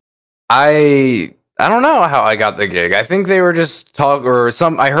I don't know how I got the gig. I think they were just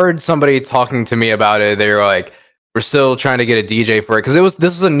I heard somebody talking to me about it. They were like, we're still trying to get a DJ for it, because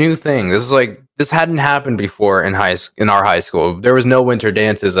this was a new thing. This hadn't happened before in our high school. There was no winter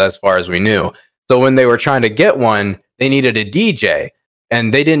dances as far as we knew. So when they were trying to get one, they needed a DJ,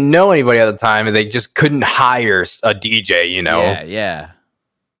 and they didn't know anybody at the time, and they just couldn't hire a DJ. Yeah.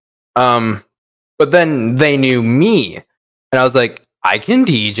 But then they knew me, and I was like, I can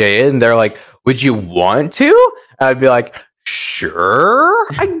DJ it, and they're like, would you want to? And I'd be like, sure,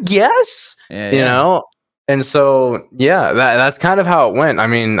 I guess. You know. And so, yeah, that's kind of how it went. I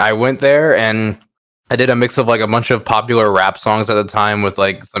mean, I went there and I did a mix of like a bunch of popular rap songs at the time with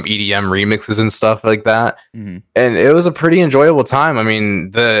like some EDM remixes and stuff like that. Mm-hmm. And it was a pretty enjoyable time. I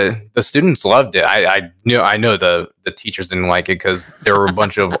mean, the students loved it. I know the teachers didn't like it because there were a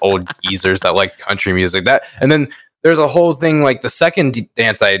bunch of old geezers that liked country music. And then there's a whole thing like the second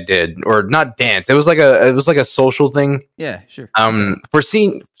dance I did, or not dance. It was like a social thing. Yeah, sure. For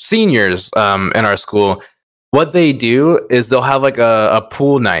seniors in our school. what they do is they'll have like a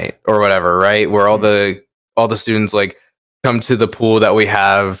pool night or whatever, right? Where all the students like come to the pool that we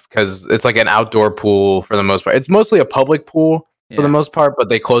have, because it's like an outdoor pool for the most part. It's mostly a public pool for the most part, but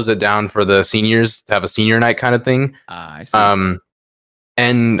they close it down for the seniors to have a senior night kind of thing. I see.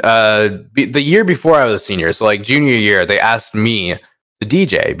 And the year before I was a senior, so like junior year, they asked me to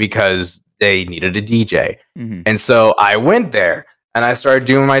DJ because they needed a DJ. And so I went there and I started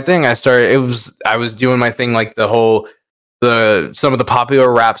doing my thing. I was doing my thing, like some of the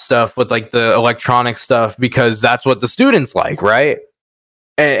popular rap stuff with like the electronic stuff, because that's what the students like, right?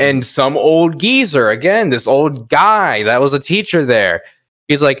 And some old geezer, again, this old guy that was a teacher there,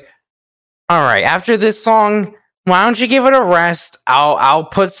 he's like, all right, after this song, why don't you give it a rest? I'll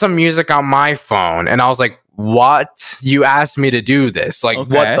put some music on my phone. And I was like, what? You asked me to do this? Like,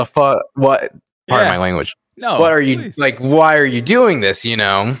 what the fuck? What? Pardon my language. No. What are you like? Why are you doing this? You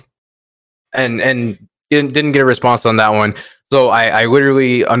know? And didn't get a response on that one. So I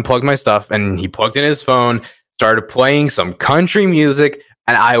literally unplugged my stuff, and he plugged in his phone, started playing some country music,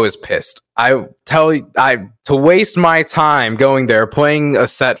 and I was pissed. To waste my time going there playing a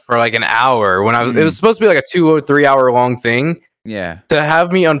set for like an hour when it was supposed to be like a 2 or 3 hour long thing. Yeah. To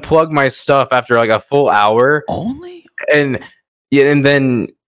have me unplug my stuff after like a full hour only, and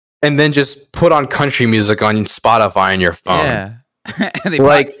then just put on country music on Spotify on your phone. Yeah.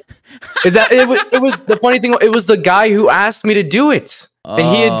 Like it was the funny thing. It was the guy who asked me to do it, and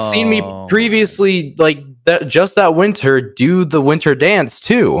he had seen me previously, like that winter, do the winter dance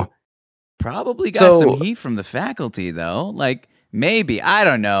too. Probably got some heat from the faculty, though. Like, maybe, I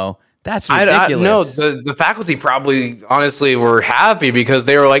don't know. That's ridiculous. No, the faculty probably honestly were happy because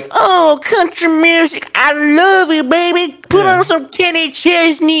they were like, "Oh, country music, I love it, baby. Put on some Kenny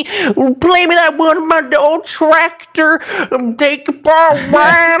Chesney. Play me that one about the old tractor. Take a bar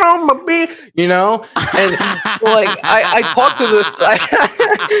ride on my beat." You know, and like I talked to this,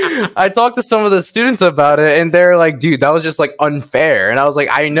 I talked to some of the students about it, and they're like, "Dude, that was just like unfair." And I was like,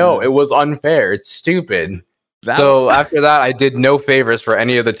 "I know it was unfair. It's stupid." So after that, I did no favors for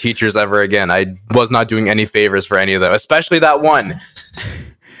any of the teachers ever again. I was not doing any favors for any of them, especially that one.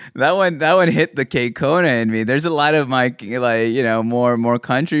 That one hit the K-Kona in me. There's a lot of my more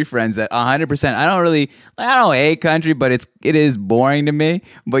country friends that 100%. I don't hate country, but it is boring to me.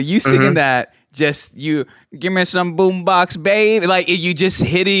 But you singing that, just you give me some boombox, babe. Like you just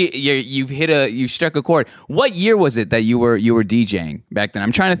you struck a chord. What year was it that you were DJing back then?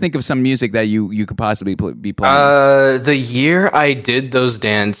 I'm trying to think of some music that you could possibly be playing. The year I did those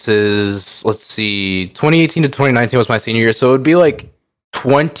dances, let's see, 2018 to 2019 was my senior year, so it would be like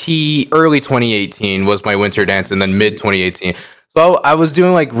early 2018 was my winter dance, and then mid 2018. So I was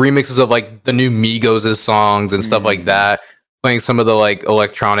doing like remixes of like the new Migos' songs and stuff like that, playing some of the like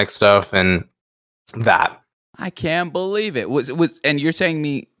electronic stuff and that. I can't believe it. And you're telling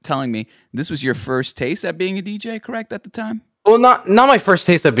me this was your first taste at being a DJ, correct, at the time? Well, not my first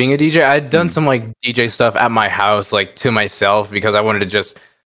taste at being a DJ. I had done some like DJ stuff at my house, like to myself, because I wanted to just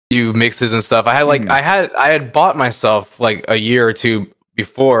do mixes and stuff. I had I had bought myself like a year or two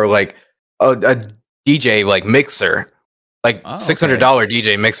before like a DJ like mixer, like $600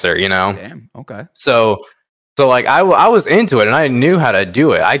 DJ mixer, you know. Damn. Okay. So like I was into it and I knew how to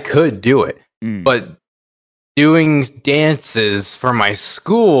do it. I could do it. But doing dances for my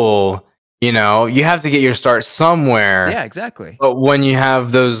school, you know, you have to get your start somewhere. Yeah, exactly. But when you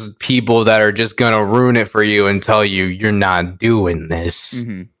have those people that are just going to ruin it for you and tell you you're not doing this.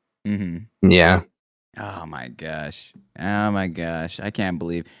 Yeah. Oh my gosh. I can't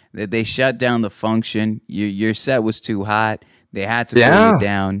believe that they shut down the function. Your set was too hot. They had to pull you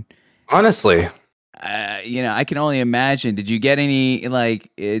down. Honestly. I can only imagine. Did you get any,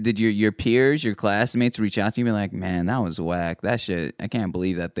 like, did your peers, your classmates reach out to you and be like, man, that was whack. That shit, I can't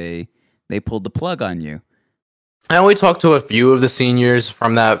believe that they pulled the plug on you. I only talked to a few of the seniors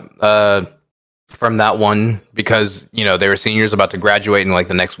from that one because, you know, they were seniors about to graduate in like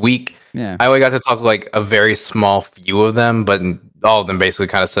the next week. Yeah. I only got to talk to like a very small few of them, but all of them basically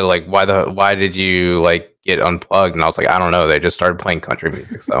kind of said like, why did you like get unplugged? And I was like, I don't know. They just started playing country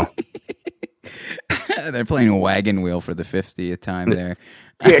music. So they're playing a wagon wheel for the 50th time there.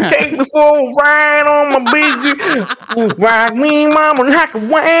 Yeah, take me for a ride on my big ride me, mama, like a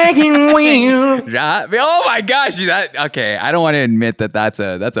wagon wheel. Oh my gosh, okay? I don't want to admit that's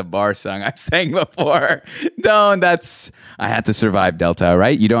a bar song I've sang before. I had to survive Delta,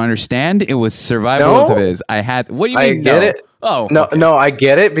 right? You don't understand? It was survival of his. What do you mean? I get it. Oh no, okay. No, I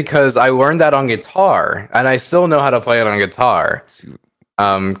get it because I learned that on guitar, and I still know how to play it on guitar.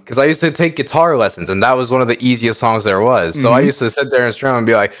 Because I used to take guitar lessons, and that was one of the easiest songs there was. So I used to sit there and strum and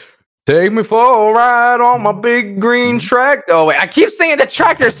be like, Take me for a ride on my big green tractor. Oh wait, I keep singing the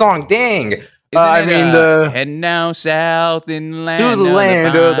tractor song. Dang. Heading now south in the land To the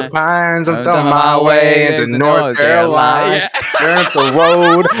land of the pines, I'm on my way into North Carolina. Turn up the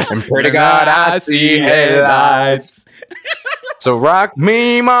road, and pray to God I see headlights. So rock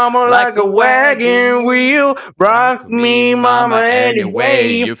me, mama, like a wagon wheel. Rock me, mama, any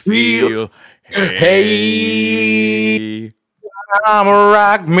way you feel. Hey, mama,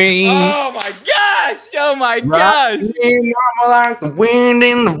 rock me. Oh my gosh! Oh my Rock gosh! me, mama, like the wind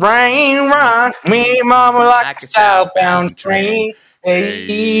in the rain. Rock me, mama, like a southbound train.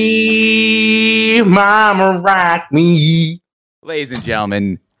 Hey, mama, rock me. Ladies and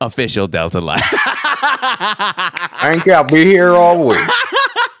gentlemen, official Delta Life. I think I'll be here all week.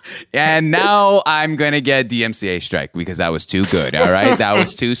 And now I'm going to get DMCA strike because that was too good. All right. That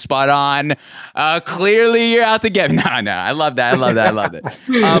was too spot on. Clearly you're out to get me. No. I love that.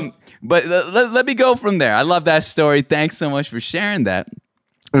 But let me go from there. I love that story. Thanks so much for sharing that.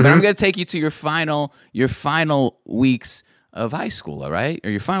 But I'm going to take you to your final weeks of high school. All right.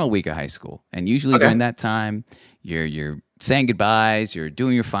 Or your final week of high school. And usually during that time, you're saying goodbyes, you're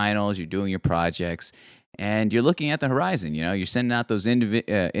doing your finals, you're doing your projects, and you're looking at the horizon. You know, you're sending out those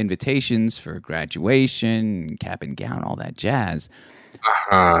invitations for graduation, cap and gown, all that jazz.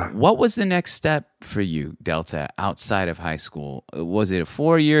 What was the next step for you, Delta, outside of high school? Was it a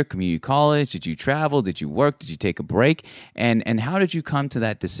 4-year community college? Did you travel? Did you work? Did you take a break? And how did you come to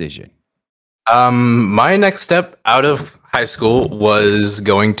that decision? My next step out of high school was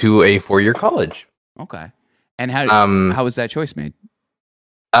going to a 4-year college. Okay. And how was that choice made?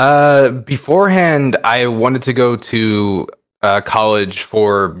 Beforehand, I wanted to go to college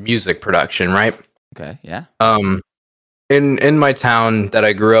for music production, right? Okay, yeah. In my town that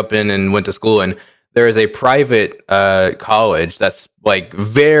I grew up in and went to school in, there is a private college that's like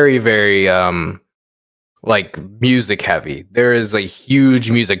very, very like music heavy. There is a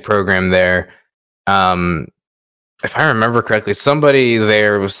huge music program there. If I remember correctly, somebody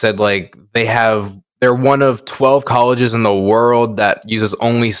there said like they're one of 12 colleges in the world that uses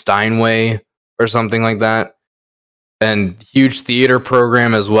only Steinway or something like that. And huge theater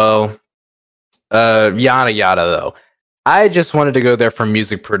program as well. Yada, yada, though. I just wanted to go there for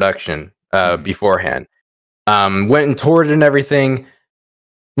music production beforehand. Went and toured and everything.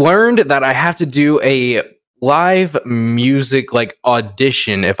 Learned that I have to do a live music like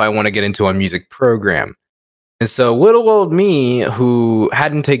audition if I want to get into a music program. And so little old me, who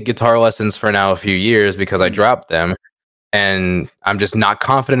hadn't taken guitar lessons for now a few years because I dropped them, and I'm just not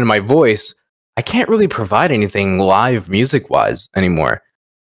confident in my voice, I can't really provide anything live music-wise anymore.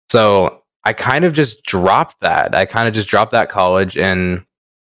 So I kind of just dropped that. I kind of just dropped that college, and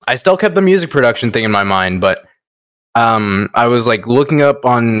I still kept the music production thing in my mind, but I was like looking up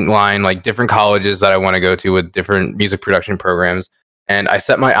online like different colleges that I want to go to with different music production programs. And I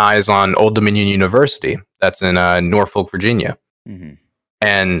set my eyes on Old Dominion University. That's in Norfolk, Virginia. Mm-hmm.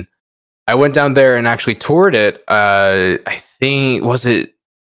 And I went down there and actually toured it. I think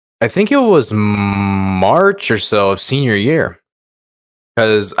it was March or so of senior year.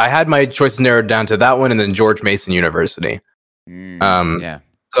 Because I had my choices narrowed down to that one and then George Mason University. Yeah.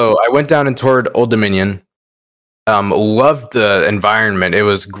 So I went down and toured Old Dominion. Loved the environment. It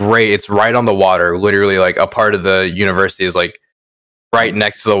was great. It's right on the water. Literally, like a part of the university is like right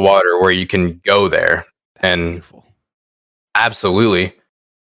next to the water where you can go there. And beautiful. Absolutely.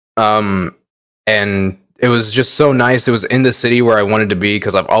 And it was just so nice. It was in the city where I wanted to be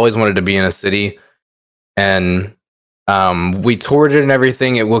because I've always wanted to be in a city. And we toured it and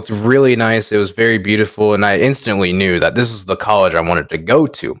everything. It looked really nice. It was very beautiful. And I instantly knew that this is the college I wanted to go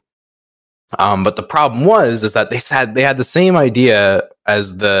to. But the problem is that they had the same idea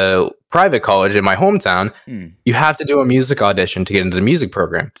as the private college in my hometown. You have to do a music audition to get into the music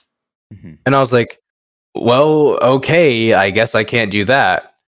program. Mm-hmm. And I was like, well, okay, I guess I can't do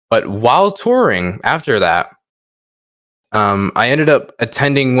that. But while touring after that, I ended up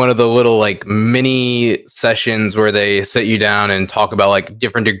attending one of the little like mini sessions where they sit you down and talk about like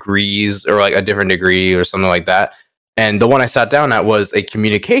different degrees or like a different degree or something like that. And the one I sat down at was a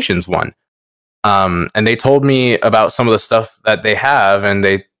communications one. And they told me about some of the stuff that they have, and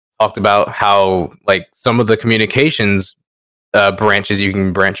they talked about how like some of the communications branches you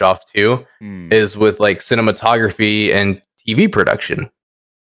can branch off to is with like cinematography and TV production.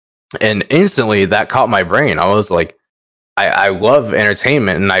 And instantly that caught my brain. I was like, I love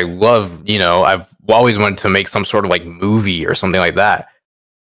entertainment, and I love, I've always wanted to make some sort of like movie or something like that.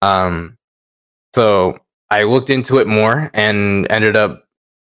 So I looked into it more and ended up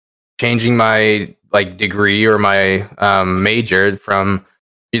changing my like degree or my major from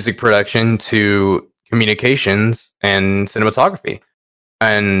music production to communications and cinematography.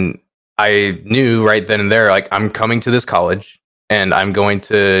 And I knew right then and there, like, I'm coming to this college and I'm going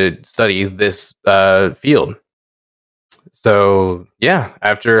to study this field. So yeah,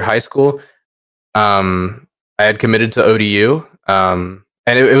 after high school, I had committed to ODU.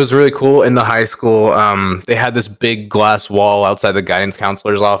 And it was really cool. In the high school, they had this big glass wall outside the guidance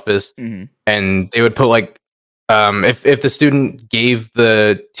counselor's office, and they would put like, if the student gave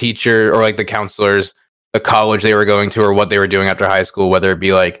the teacher or like the counselors the college they were going to or what they were doing after high school, whether it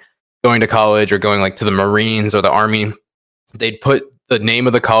be like going to college or going like to the Marines or the Army, they'd put the name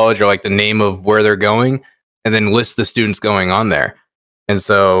of the college or like the name of where they're going, and then list the students going on there. And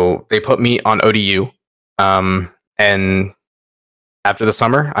so they put me on ODU, and after the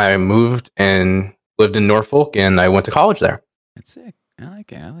summer, I moved and lived in Norfolk, and I went to college there. That's sick. I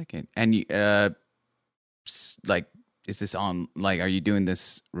like it. I like it. And you, like, is this on? Like, are you doing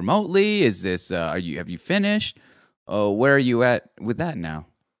this remotely? Is this? Have you finished? Where are you at with that now?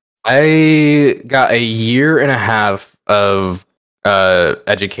 I got a year and a half of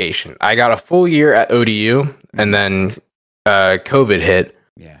education. I got a full year at ODU, and then COVID hit.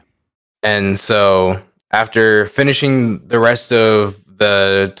 Yeah. And so after finishing the rest of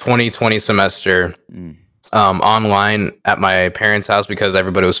the 2020 semester online at my parents' house because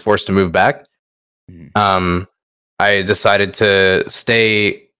everybody was forced to move back, I decided to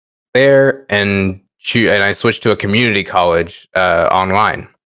stay there and I switched to a community college online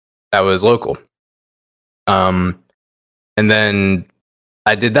that was local. And then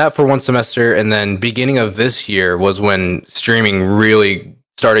I did that for one semester, and then beginning of this year was when streaming really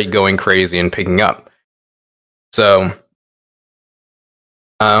started going crazy and picking up. So,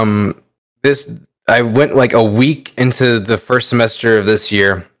 I went like a week into the first semester of this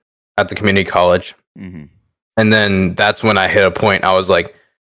year at the community college, and then that's when I hit a point. I was like,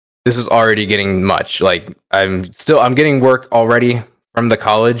 "This is already getting much. Like, I'm getting work already from the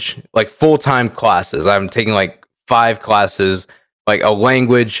college, like full-time classes. I'm taking like 5 classes, like a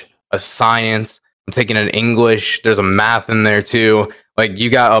language, a science. I'm taking an English. There's a math in there too. Like, you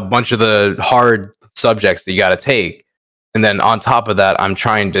got a bunch of the hard subjects that you got to take, and then on top of that, I'm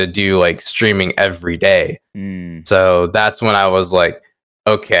trying to do like streaming every day. So that's when I was like,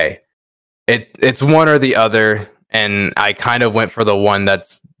 okay, it's one or the other, and I kind of went for the one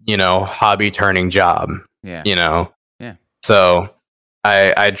that's, hobby turning job. Yeah. So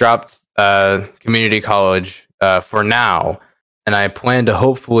I dropped community college for now, and I plan to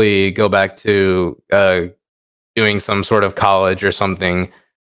hopefully go back to doing some sort of college or something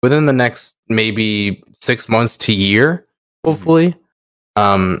within the next maybe 6 months to year, hopefully.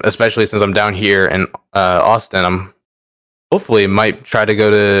 Especially since I'm down here in Austin, I'm hopefully might try to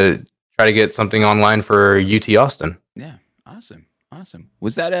get something online for UT Austin. Yeah, awesome.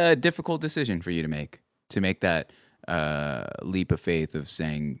 Was that a difficult decision for you to make that leap of faith of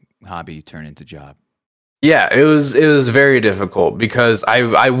saying hobby turn into job? Yeah, it was very difficult because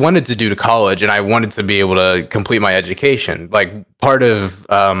I wanted to do to college and I wanted to be able to complete my education. Like, part of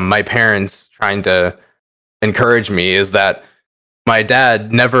my parents trying to encourage me is that my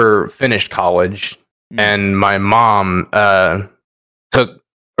dad never finished college, and my mom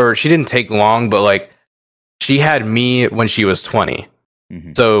she didn't take long, but like, she had me when she was 20.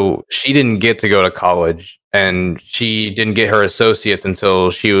 So she didn't get to go to college, and she didn't get her associates until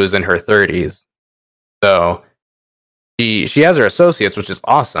she was in her 30s. So she has her associates, which is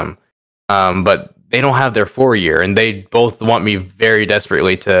awesome. But they don't have their 4-year, and they both want me very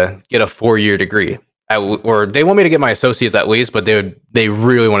desperately to get a 4-year degree. Or they want me to get my associates at least, but they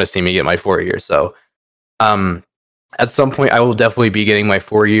really want to see me get my 4-year. So at some point, I will definitely be getting my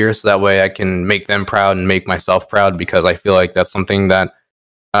 4 years, so that way I can make them proud and make myself proud, because I feel like that's something that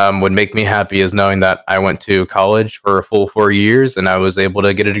would make me happy, is knowing that I went to college for a full 4 years and I was able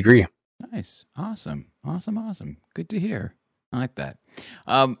to get a degree. Nice. Awesome. Good to hear. I like that.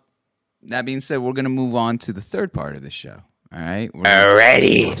 That being said, we're going to move on to the third part of the show. All right?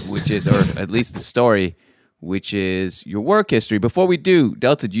 Alrighty. Which is, or at least the story, which is your work history. Before we do,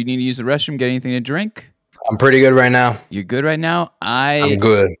 Delta, do you need to use the restroom, get anything to drink? I'm pretty good right now. You're good right now? I'm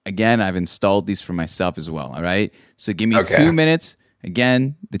good. Again, I've installed these for myself as well, all right? So give me 2 minutes.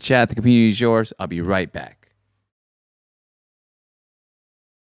 Again, the chat, the community is yours. I'll be right back.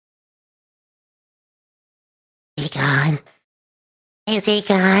 Is he gone? Is he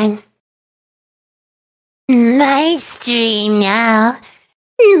gone? My stream now.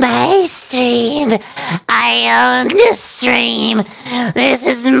 My stream. I own the stream. This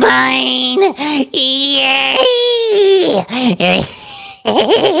is mine. Yay! Ew.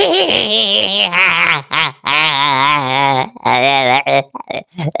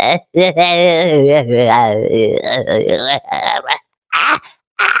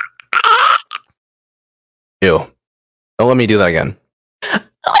 Don't let me do that again.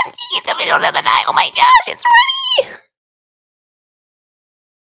 It's the middle of the night. Oh my gosh, it's ready.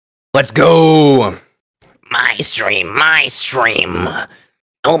 Let's go. My stream, my stream.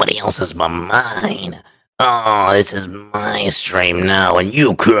 Nobody else's but mine. Oh, this is my stream now, and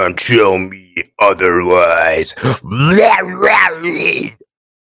you can't tell me otherwise. I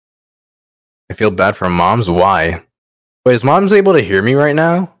feel bad for moms. Why? Wait, is mom's able to hear me right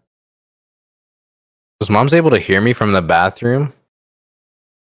now? Is mom's able to hear me from the bathroom?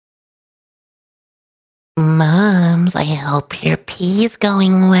 Moms, I hope your pee's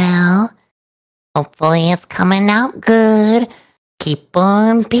going well. Hopefully it's coming out good. Keep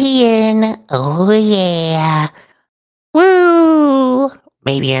on peeing. Oh yeah. Woo!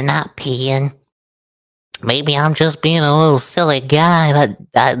 Maybe you're not peeing. Maybe I'm just being a little silly guy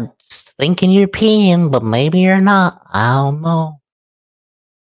that's thinking you're peeing, but maybe you're not. I don't know.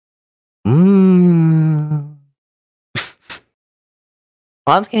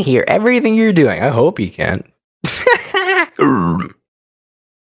 Moms can hear everything you're doing. I hope you can.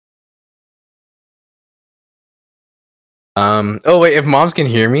 Oh wait, if moms can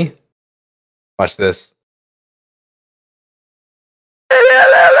hear me, watch this. Oh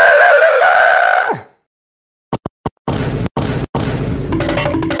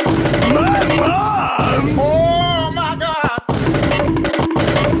my god! Oh my god!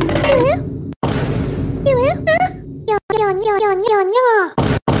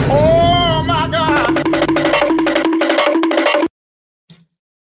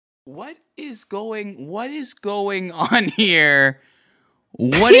 What is going on here?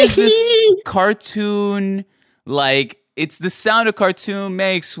 What is this cartoon like? It's the sound a cartoon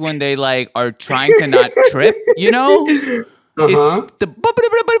makes when they like are trying to not trip, you know? It's the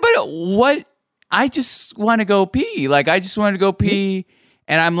what I just want to go pee. Like I just want to go pee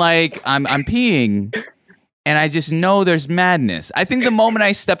and I'm like I'm peeing and I just know there's madness. I think the moment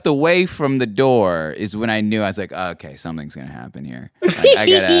I stepped away from the door is when I knew. I was like, oh, okay, something's gonna happen here. I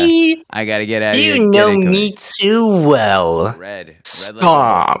gotta get out of here. You know me too well. Red.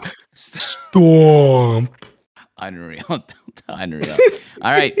 Stop. Storm. Unreal. Unreal.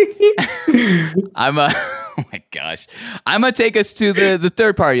 All right. Oh my gosh. I'm gonna take us to the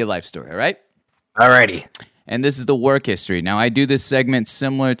third part of your life story, all right? Alrighty. And this is the work history. Now I do this segment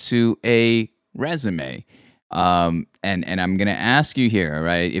similar to a resume. And I'm gonna ask you here, all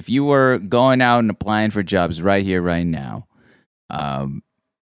right? If you were going out and applying for jobs right here, right now, and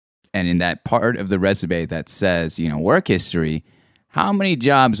in that part of the resume that says, work history, how many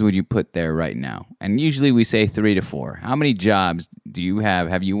jobs would you put there right now? And usually we say 3 to 4. How many jobs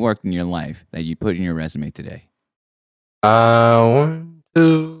have you worked in your life that you put in your resume today? 1,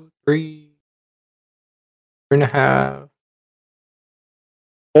 2, 3, 3.5,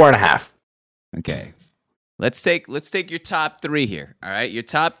 4.5. Okay. Let's take your top 3 here. All right. Your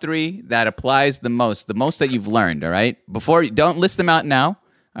top 3 that applies the most that you've learned. All right. Don't list them out now.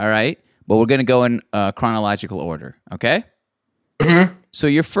 All right. But we're going to go in chronological order. Okay. Mm-hmm. So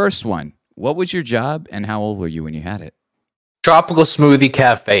your first one, what was your job and how old were you when you had it? Tropical Smoothie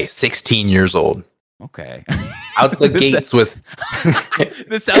Cafe, 16 years old. Okay. Out the gates with.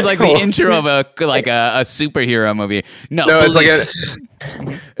 This sounds like the intro of a superhero movie. No,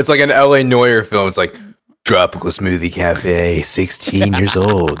 it's like an LA Noir film. It's like Tropical Smoothie Cafe, 16 years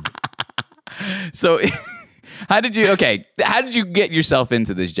old. So, how did you get yourself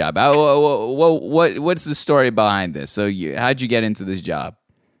into this job? What's the story behind this? So, how'd you get into this job?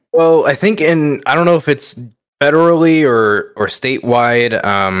 Well, I think I don't know if it's federally or statewide.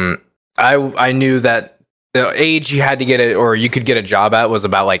 I knew that the age you had to get it or you could get a job at was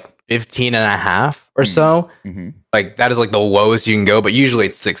about like 15 and a half or so. Mm-hmm. Like that is like the lowest you can go, but usually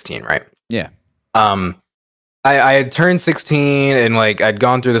it's 16, right? Yeah. I had turned 16 and like I'd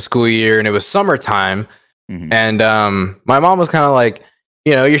gone through the school year and it was summertime. Mm-hmm. And my mom was kind of like,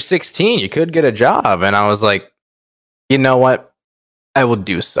 you're 16, you could get a job. And I was like, you know what? I will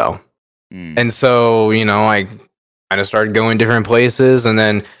do so. And so, I kind of started going different places. And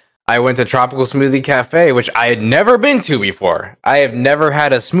then I went to Tropical Smoothie Cafe, which I had never been to before. I have never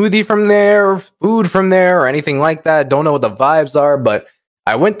had a smoothie from there, food from there, or anything like that. Don't know what the vibes are, but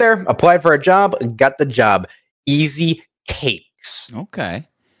I went there, applied for a job, got the job. Easy cakes. Okay.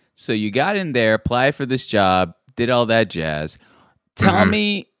 So you got in there, applied for this job, did all that jazz. Tell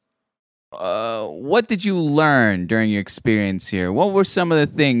me, what did you learn during your experience here? What were some of the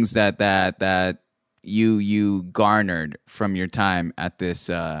things that you garnered from your time at this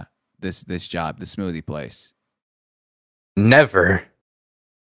this job, the smoothie place? Never,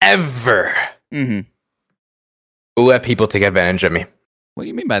 ever Mm-hmm. let people take advantage of me. What do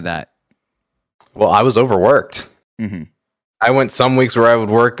you mean by that? Well, I was overworked. Mm-hmm. I went some weeks where I would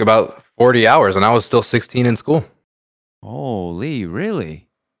work about 40 hours and I was still 16 in school. Holy, really?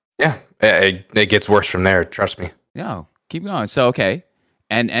 Yeah, it gets worse from there. Trust me. No, keep going. So okay,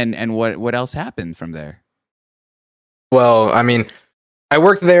 and what else happened from there? Well, I mean, I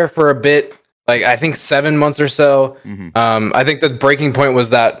worked there for a bit, like I think 7 months or so. Mm-hmm. I think the breaking point was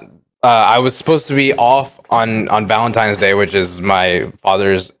that I was supposed to be off on Valentine's Day, which is my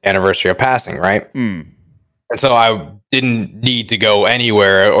father's anniversary of passing, right? Mm. And so I didn't need to go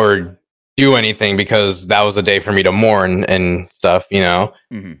anywhere or do anything because that was a day for me to mourn and stuff, you know.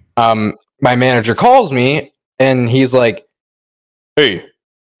 Mm-hmm. My manager calls me and he's like, "Hey,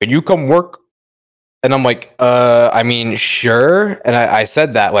 can you come work?" And I'm like, I mean, sure. And I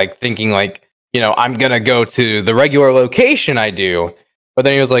said that like thinking like, you know, I'm gonna go to the regular location I do. But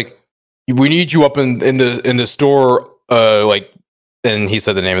then he was like, "We need you up in the store," like, and he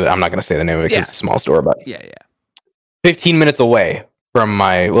said the name of it. I'm not gonna say the name of it because it's a small store, but Yeah. 15 minutes away from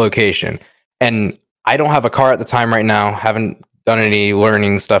my location. And I don't have a car at the time right now. Haven't done any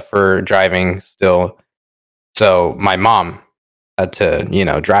learning stuff for driving still. So my mom had to, you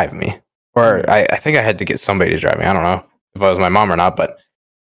know, drive me. Or I think I had to get somebody to drive me. I don't know if it was my mom or not, but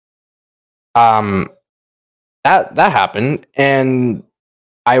that happened. And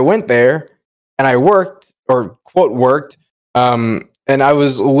I went there and I worked, or quote worked, and I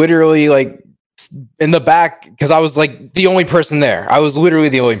was literally like in the back because I was like the only person there. I was literally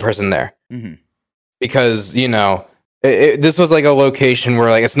the only person there. Mm-hmm. Because, you know, this was like a location where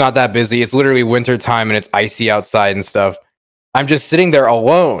like it's not that busy. It's literally winter time and it's icy outside and stuff. I'm just sitting there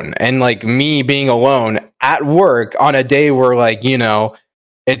alone, and like me being alone at work on a day where like, you know,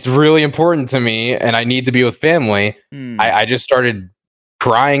 it's really important to me and I need to be with family. I just started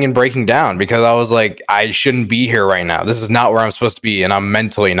crying and breaking down because I was like, I shouldn't be here right now. This is not where I'm supposed to be, and I'm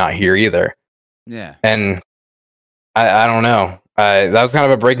mentally not here either. Yeah. And I don't know. That was kind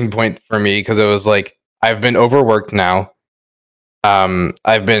of a breaking point for me because it was like I've been overworked now.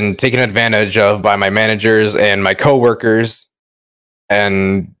 I've been taken advantage of by my managers and my coworkers,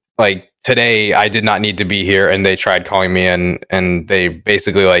 and like today I did not need to be here, and they tried calling me in, and they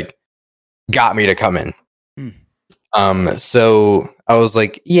basically like got me to come in. So I was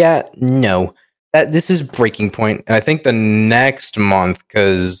like, yeah, no, this is breaking point. And I think the next month,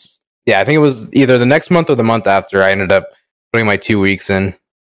 because I think it was either the next month or the month after, I ended up putting my 2 weeks in.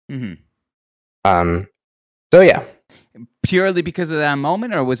 Mm-hmm. So yeah. Purely because of that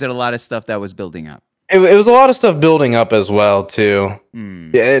moment, or was it a lot of stuff that was building up? It was a lot of stuff building up as well too.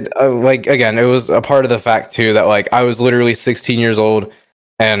 Like again, it was a part of the fact too that like I was literally 16 years old,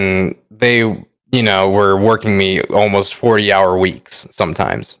 and they, you know, were working me almost 40-hour weeks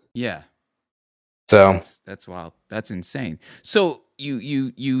sometimes. Yeah. So that's wild. That's insane. So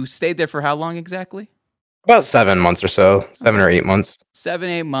you stayed there for how long exactly? About 7 months or so, 7 or 8 months.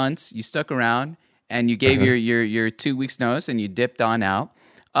 7-8 months. You stuck around, and you gave your 2 weeks notice, and you dipped on out.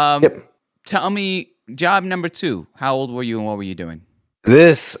 Yep. Tell me, job number 2. How old were you, and what were you doing?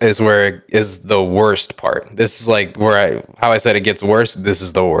 This is where it is the worst part. This is like where how I said it gets worse. This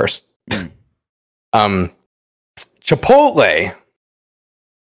is the worst. Chipotle.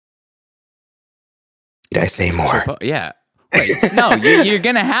 Did I say more? Yeah. Wait, no, you're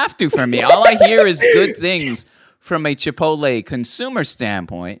gonna have to for me. All I hear is good things from a Chipotle consumer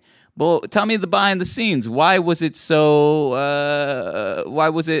standpoint. Well, tell me the behind the scenes. Why was it so? Why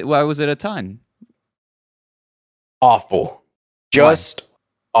was it a ton? Awful. Just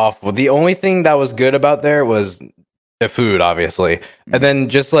awful. The only thing that was good about there was the food, obviously. And then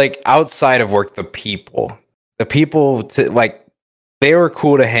just like outside of work, the people like they were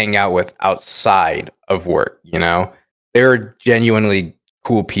cool to hang out with outside of work, you know? They were genuinely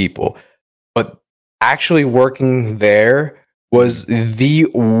cool people. But actually working there was the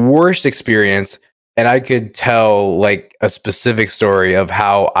worst experience. And I could tell like a specific story of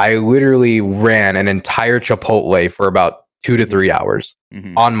how I literally ran an entire Chipotle for about 2 to 3 hours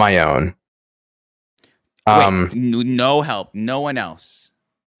on my own. Wait, no help, no one else.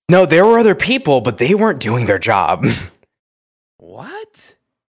 No, there were other people, but they weren't doing their job. What?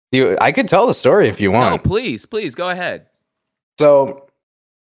 I could tell the story if you want. No, please go ahead. So,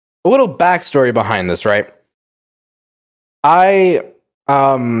 a little backstory behind this, right? I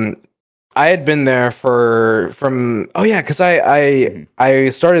had been there because I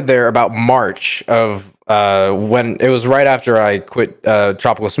started there about March of when it was right after I quit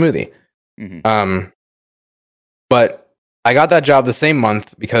Tropical Smoothie. Mhm. But I got that job the same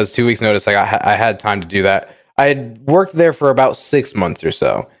month because 2 weeks notice I had time to do that. I had worked there for about 6 months or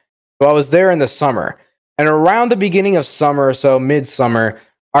so. So I was there in the summer. And around the beginning of summer or so, midsummer,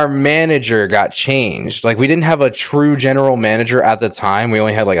 our manager got changed. Like we didn't have a true general manager at the time. We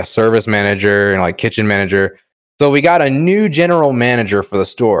only had like a service manager and like kitchen manager. So we got a new general manager for the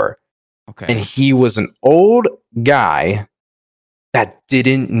store. Okay. And he was an old guy that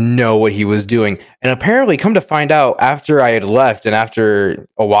didn't know what he was doing. And apparently, come to find out, after I had left and after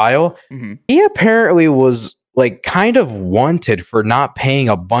a while, Mhm. he apparently was like kind of wanted for not paying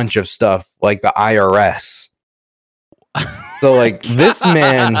a bunch of stuff like the IRS. So like this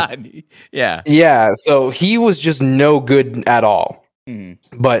man, God. Yeah. yeah, so he was just no good at all. Mhm.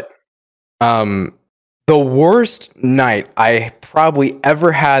 But the worst night I probably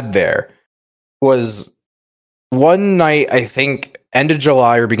ever had there was one night, I think end of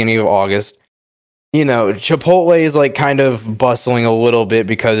July or beginning of August. You know, Chipotle is like kind of bustling a little bit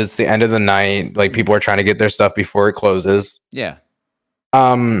because it's the end of the night. Like people are trying to get their stuff before it closes. Yeah.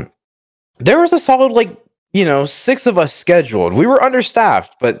 There was a solid like, 6 of us scheduled. We were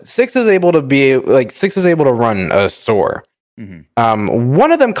understaffed, but 6 is able to run a store. Mhm.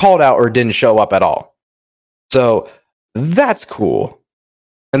 One of them called out or didn't show up at all. So that's cool.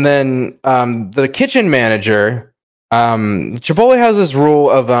 And then the kitchen manager, Chipotle has this rule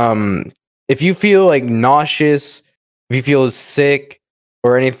of if you feel like nauseous, if you feel sick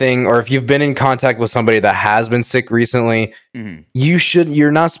or anything, or if you've been in contact with somebody that has been sick recently, Mhm.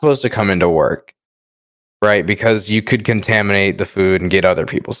 you're not supposed to come into work, right? Because you could contaminate the food and get other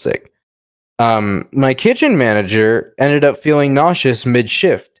people sick. My kitchen manager ended up feeling nauseous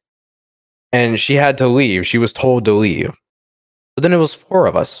mid-shift, and she had to leave. She was told to leave. But then it was 4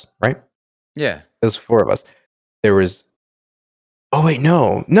 of us, right? Yeah. It was 4 of us. There was. Oh wait,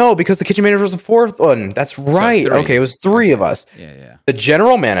 no, because the kitchen manager was the 4th one. That's right. 3. Okay, it was 3 of us. Yeah. Yeah. The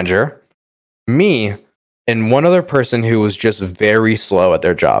general manager, me, and one other person who was just very slow at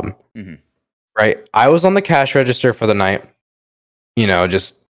their job. Mhm. Right. I was on the cash register for the night.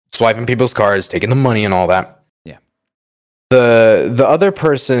 Just swiping people's cards, taking the money and all that. Yeah. The other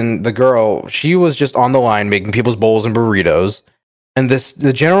person, the girl, she was just on the line making people's bowls and burritos. And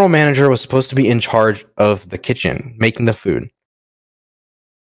the general manager was supposed to be in charge of the kitchen, making the food.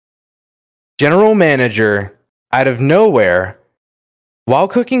 General manager, out of nowhere, while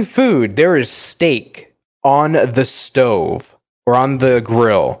cooking food, there is steak on the stove or on the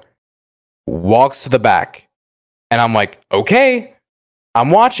grill. Walks to the back. And I'm like, okay. I'm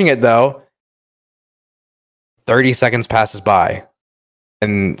watching it though. 30 seconds passes by.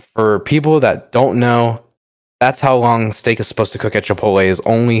 And for people that don't know, that's how long steak is supposed to cook at Chipotle, is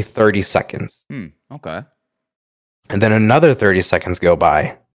only 30 seconds. Okay. And then another 30 seconds go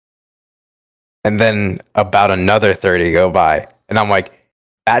by. And then about another 30 go by. And I'm like,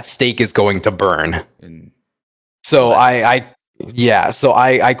 that steak is going to burn. And So I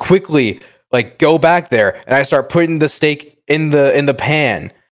quickly like go back there and I start putting the steak in the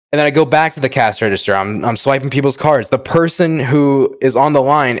pan. And then I go back to the cash register. I'm swiping people's cards. The person who is on the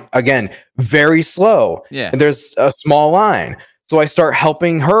line, again, very slow. Yeah. And there's a small line. So I start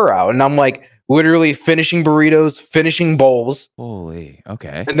helping her out. And I'm like literally finishing burritos, finishing bowls. Holy.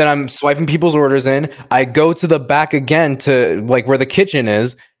 Okay. And then I'm swiping people's orders in. I go to the back again to like where the kitchen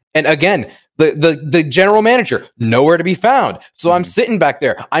is. And again, the general manager, nowhere to be found. So I'm sitting back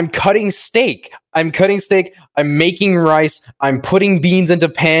there. I'm cutting steak. I'm making rice. I'm putting beans into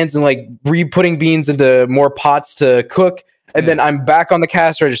pans and like re-putting beans into more pots to cook. And then I'm back on the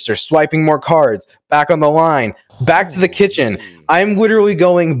cash register, swiping more cards, back on the line, back to the kitchen. I'm literally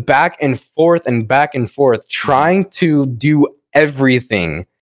going back and forth, trying to do everything.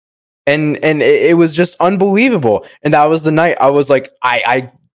 And it was just unbelievable. And that was the night I was like,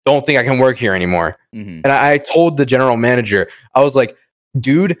 I don't think I can work here anymore. Mhm. And I told the general manager, I was like,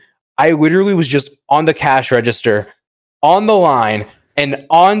 dude, I literally was just on the cash register, on the line, and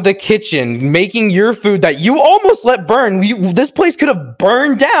on the kitchen making your food that you almost let burn. This place could have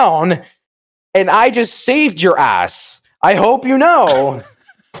burned down, and I just saved your ass. I hope you know.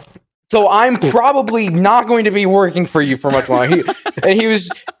 So I'm probably not going to be working for you for much longer. I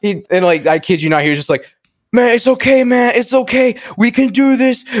kid you not, he was just like, man, it's okay, man. It's okay. We can do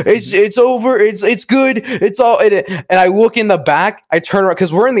this. It's over. It's good. It's all. And I look in the back. I turn around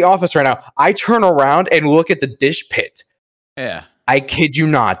because we're in the office right now. I turn around and look at the dish pit. Yeah. I kid you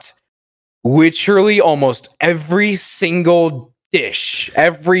not. Literally almost every single dish,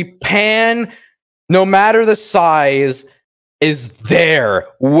 every pan, no matter the size, is there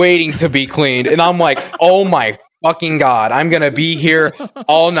waiting to be cleaned. And I'm like, oh my fucking God, I'm gonna be here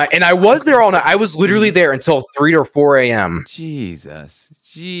all night. And I was there all night. I was literally there until 3 or 4 a.m. Jesus.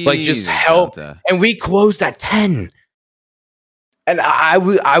 Like just help. Delta. And we closed at 10. And I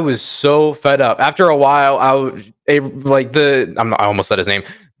was so fed up. After a while, I almost said his name.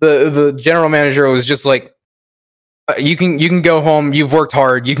 The general manager was just like, you can go home. You've worked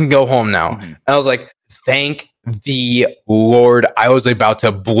hard. You can go home now. Mhm. And I was like, thank the Lord. I was about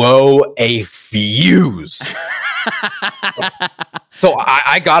to blow a fuse. So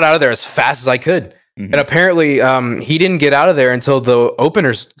I got out of there as fast as I could. Mhm. And apparently, he didn't get out of there until the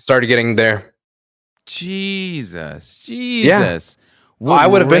openers started getting there. Jesus. Well, I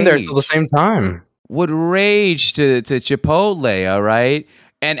would have been there till the same time. Would rage to Chipotle, all right?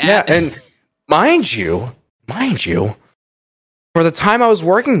 And And mind you, for the time I was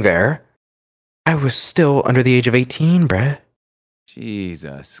working there, I was still under the age of 18, bruh.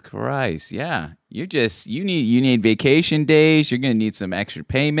 Jesus Christ. Yeah. You need vacation days. You're gonna need some extra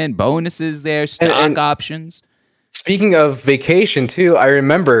payment, bonuses there, stock And options. speaking of vacation too, I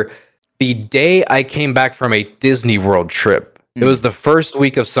remember the day I came back from a Disney World trip. It was the first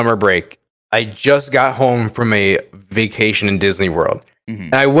week of summer break. I just got home from a vacation in Disney World. Mhm.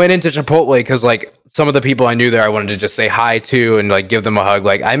 And I went into Chipotle because like some of the people I knew there I wanted to just say hi to and like give them a hug.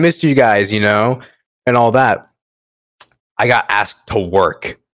 Like, I missed you guys, and all that. I got asked to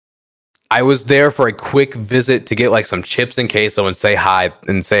work. I was there for a quick visit to get like some chips and queso and say hi,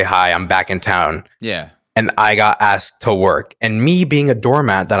 I'm back in town. Yeah. And I got asked to work. And me being a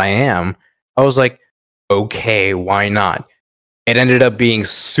doormat that I am, I was like, okay, why not? It ended up being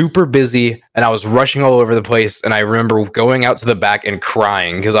super busy and I was rushing all over the place. And I remember going out to the back and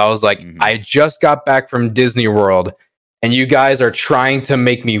crying because I was like, I just got back from Disney World and you guys are trying to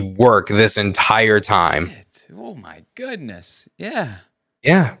make me work this entire time. Shit. Oh my goodness. Yeah.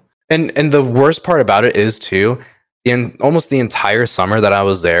 Yeah. And the worst part about it is too, in almost the entire summer that I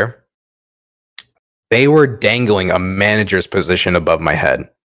was there, they were dangling a manager's position above my head.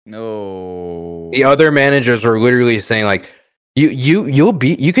 No. The other managers were literally saying like,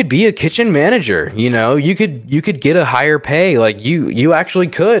 you could be a kitchen manager, you could get a higher pay. Like you actually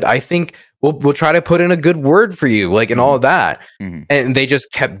could. I think we'll try to put in a good word for you, like, and all of that. Mhm. And they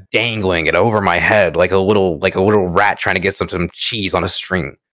just kept dangling it over my head like a little rat trying to get some cheese on a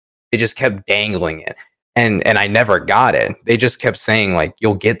string. They just kept dangling it. And I never got it. They just kept saying like,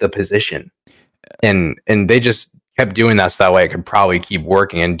 you'll get the position. And they just kept doing that so that way I could probably keep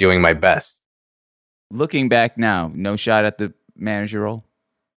working and doing my best. Looking back now, no shot at the manager role.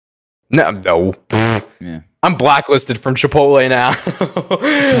 No. Yeah. I'm blacklisted from Chipotle now.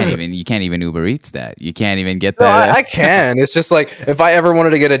 You can't even Uber Eats that. You can't even get No, that. I can. It's just like if I ever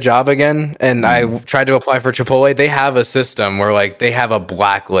wanted to get a job again and I tried to apply for Chipotle, they have a system where like they have a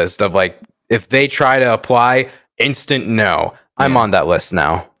blacklist of like if they try to apply, instant no. I'm on that list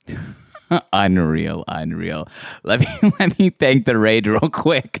now. Unreal. Let me thank the raid real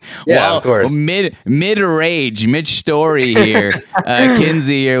quick. Yeah, of course. Mid rage, mid story here.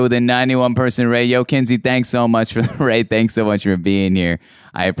 Kinsey here with a 91% raid. Yo, Kinsey, thanks so much for the raid. Thanks so much for being here.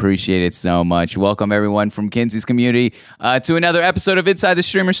 I appreciate it so much. Welcome everyone from Kinsey's community to another episode of Inside the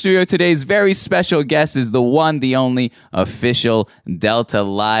Streamer Studio. Today's very special guest is the one, the only official Delta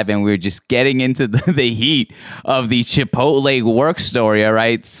Live, and we're just getting into the heat of the Chipotle work story. All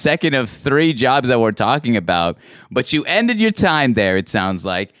right, second of 3 jobs that we're talking about, but you ended your time there. It sounds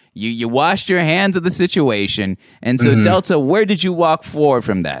like you washed your hands of the situation, and so Delta, where did you walk forward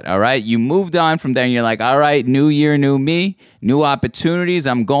from that? All right, you moved on from there, and you're like, all right, new year, new me, new opportunities.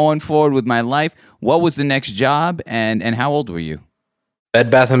 I'm going forward with my life. What was the next job, and how old were you? Bed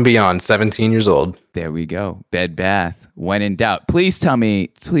Bath & Beyond, 17 years old. There we go. Bed Bath. When in doubt, please tell me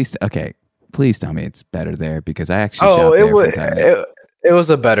it's better there because I actually shop there from time to time. It was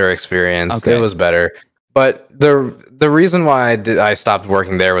a better experience. Okay. It was better. But the reason why I stopped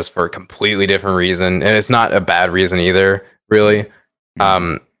working there was for a completely different reason, and it's not a bad reason either, really.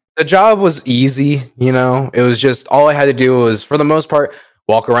 The job was easy, It was just all I had to do was, for the most part,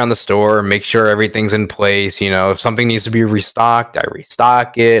 walk around the store, make sure everything's in place. If something needs to be restocked, I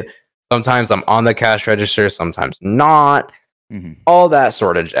restock it. Sometimes I'm on the cash register, sometimes not. All that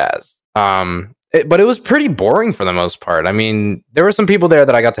sort of jazz. But it was pretty boring for the most part. I mean, there were some people there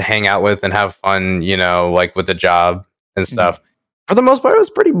that I got to hang out with and have fun, like with the job and stuff. For the most part, it was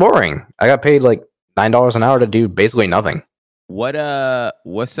pretty boring. I got paid like $9 an hour to do basically nothing.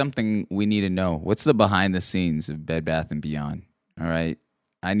 What's something we need to know? What's the behind the scenes of Bed Bath & Beyond? All right.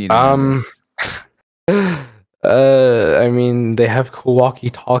 I need to know this. I mean, they have cool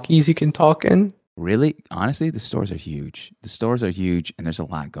walkie-talkies you can talk in. Really? Honestly, the stores are huge. And there's a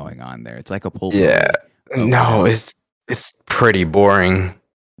lot going on there. It's like a pool. Yeah. No, it's pretty boring.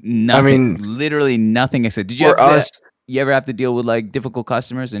 Nothing. mean, Literally nothing. I said. Did you For ever? us You ever have to deal with like difficult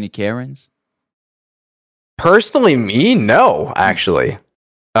customers? Any Karens? personally, me, no, actually.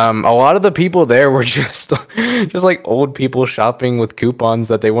 A lot of the people there were just like old people shopping with coupons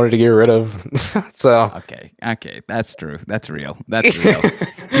that they wanted to get rid of. So Okay, that's true. That's real. That's real.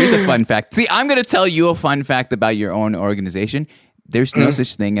 Here's a fun fact. See, I'm going to tell you a fun fact about your own organization. There's no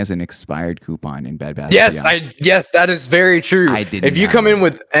such thing as an expired coupon in Bed Bath & Beyond. Yes, that is very true. I did If you not come know in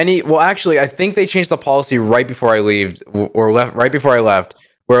with any, well, actually, I think they changed the policy right before I leave or left right before I left,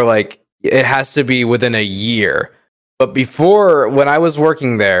 where like it has to be within a year. But before, when I was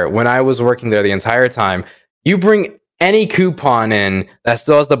working there the entire time, you bring any coupon in that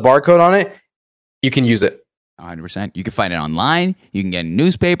still has the barcode on it, you can use it. 100%. You can find it online. You can get in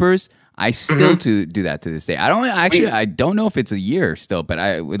newspapers. I still do that to this day. I don't know if it's a year still, but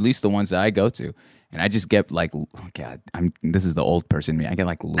at least the ones that I go to. And I just get like, oh God, this is the old person me. I get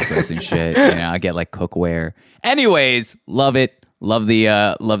like Lucas and shit. I get like cookware. Anyways, love it. Love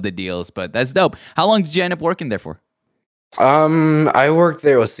the deals, but that's dope. How long did you end up working there for? I worked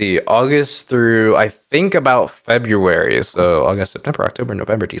there, let's see, August through I think about February. So August, September, October,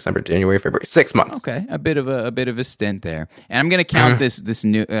 November, December, January, February. 6 months. Okay, a bit of a stint there. And I'm gonna count this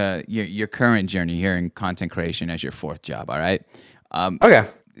new your current journey here in content creation as your fourth job. All right. Okay.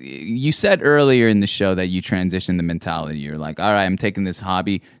 You said earlier in the show that you transitioned the mentality. You're like, all right, I'm taking this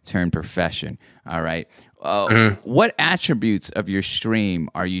hobby turn profession. All right. What attributes of your stream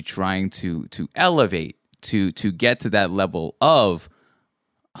are you trying to elevate to get to that level of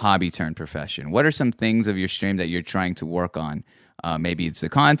hobby turn profession? What are some things of your stream that you're trying to work on? Maybe it's the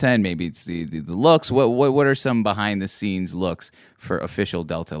content, maybe it's the looks. What are some behind the scenes looks for official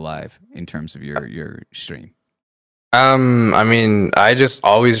Delta Live in terms of your stream? I mean, I just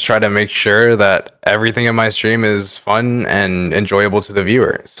always try to make sure that everything in my stream is fun and enjoyable to the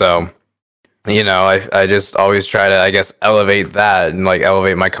viewer. So, I just always try to, I guess, elevate that and like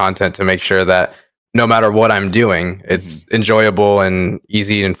elevate my content to make sure that no matter what I'm doing, it's enjoyable and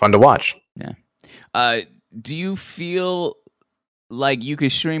easy and fun to watch. Yeah. Do you feel like you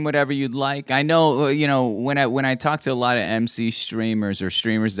could stream whatever you'd like? I know, when I talk to a lot of MC streamers or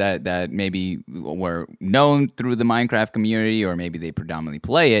streamers that maybe were known through the Minecraft community, or maybe they predominantly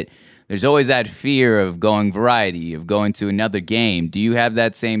play it, there's always that fear of going variety, of going to another game. Do you have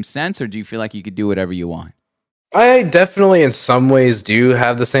that same sense, or do you feel like you could do whatever you want? I definitely in some ways do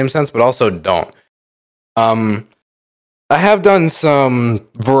have the same sense, but also don't. I have done some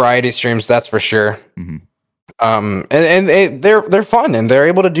variety streams, that's for sure. Mm-hmm. And they're fun and they're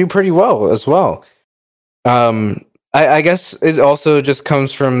able to do pretty well as well. I guess it also just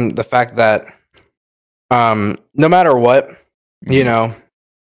comes from the fact that no matter what,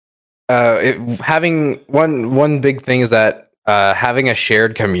 having one big thing is that having a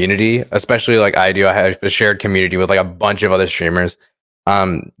shared community, especially like I do, I have a shared community with like a bunch of other streamers.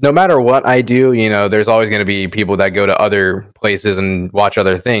 No matter what I do, there's always going to be people that go to other places and watch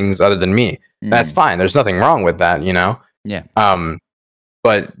other things other than me. That's fine. There's nothing wrong with that, Yeah.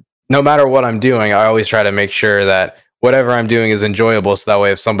 But no matter what I'm doing, I always try to make sure that whatever I'm doing is enjoyable. So that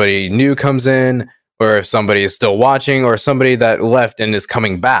way, if somebody new comes in, or if somebody is still watching, or somebody that left and is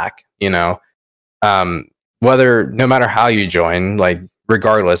coming back, no matter how you join, like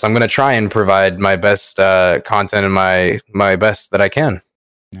regardless, I'm going to try and provide my best content and my best that I can.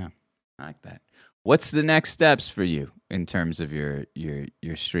 Yeah, I like that. What's the next steps for you in terms of your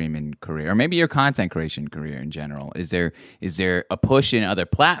streaming career, or maybe your content creation career in general? Is there a push in other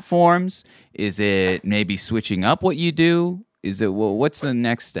platforms? Is it maybe switching up what you do? What's the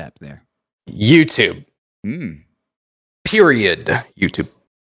next step there? YouTube. Period. YouTube.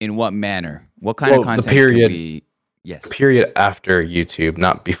 In what manner? What kind of content? The period. Could be, yes. Period after YouTube,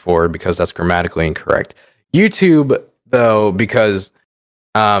 not before, because that's grammatically incorrect. YouTube, though, because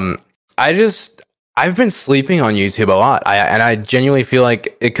I've been sleeping on YouTube a lot. I genuinely feel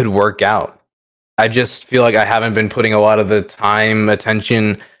like it could work out. I just feel like I haven't been putting a lot of the time,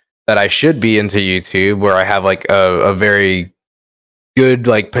 attention that I should be into YouTube, where I have like a very good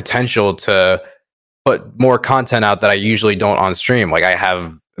like potential to put more content out that I usually don't on stream. Like I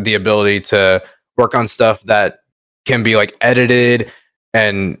have the ability to work on stuff that can be like edited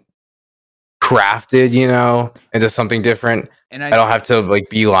and crafted, into something different. And I don't have to like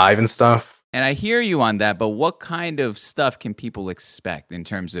be live and stuff. And I hear you on that, but what kind of stuff can people expect in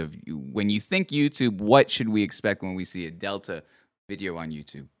terms of when you think YouTube, what should we expect when we see a Delta video on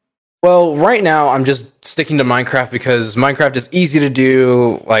YouTube? Well, right now I'm just sticking to Minecraft because Minecraft is easy to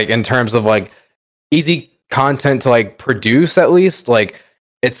do, like in terms of like easy content to like produce, at least. Like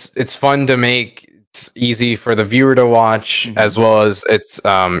it's fun to make it's easy for the viewer to watch, as well as it's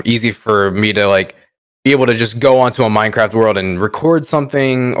easy for me to like be able to just go onto a Minecraft world and record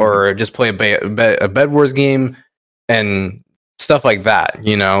something, or just play a Bed Wars game and stuff like that.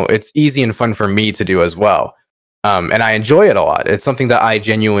 You know, it's easy and fun for me to do as well, and I enjoy it a lot. It's something that I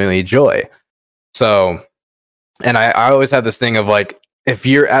genuinely enjoy. So, and I always have this thing of like, if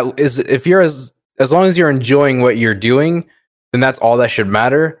you're as long as you're enjoying what you're doing, then that's all that should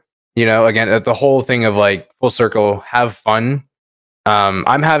matter. You know, again, the whole thing of like full circle, have fun.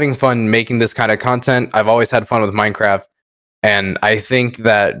 I'm having fun making this kind of content. I've always had fun with Minecraft, and I think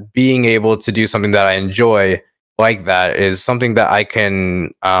that being able to do something that I enjoy like that is something that I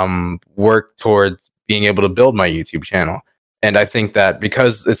can work towards being able to build my YouTube channel. And I think that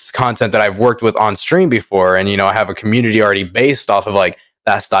because it's content that I've worked with on stream before, and you know, I have a community already based off of like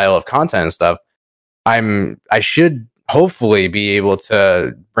that style of content and stuff, I should hopefully be able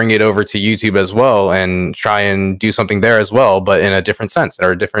to bring it over to YouTube as well and try and do something there as well, but in a different sense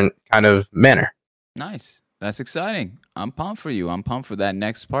or a different kind of manner. Nice. That's exciting. I'm pumped for you. I'm pumped for that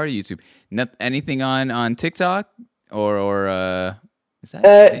next part of YouTube. Anything on TikTok or is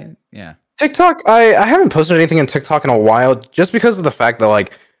that yeah. TikTok, I haven't posted anything on TikTok in a while, just because of the fact that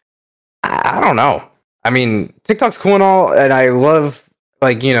like I don't know. I mean, TikTok's cool and all, and I love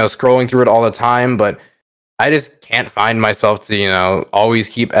like, you know, scrolling through it all the time, but I just can't find myself to, you know, always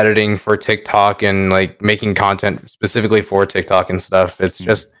keep editing for TikTok and like making content specifically for TikTok and stuff. It's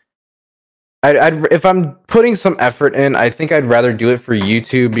just, I'd if I'm putting some effort in, I think I'd rather do it for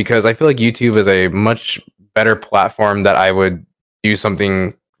YouTube, because I feel like YouTube is a much better platform that I would do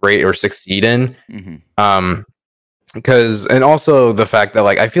something great or succeed in. Because, and also the fact that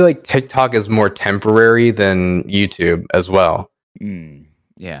like I feel like TikTok is more temporary than YouTube as well.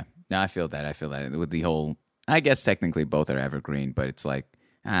 Yeah, no, I feel that with the whole, I guess technically both are evergreen, but it's like,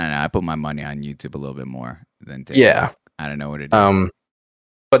 I don't know, I put my money on YouTube a little bit more than TikTok. Yeah, I don't know what it is.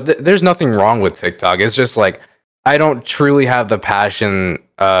 But there's nothing wrong with TikTok. It's just like I don't truly have the passion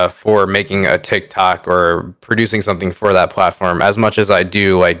for making a TikTok or producing something for that platform as much as I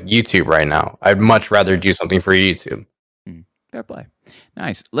do like YouTube right now. I'd much rather do something for YouTube. Fair play.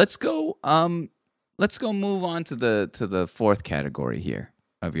 Nice. Let's go move on to the fourth category here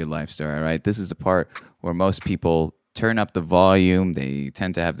of your life story. All right. This is the part where most people turn up the volume. They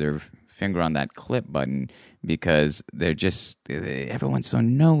tend to have their finger on that clip button because everyone's so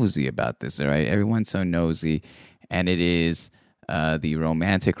nosy about this. All right. Everyone's so nosy. And it is the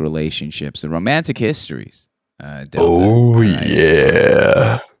romantic relationships, the romantic histories. Delta. Oh, right?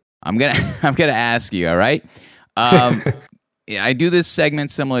 yeah. I'm gonna ask you. All right. Yeah, I do this segment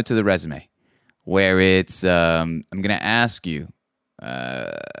similar to the resume, where it's I'm gonna ask you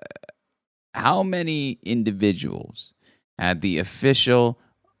how many individuals had the official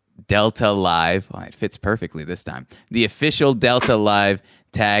Delta Live. Well, it fits perfectly this time. The official Delta Live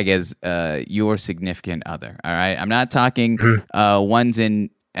tag as your significant other. All right, I'm not talking ones in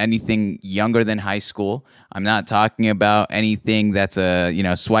anything younger than high school. I'm not talking about anything that's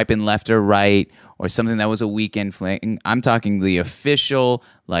swiping left or right or something that was a weekend fling. I'm talking the official,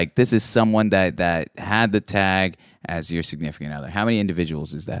 like this is someone that had the tag as your significant other. How many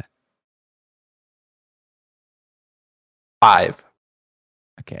individuals is that? 5.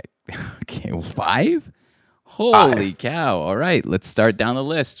 Okay, 5? Holy cow. All right, let's start down the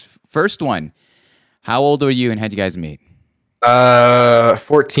list. First one, how old were you and how'd you guys meet?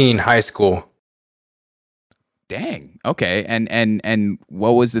 14, high school. Dang. Okay. And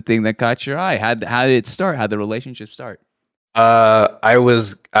what was the thing that caught your eye? How did it start? How did the relationship start? I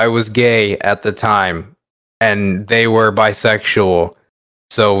was gay at the time, and they were bisexual,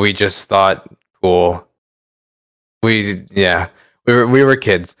 so we just thought, cool. We were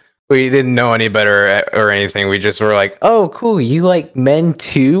kids. We didn't know any better or anything. We just were like, oh, cool. You like men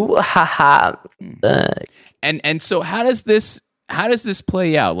too? Haha. And so how does this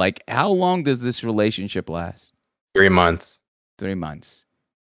play out? Like, how long does this relationship last? 3 months. 3 months.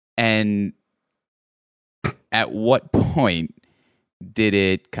 And at what point did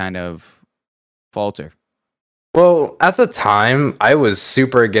it kind of falter? Well, at the time, I was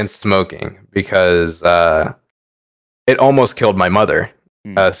super against smoking because it almost killed my mother.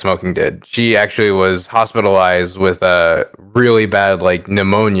 Smoking did. She actually was hospitalized with a really bad like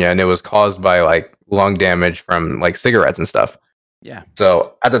pneumonia, and it was caused by like lung damage from like cigarettes and stuff. Yeah.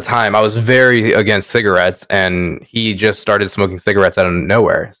 So at the time, I was very against cigarettes, and he just started smoking cigarettes out of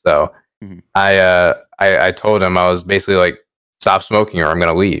nowhere. So I told him, I was basically like, stop smoking or I'm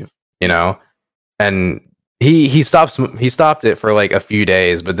gonna leave, you know. And he stopped it for like a few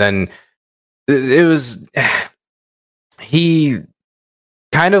days, but then it was he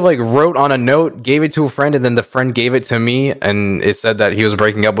kind of like wrote on a note, gave it to a friend, and then the friend gave it to me, and it said that he was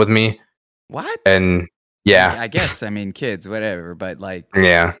breaking up with me. What? And yeah, I guess. I mean, kids, whatever. But like,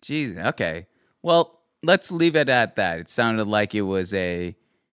 yeah, geez. Okay. Well, let's leave it at that. It sounded like it was an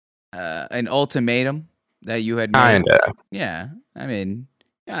ultimatum that you had made. kinda. Yeah. I mean,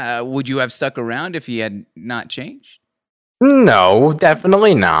 would you have stuck around if he had not changed? No,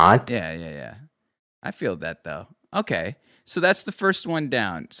 definitely not. Yeah. I feel that though. Okay. So that's the first one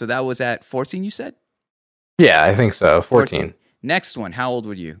down. So that was at 14, you said? Yeah, I think so. 14. Next one. How old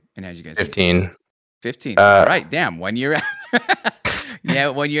were you? And how did you guys meet? 15. 15. All right. Damn. 1 year after. Yeah,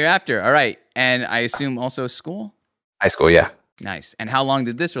 1 year after. All right. And I assume also school? High school, yeah. Nice. And how long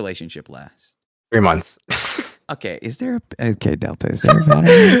did this relationship last? 3 months. Okay. Is there okay, Delta? Is there a pattern?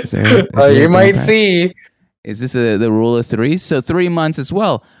 Is there a You might pattern? see. Is this the rule of three? So 3 months as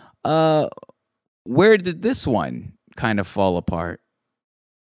well. Where did this one kind of fall apart?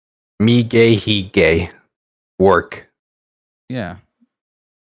 Me gay, he gay. Work. Yeah.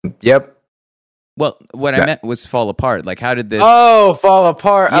 Yep. Well, what I Yeah. meant was fall apart. Like, how did this? Oh, fall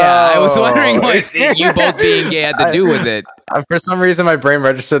apart. Yeah, I was Oh. wondering what you both being gay had to do with it. For some reason, my brain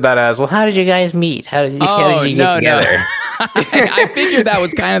registered that as, well, how did you guys meet? How did you No. get together? I figured that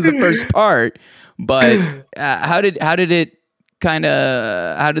was kind of the first part, but how did it kind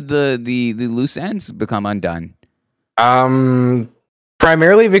of how did the loose ends become undone?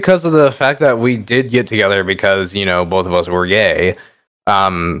 Primarily because of the fact that we did get together because, both of us were gay.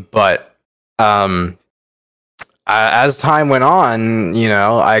 But as time went on,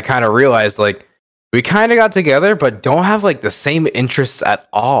 I kind of realized like we kind of got together, but don't have like the same interests at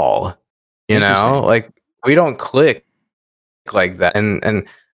all. Interesting. Like we don't click like that. And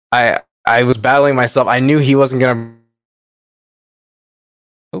I was battling myself. I knew he wasn't gonna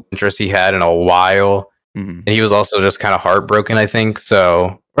interest he had in a while. Mhm. And he was also just kind of heartbroken, I think.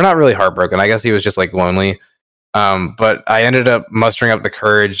 So we're not really heartbroken. I guess he was just like lonely. But I ended up mustering up the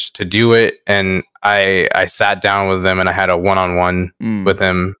courage to do it, and I sat down with him and I had a one-on-one Mm. with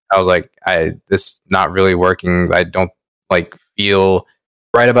him. I was like, this is not really working. I don't like feel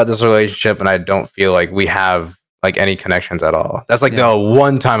right about this relationship, and I don't feel like we have like any connections at all. That's like Yeah. the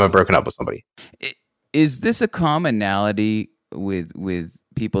one time I've broken up with somebody. Is this a commonality with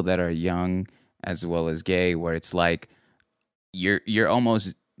people that are young as well as gay, where it's like you're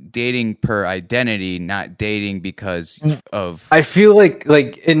almost dating per identity, not dating because of I feel like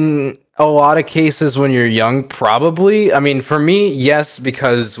in a lot of cases when you're young, probably. I mean, for me, yes,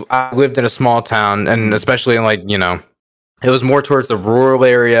 because I lived in a small town, and especially in it was more towards the rural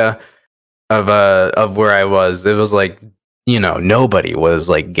area of where I was. It was like nobody was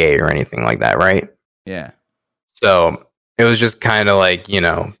like gay or anything like that, right? yeah. So it was just kind of like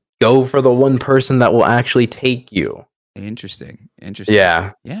go for the one person that will actually take you. Interesting.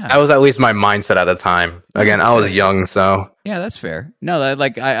 Yeah, Yeah. that was at least my mindset at the time. Again, That's I was fair. young, so. Yeah, that's fair. No,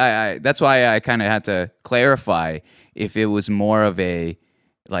 I that's why I kind of had to clarify if it was more of a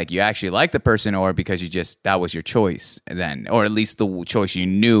like you actually like the person or because you just that was your choice then, or at least the choice you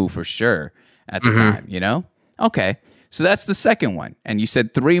knew for sure at the time, Okay. So that's the second one. And you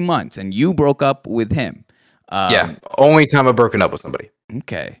said 3 months and you broke up with him. Yeah, only time I've broken up with somebody.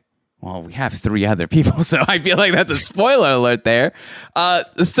 Okay. Well, we have 3 other people, so I feel like that's a spoiler alert there.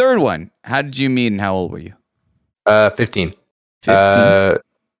 The third one. How did you meet and how old were you? 15. 15.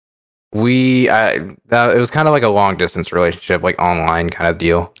 It was kind of like a long distance relationship, like online kind of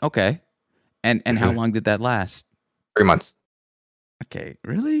deal. Okay. And how long did that last? 3 months. Okay,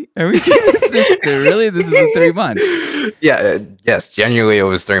 really? Are we really? This is the 3 months. Yeah, yes, genuinely it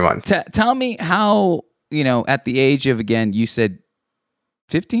was 3 months. Tell me how, at the age of, again, you said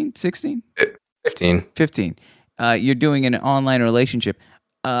 15, 16? 15. 15. You're doing an online relationship.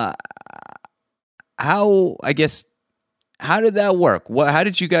 How did that work? How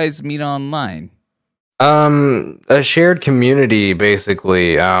did you guys meet online? A shared community,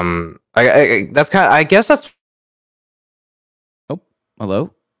 basically. I guess that's. Oh,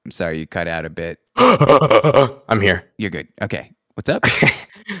 hello? I'm sorry, you cut out a bit. I'm here. You're good. Okay. What's up?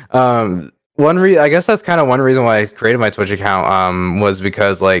 I guess that's kind of one reason why I created my Twitch account. Was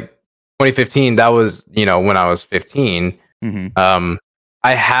because like 2015, that was when I was 15. Mm-hmm.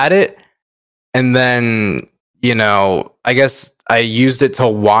 I had it, and then I guess I used it to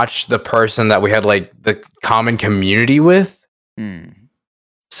watch the person that we had like the common community with.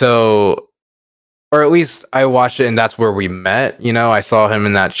 So, or at least I watched it, and that's where we met. I saw him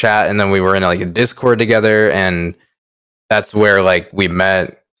in that chat, and then we were in like a Discord together, and that's where like we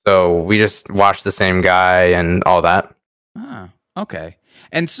met. So we just watched the same guy and all that. Ah, okay.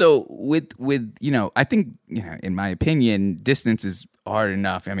 And so with I think in my opinion, distance is hard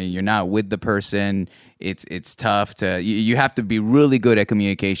enough. I mean, you're not with the person. It's tough to. You have to be really good at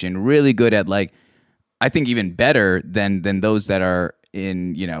communication, really good at like. I think even better than those that are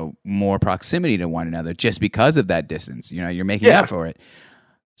in more proximity to one another, just because of that distance. You're making up for it.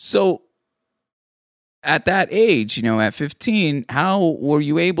 So at that age, at 15, how were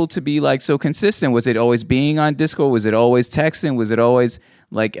you able to be like so consistent? Was it always being on Discord? Was it always texting? Was it always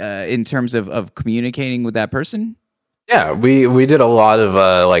like in terms of communicating with that person? Yeah, we did a lot of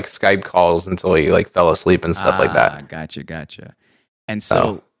like Skype calls until he like fell asleep and stuff like that. Gotcha. And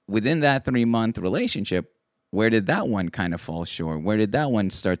so within that 3-month relationship, where did that one kind of fall short? Where did that one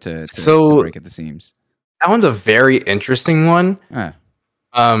start to break at the seams? That one's a very interesting one.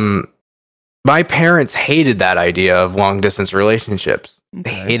 My parents hated that idea of long distance relationships. Okay.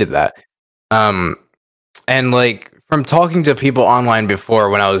 They hated that. And like from talking to people online before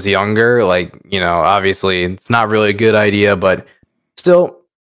when I was younger, like, obviously it's not really a good idea, but still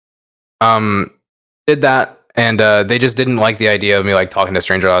did that. And they just didn't like the idea of me like talking to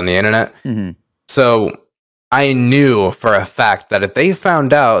strangers on the internet. Mm-hmm. So I knew for a fact that if they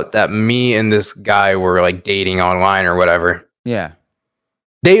found out that me and this guy were like dating online or whatever,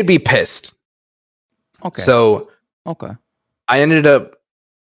 they'd be pissed. Okay. So I ended up.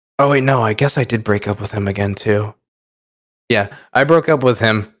 Oh wait, no. I guess I did break up with him again too. Yeah, I broke up with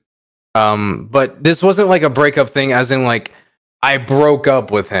him. But this wasn't like a breakup thing, as in like I broke up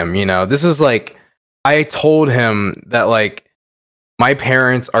with him. This was like I told him that like my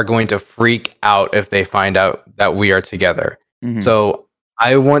parents are going to freak out if they find out that we are together. Mm-hmm. So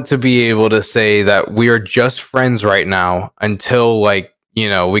I want to be able to say that we are just friends right now until like,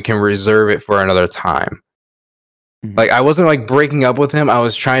 we can reserve it for another time. Mm-hmm. Like I wasn't like breaking up with him. I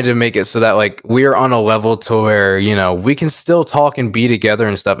was trying to make it so that like we're on a level to where, we can still talk and be together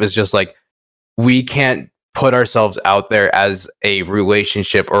and stuff. It's just like we can't put ourselves out there as a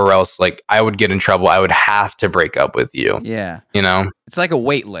relationship, or else like I would get in trouble. I would have to break up with you. Yeah. It's like a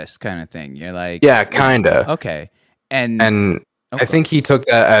wait list kind of thing. You're like, yeah, kind of. Okay. And okay. I think he took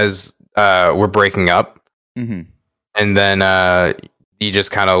that as we're breaking up. Mm-hmm. And then he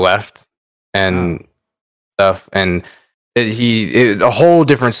just kind of left and stuff. And a whole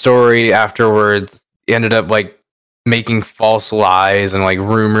different story afterwards. He ended up like making false lies and like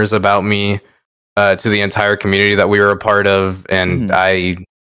rumors about me to the entire community that we were a part of. And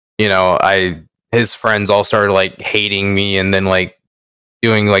his friends all started like hating me and then like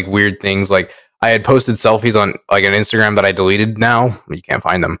doing like weird things. Like I had posted selfies on like an Instagram that I deleted now. You can't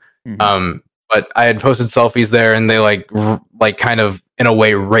find them. Mm-hmm. But I had posted selfies there, and they like kind of in a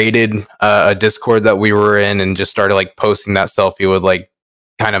way raided a Discord that we were in, and just started like posting that selfie with like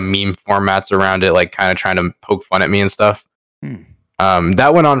kind of meme formats around it, like kind of trying to poke fun at me and stuff.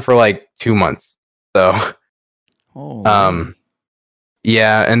 That went on for like 2 months. So,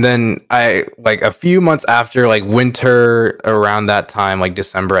 yeah, and then I like a few months after like winter around that time, like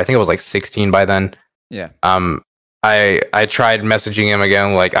December, I think it was like 16 by then. Yeah. I tried messaging him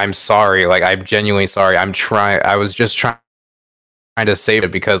again, like I'm sorry, like I'm genuinely sorry. I was just trying to save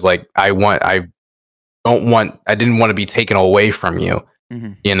it because like I didn't want to be taken away from you,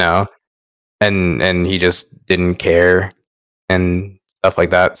 and he just didn't care and stuff like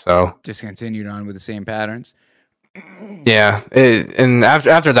that. So just continued on with the same patterns. Yeah, and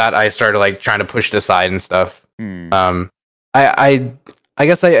after that, I started like trying to push it aside and stuff. I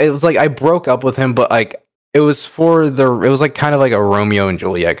guess it was like I broke up with him, but like it was like kind of like a Romeo and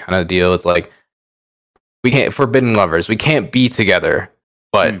Juliet kind of deal. It's like we can't forbidden lovers. We can't be together,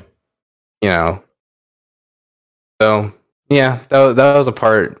 but So yeah, that was a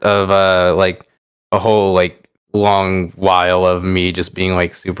part of like a whole like long while of me just being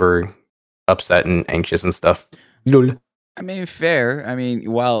like super upset and anxious and stuff. I mean, fair. I mean,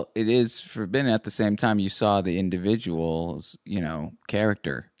 while it is forbidden, at the same time, you saw the individual's,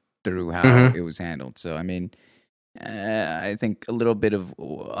 character through how it was handled. So, I mean, I think a little bit of,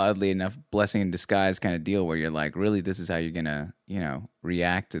 oddly enough, blessing in disguise kind of deal where you're like, really, this is how you're gonna,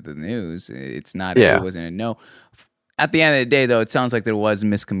 react to the news. It's not, it wasn't a no. At the end of the day, though, it sounds like there was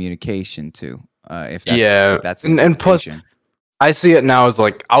miscommunication too. If that's and plus, I see it now as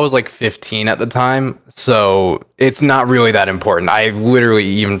like I was like 15 at the time, so it's not really that important. I literally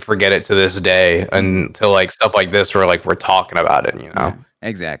even forget it to this day until like stuff like this where like we're talking about it, Yeah,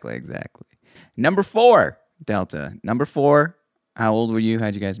 exactly. Number 4, Delta. Number 4, how old were you?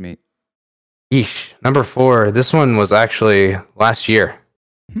 How'd you guys meet? Yeesh. Number 4, this one was actually last year.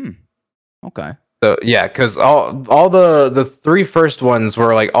 Okay. So yeah, because all the 3 first ones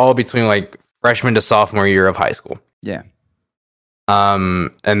were like all between like freshman to sophomore year of high school. Yeah.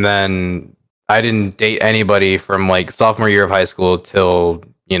 And then I didn't date anybody from like sophomore year of high school till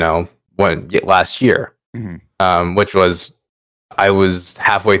last year, which was I was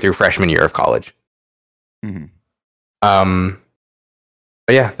halfway through freshman year of college. Mm-hmm.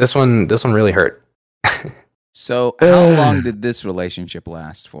 But yeah, this one really hurt. So, how long did this relationship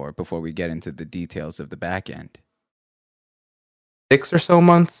last for before we get into the details of the back end? 6 or so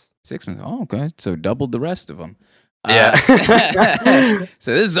months. 6 months. Oh, okay. So doubled the rest of them. Yeah.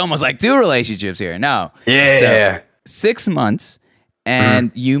 So this is almost like 2 relationships here. No. Yeah. So, 6 months,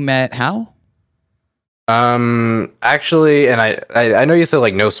 and you met how? Actually, and I know you said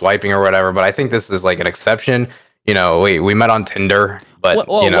like no swiping or whatever, but I think this is like an exception. We met on Tinder, but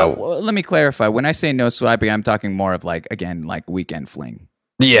well, let me clarify. When I say no swiping, I'm talking more of like, again, like weekend fling.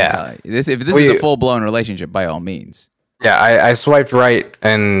 Yeah. If this is a full blown relationship, by all means. Yeah, I swiped right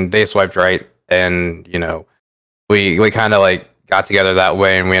and they swiped right, and we kind of like got together that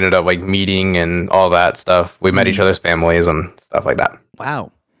way, and we ended up like meeting and all that stuff. We met each other's families and stuff like that.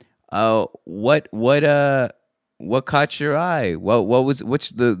 Wow. What caught your eye?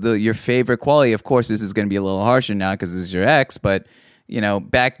 What's the your favorite quality? Of course, this is going to be a little harsher now because this is your ex, but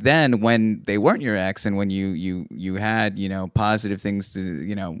back then when they weren't your ex and when you had positive things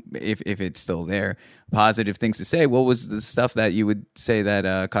to if it's still there, positive things to say, what was the stuff that you would say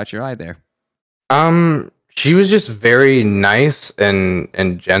that caught your eye there? She was just very nice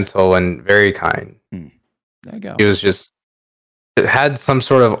and gentle and very kind. There you go. She was just had some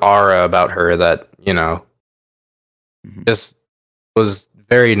sort of aura about her that just was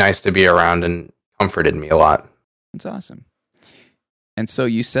very nice to be around and comforted me a lot. That's awesome. And so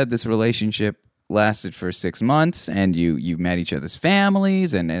you said this relationship lasted for 6 months, and you met each other's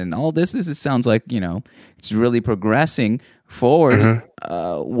families, and all this. This sounds like it's really progressing forward.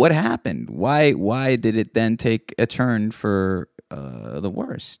 What happened? Why did it then take a turn for the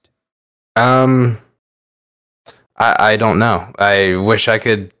worst? I don't know. I wish I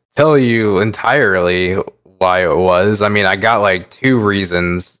could tell you entirely why it was. I mean, I got like 2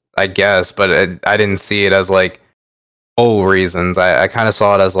 reasons, I guess, but I didn't see it as like whole reasons. I kind of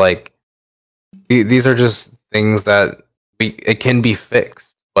saw it as like these are just things that it can be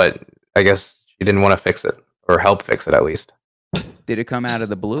fixed, but I guess she didn't want to fix it or help fix it at least. Did it come out of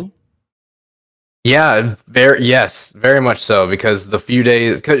the blue? Yeah, very much so, because the few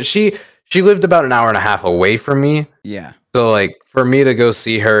days, because she lived about an hour and a half away from me. Yeah. So like for me to go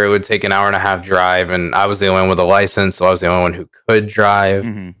see her, it would take an hour and a half drive, and I was the only one with a license, so I was the only one who could drive.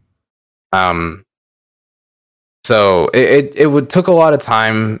 So it took a lot of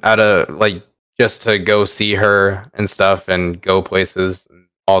time out of like just to go see her and stuff and go places and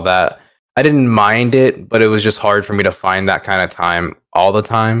all that. I didn't mind it, but it was just hard for me to find that kind of time all the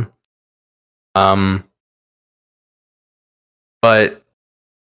time. But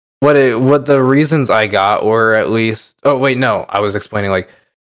what the reasons I got were, at least, oh wait, no, I was explaining, like,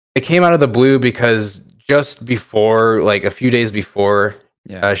 it came out of the blue because just before, like a few days before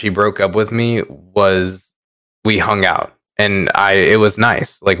she broke up with me, we hung out, and it was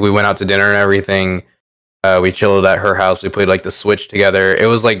nice. Like, we went out to dinner and everything. We chilled at her house. We played like the Switch together. It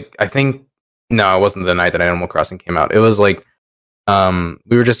was like, I think, no, it wasn't the night that Animal Crossing came out. It was like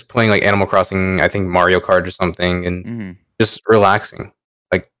we were just playing like Animal Crossing, I think Mario Kart or something, and just relaxing,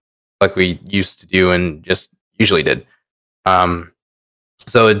 like we used to do and just usually did.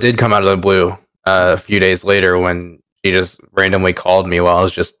 So it did come out of the blue a few days later when she just randomly called me while I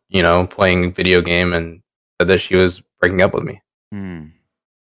was just playing video game and said that she was breaking up with me.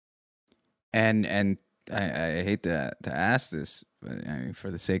 And I hate to ask this, but I mean, for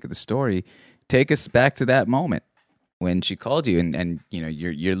the sake of the story, take us back to that moment when she called you, and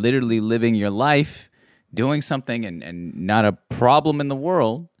you're literally living your life, doing something, and not a problem in the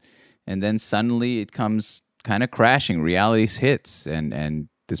world, and then suddenly it comes kind of crashing. Reality hits, and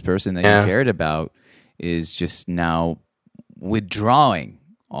this person that you cared about is just now withdrawing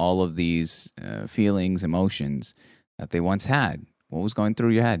all of these feelings, emotions that they once had. What was going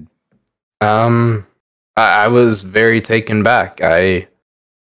through your head? I was very taken back. I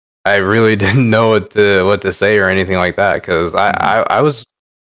really didn't know what to say or anything like that, because I was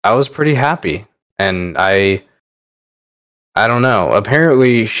pretty happy, and I don't know.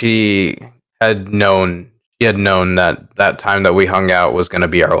 Apparently, she had known that time that we hung out was going to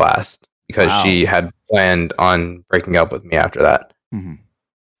be our last, because she had planned on breaking up with me after that.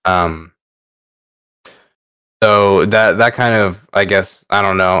 So that kind of, I guess, I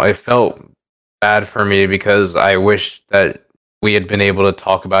don't know. It felt bad for me because I wish that we had been able to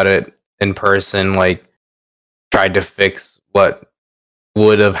talk about it in person, like tried to fix what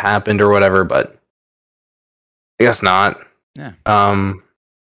would have happened or whatever, but I guess not. Yeah.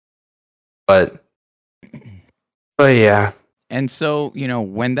 But yeah. And so,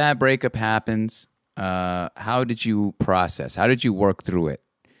 when that breakup happens, how did you process? How did you work through it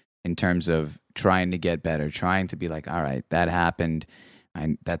in terms of trying to get better, trying to be like, all right, that happened.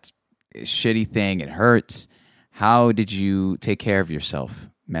 That's a shitty thing. It hurts. How did you take care of yourself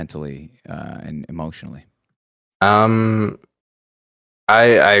mentally and emotionally? I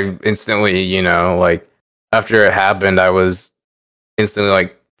instantly, like after it happened, I was instantly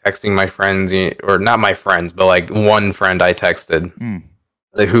like texting my friends, or not my friends, but like one friend I texted,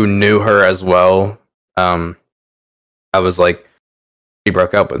 like, who knew her as well. I was like, she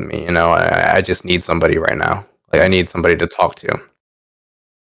broke up with me. I just need somebody right now. Like, I need somebody to talk to.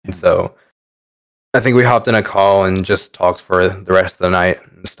 And so I think we hopped in a call and just talked for the rest of the night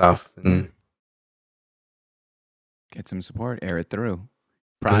and stuff. And get some support, air it through,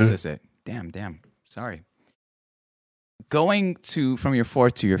 process it. Damn. Sorry. Going from your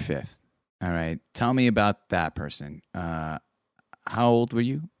fourth to your fifth. All right. Tell me about that person. How old were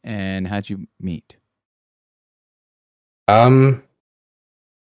you and how'd you meet? June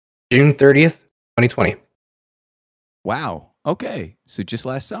 30th, 2020. Wow. Okay. So just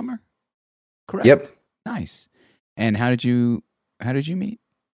last summer? Correct. Yep. Nice. And how did you meet?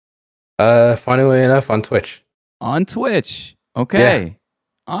 Funnily enough, on Twitch. On Twitch. Okay. Yeah.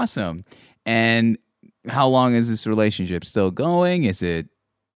 Awesome. And how long is this relationship still going? Is it?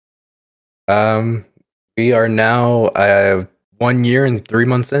 We are now 1 year and 3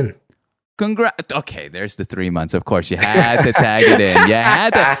 months in. Congrats. Okay, there's the 3 months. Of course, you had to tag it in. You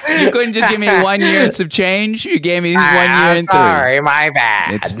had to. You couldn't just give me 1 year and some change. You gave me 1 year and 3. Sorry, my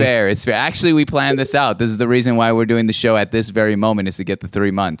bad. It's fair. It's fair. Actually, we planned this out. This is the reason why we're doing the show at this very moment, is to get the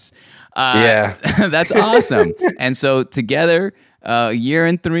 3 months. Yeah. That's awesome. And so together, a year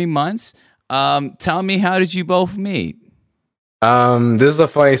and 3 months. Tell me, how did you both meet? This is a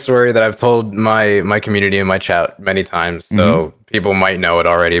funny story that I've told my community in my chat many times, so people might know it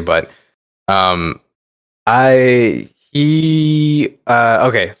already. But okay,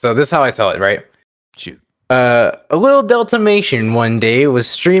 so this is how I tell it, right? Shoot. A little Deltamation one day was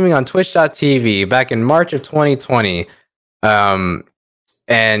streaming on Twitch.tv back in March of 2020.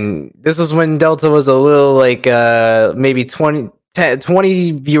 And this was when Delta was a little like maybe 20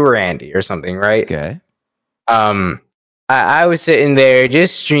 viewer Andy or something, right? Okay. I was sitting there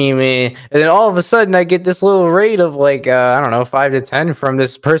just streaming, and then all of a sudden I get this little raid of like I don't know, 5 to 10 from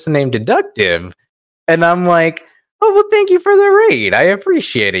this person named Deductive, and I'm like, oh well, thank you for the raid, I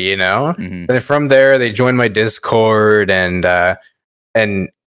appreciate it, And then from there they joined my Discord, and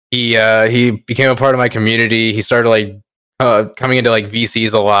he became a part of my community. He started like coming into like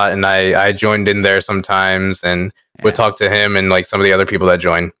VCs a lot, and I joined in there sometimes and would talk to him and like some of the other people that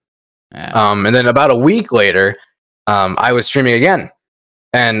joined. And then about a week later, I was streaming again,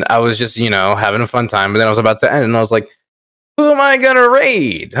 and I was just having a fun time. But then I was about to end, and I was like, "Who am I gonna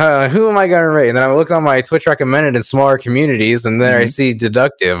raid? Who am I gonna raid?" And then I looked on my Twitch recommended in smaller communities, and there I see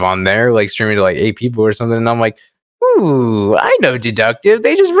Deductive on there, like streaming to like 8 people or something. And I'm like, "Ooh, I know Deductive.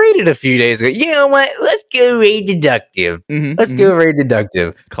 They just raided a few days ago. You know what? Let's go raid Deductive. Let's go raid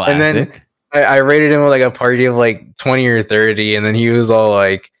Deductive." Classic. And then I raided him with like a party of like 20 or 30, and then he was all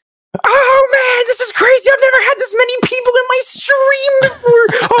like, "Oh man, this is crazy! I've never had this many people in my stream before.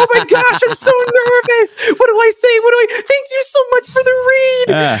 Oh my gosh, I'm so nervous. What do I say? Thank you so much for the raid."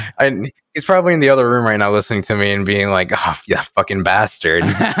 And he's probably in the other room right now listening to me and being like, "Oh, you fucking bastard."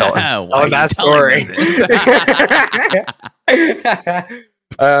 Oh, that story.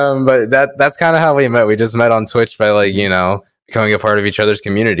 But that's kind of how we met. We just met on Twitch by like, becoming a part of each other's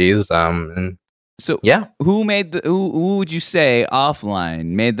communities. And so yeah, who would you say offline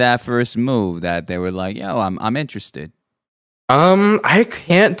made that first move that they were like, "Yo, I'm interested"? I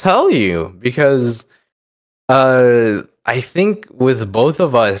can't tell you because I think with both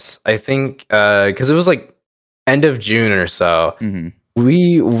of us, because it was like end of June or so,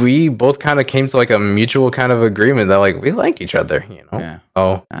 we both kind of came to like a mutual kind of agreement that like we like each other, Yeah.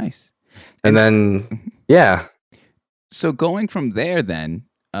 Oh, Nice. And then yeah. So going from there, then,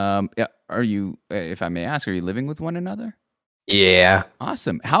 are you, if I may ask, are you living with one another? Yeah.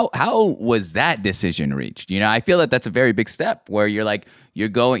 Awesome. How was that decision reached? I feel that that's a very big step where you're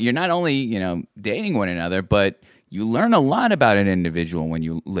not only, dating one another, but you learn a lot about an individual when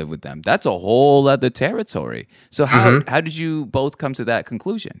you live with them. That's a whole other territory. So how did you both come to that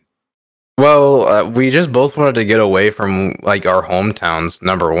conclusion? Well, we just both wanted to get away from like our hometowns,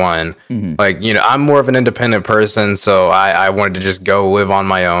 number one. Like, I'm more of an independent person, so I wanted to just go live on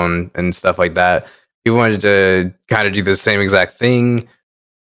my own and stuff like that. He wanted to kind of do the same exact thing.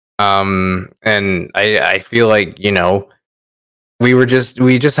 And I feel like, we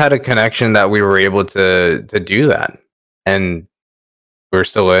just had a connection that we were able to do that, and we're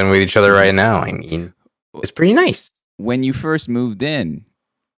still in with each other right now. I mean, it's pretty nice. When you first moved in,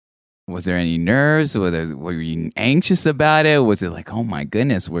 was there any nerves? Were you anxious about it? Was it like, oh my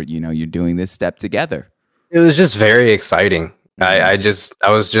goodness, you're doing this step together? It was just very exciting. I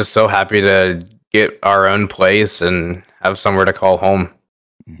was just so happy to get our own place and have somewhere to call home.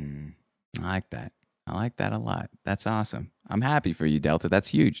 I like that. I like that a lot. That's awesome. I'm happy for you, Delta. That's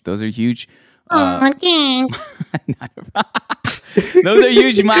huge. Those are huge. Those are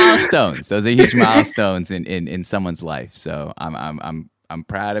huge milestones. Those are huge milestones in someone's life. So I'm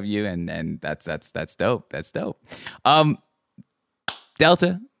proud of you, and that's dope. That's dope.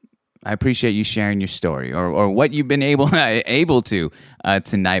 Delta, I appreciate you sharing your story or what you've been able to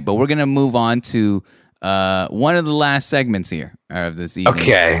tonight. But we're gonna move on to one of the last segments here of this evening.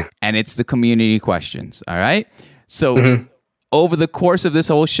 Okay, and it's the community questions. All right, so. Over the course of this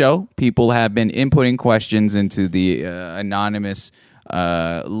whole show, people have been inputting questions into the anonymous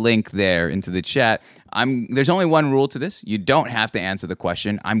link there into the chat. There's only one rule to this. You don't have to answer the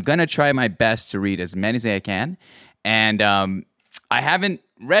question. I'm going to try my best to read as many as I can. And I haven't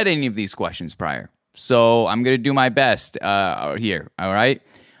read any of these questions prior. So I'm going to do my best here, all right?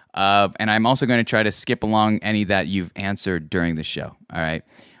 And I'm also going to try to skip along any that you've answered during the show, all right?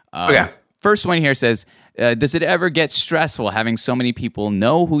 Okay. First one here says, does it ever get stressful having so many people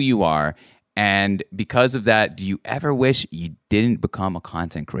know who you are? And because of that, do you ever wish you didn't become a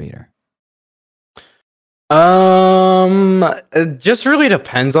content creator? It just really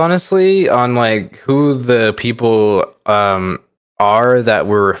depends, honestly, on like who the people are that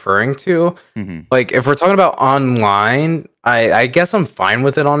we're referring to. Like if we're talking about online, I guess I'm fine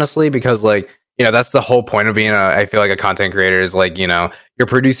with it, honestly, because like, you know, that's the whole point of being I feel like a content creator is like, you know, you're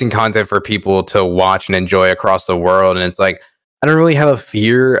producing content for people to watch and enjoy across the world. And it's like, I don't really have a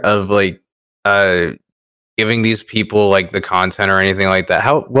fear of like giving these people like the content or anything like that.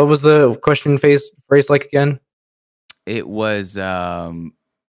 What was the question phrased like again? It was,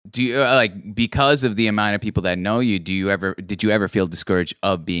 do you like, because of the amount of people that know you, did you ever feel discouraged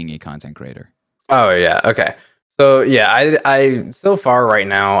of being a content creator? Oh yeah. Okay. So yeah, I so far right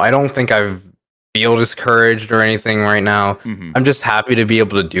now, I don't think I've feel discouraged or anything right now. I'm just happy to be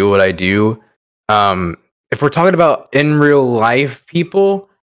able to do what I do. If we're talking about in real life people,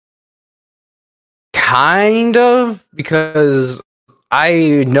 kind of, because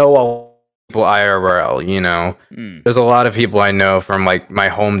I know all people IRL, you know. There's a lot of people I know from like my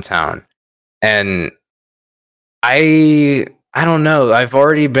hometown. And I don't know. I've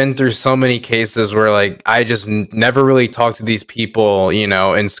already been through so many cases where like I just never really talked to these people, you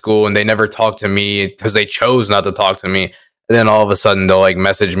know, in school, and they never talked to me because they chose not to talk to me. And then all of a sudden they'll like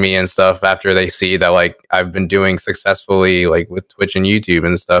message me and stuff after they see that like I've been doing successfully like with Twitch and YouTube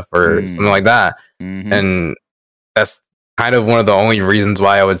and stuff or something like that. And that's kind of one of the only reasons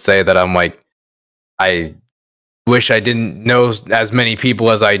why I would say that I'm like, I wish I didn't know as many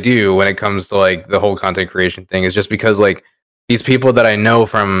people as I do when it comes to like the whole content creation thing, is just because like these people that I know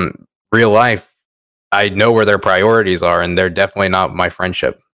from real life, I know where their priorities are, and they're definitely not my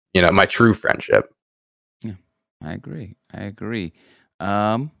friendship, you know, my true friendship. Yeah, I agree.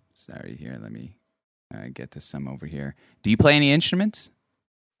 Sorry, here, let me get to some over here. Do you play any instruments?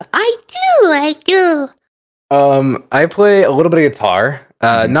 I do. I play a little bit of guitar,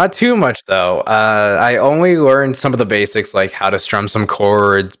 not too much though. I only learned some of the basics, like how to strum some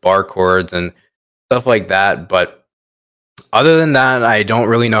chords, bar chords, and stuff like that. But other than that, I don't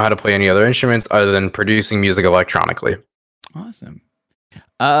really know how to play any other instruments other than producing music electronically. Awesome.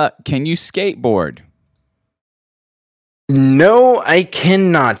 Can you skateboard? No, I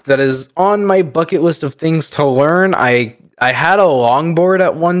cannot. That is on my bucket list of things to learn. I had a longboard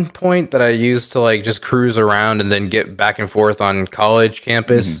at one point that I used to like just cruise around and then get back and forth on college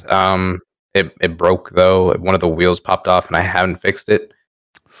campus. It broke though. One of the wheels popped off and I haven't fixed it.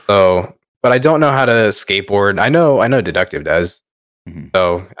 So, but I don't know how to skateboard. I know Deductive does.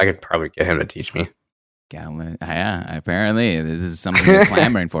 So I could probably get him to teach me. Yeah, apparently this is something you're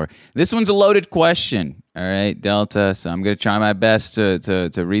clamoring for. This one's a loaded question. All right, Delta. So I'm going to try my best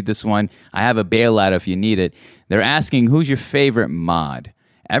to read this one. I have a bailout if you need it. They're asking, who's your favorite mod?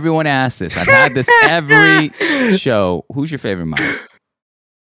 Everyone asks this. I've had this every show. Who's your favorite mod?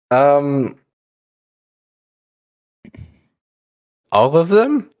 All of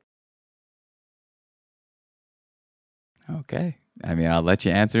them? Okay. I mean, I'll let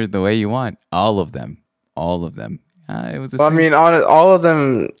you answer it the way you want. All of them. It was. Well, I mean, all of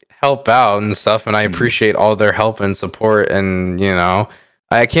them help out and stuff, and I appreciate all their help and support. And you know,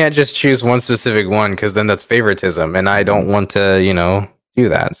 I can't just choose one specific one because then that's favoritism, and I don't want to, do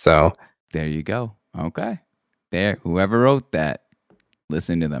that. So There you go. Okay. There, whoever wrote that,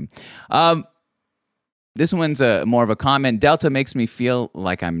 listen to them. This one's more of a comment. Delta makes me feel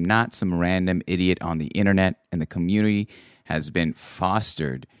like I'm not some random idiot on the internet, and the community has been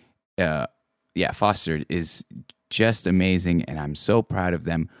fostered. Fostered is just amazing, and I'm so proud of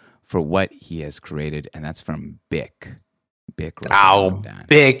them for what he has created. And that's from Bick. Bick.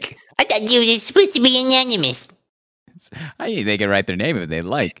 Bick. I thought you were supposed to be anonymous. I mean, they can write their name if they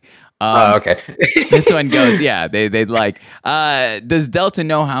like. Okay. This one goes, they'd like. Does Delta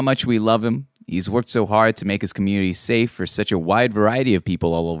know how much we love him? He's worked so hard to make his community safe for such a wide variety of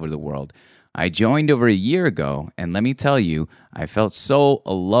people all over the world. I joined over a year ago, and let me tell you, I felt so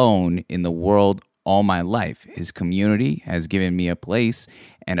alone in the world all my life. His community has given me a place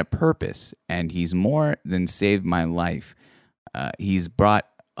and a purpose, and he's more than saved my life. He's brought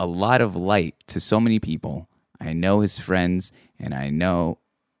a lot of light to so many people. I know his friends, and I know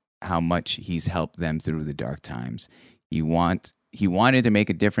how much he's helped them through the dark times. He wanted to make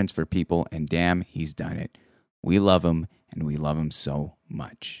a difference for people, and damn, he's done it. We love him, and we love him so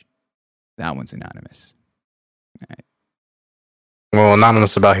much. That one's anonymous. All right. Well,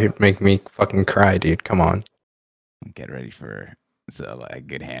 anonymous about here make me fucking cry, dude. Come on. Get ready for a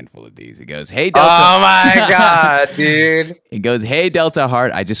good handful of these. It goes, hey, Delta. Oh my god, dude. It goes, hey, Delta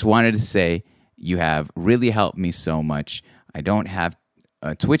Heart. I just wanted to say you have really helped me so much. I don't have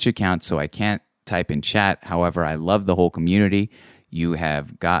a Twitch account, so I can't type in chat. However, I love the whole community. You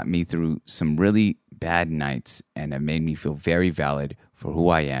have got me through some really bad nights and have made me feel very valid for who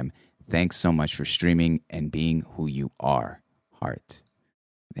I am. Thanks so much for streaming and being who you are, Heart.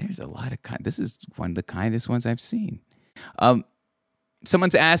 There's a lot of this is one of the kindest ones I've seen.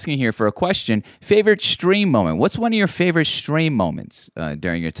 Someone's asking here for a question. Favorite stream moment? What's one of your favorite stream moments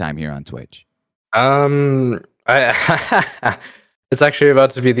during your time here on Twitch? It's actually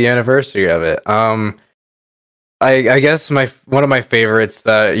about to be the anniversary of it. I guess one of my favorites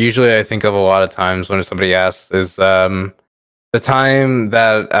that usually I think of a lot of times when somebody asks is the time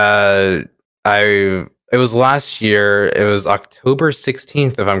that it was last year. It was October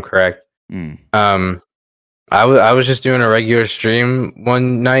 16th, if I'm correct. I was just doing a regular stream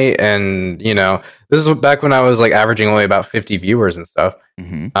one night, and this is back when I was like averaging only about 50 viewers and stuff.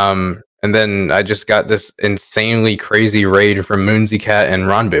 And then I just got this insanely crazy raid from Moonsy Cat and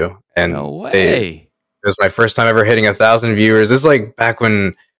Ranbu. And no way. It was my first time ever hitting 1,000 viewers. This is like back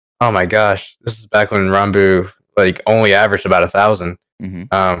when, oh my gosh, this is back when Ranbu like only averaged about 1,000.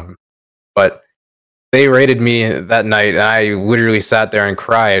 But they raided me that night, and I literally sat there and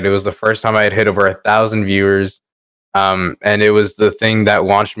cried. It was the first time I had hit over 1,000 viewers. And it was the thing that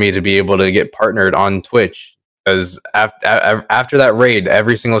launched me to be able to get partnered on Twitch. Because after that raid,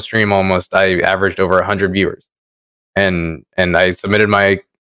 every single stream almost, I averaged over 100 viewers, and I submitted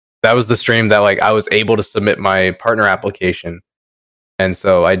that was the stream that like I was able to submit my partner application, and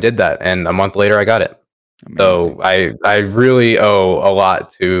so I did that, and a month later I got it. Amazing. So I really owe a lot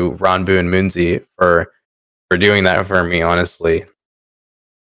to Ranbu and Moonsy for doing that for me. Honestly,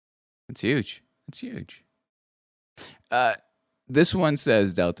 it's huge. It's huge. This one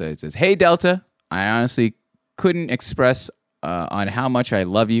says Delta. It says, "Hey Delta, I honestly couldn't express on how much I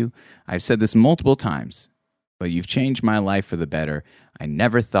love you. I've said this multiple times, but you've changed my life for the better. I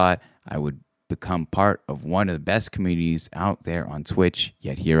never thought I would become part of one of the best communities out there on Twitch,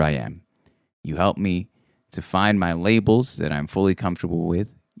 yet here I am. You helped me to find my labels that I'm fully comfortable with.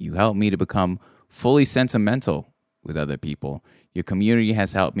 You helped me to become fully sentimental with other people. Your community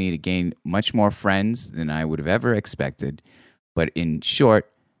has helped me to gain much more friends than I would have ever expected. But in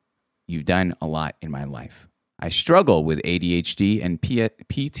short, you've done a lot in my life. I struggle with ADHD and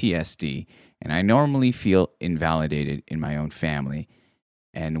PTSD, and I normally feel invalidated in my own family.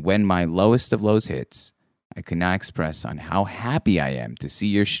 And when my lowest of lows hits, I could not express on how happy I am to see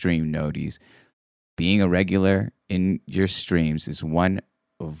your stream, Nodies. Being a regular in your streams is one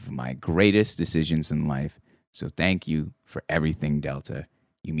of my greatest decisions in life. So thank you for everything, Delta.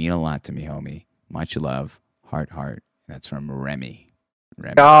 You mean a lot to me, homie. Much love. Heart, heart." That's from Remy.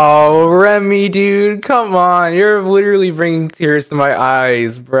 Oh, Remy, dude, come on. You're literally bringing tears to my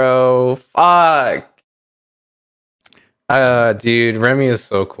eyes, bro. Fuck. Dude, Remy is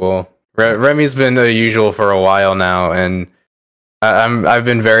so cool. Remy's been the usual for a while now, and I've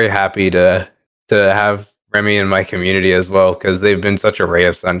been very happy to have Remy in my community as well, because they've been such a ray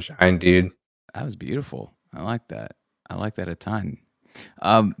of sunshine, dude. That was beautiful. I like that. I like that a ton.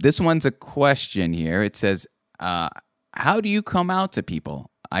 This one's a question here. It says, how do you come out to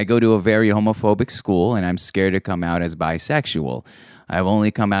people? I go to a very homophobic school, and I'm scared to come out as bisexual. I've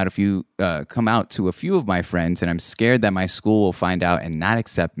only come out to a few of my friends, and I'm scared that my school will find out and not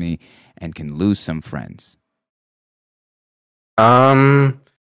accept me and can lose some friends.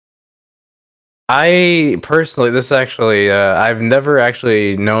 I personally, this actually, I've never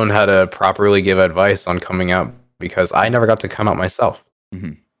actually known how to properly give advice on coming out because I never got to come out myself.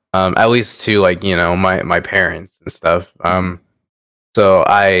 Mhm. At least to like, my parents and stuff. So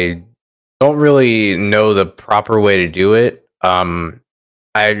I don't really know the proper way to do it.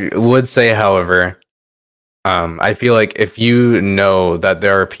 I would say, however, I feel like if you know that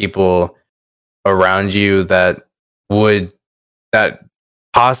there are people around you that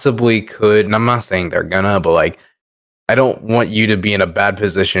possibly could, and I'm not saying they're gonna, but like, I don't want you to be in a bad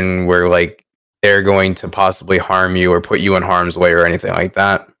position where like they're going to possibly harm you or put you in harm's way or anything like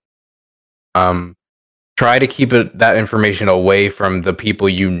that. Try to keep that information away from the people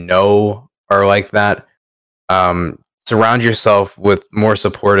you know are like that. Surround yourself with more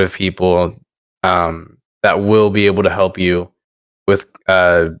supportive people that will be able to help you with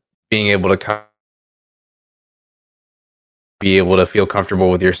being able to be able to feel comfortable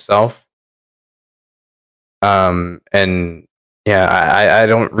with yourself. And yeah, I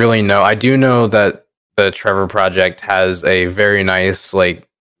don't really know. I do know that the Trevor Project has a very nice like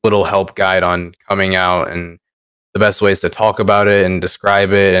little help guide on coming out and the best ways to talk about it and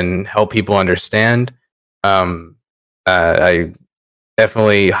describe it and help people understand. I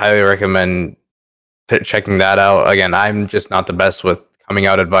definitely highly recommend checking that out. Again, I'm just not the best with coming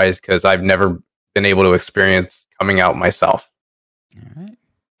out advice because I've never been able to experience coming out myself. All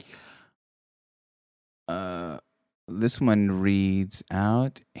right. This one reads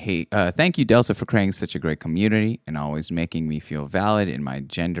out, hey, thank you, Delta, for creating such a great community and always making me feel valid in my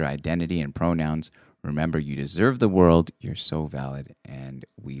gender identity and pronouns. Remember, you deserve the world. You're so valid, and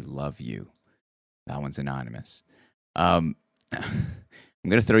we love you. That one's anonymous. I'm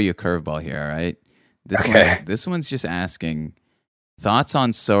going to throw you a curveball here, all right? This one's just asking, thoughts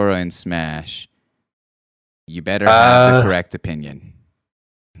on Sora and Smash? You better have the correct opinion.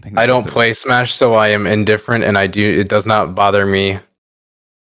 I don't play Smash, so I am indifferent, and it does not bother me.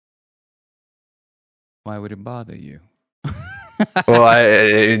 Why would it bother you? Well,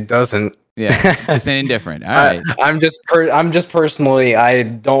 it doesn't. Yeah, just an indifferent. All right. I'm just personally, I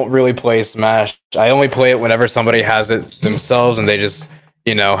don't really play Smash. I only play it whenever somebody has it themselves, and they just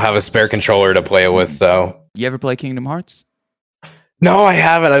have a spare controller to play it with. So, you ever play Kingdom Hearts? No, I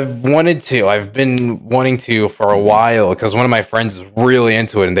haven't. I've wanted to. I've been wanting to for a while because one of my friends is really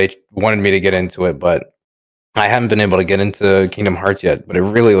into it and they wanted me to get into it, but I haven't been able to get into Kingdom Hearts yet, but it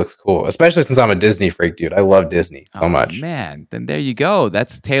really looks cool, especially since I'm a Disney freak, dude. I love Disney so much. Man, then there you go.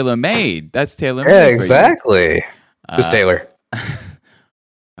 That's tailor-made. Yeah, exactly. Who's Taylor?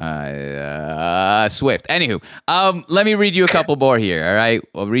 Swift. Anywho, let me read you a couple more here. All right,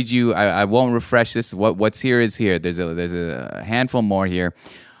 I'll read you. I won't refresh this. What's here is here. There's a handful more here.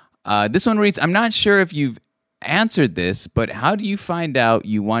 This one reads, I'm not sure if you've answered this, but how do you find out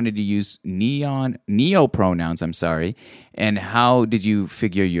you wanted to use neo pronouns? I'm sorry, and how did you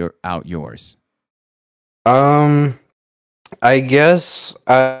figure out yours? I guess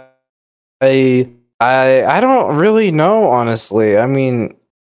I don't really know, honestly. I mean,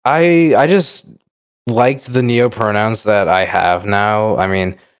 I just liked the neo pronouns that I have now. I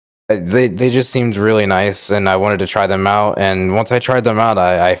mean, they just seemed really nice, and I wanted to try them out. And once I tried them out,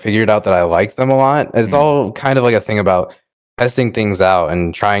 I figured out that I liked them a lot. It's all kind of like a thing about testing things out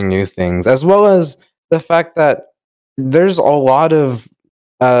and trying new things, as well as the fact that there's not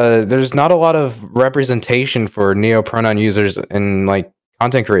a lot of representation for neo pronoun users in like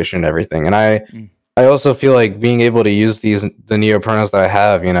content creation and everything. And I also feel like being able to use the neo pronouns that I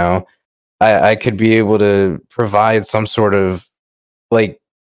have, I could be able to provide some sort of like,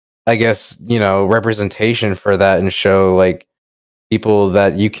 I guess, representation for that and show like people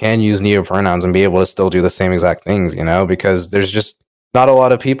that you can use neo pronouns and be able to still do the same exact things, because there's just not a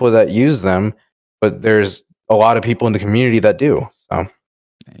lot of people that use them, but there's a lot of people in the community that do. So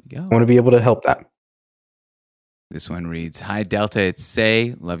there you go. I want to be able to help that. This one reads, hi, Delta, it's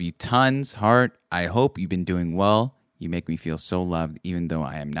Say. Love you tons. Heart, I hope you've been doing well. You make me feel so loved, even though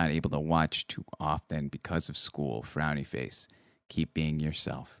I am not able to watch too often because of school. Frowny face. Keep being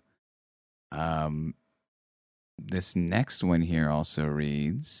yourself. This next one here also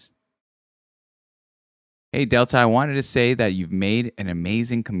reads, hey, Delta, I wanted to say that you've made an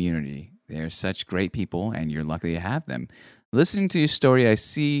amazing community. They're such great people, and you're lucky to have them. Listening to your story, I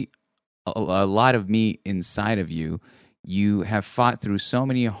see a lot of me inside of you. You have fought through so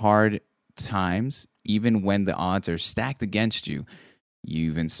many hard times, even when the odds are stacked against you.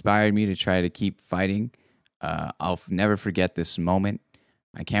 You've inspired me to try to keep fighting. I'll never forget this moment.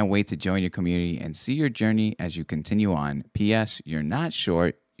 I can't wait to join your community and see your journey as you continue on. P.S. You're not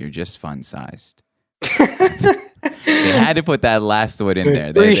short. You're just fun-sized. They had to put that last word in there.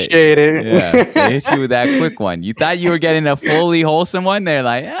 Appreciate it. Yeah, they hit you with that quick one. You thought you were getting a fully wholesome one. They're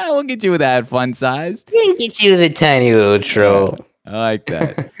like, we'll get you with that fun-sized. We can get you the tiny little troll. I like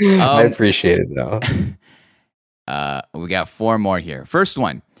that. I appreciate it though. We got 4 more here. First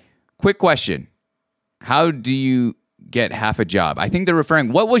one, quick question. How do you get half a job? I think they're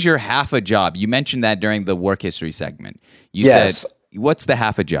referring, what was your half a job? You mentioned that during the work history segment. You said, what's the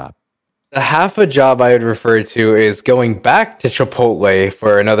half a job? The half a job I would refer to is going back to Chipotle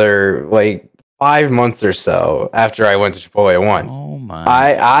for another like 5 months or so after I went to Chipotle once. Oh my!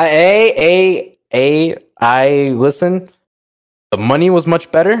 I listen. The money was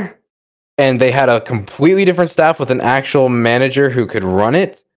much better, and they had a completely different staff with an actual manager who could run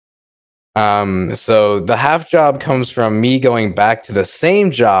it. So the half job comes from me going back to the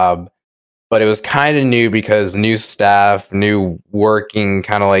same job, but it was kind of new because new staff, new working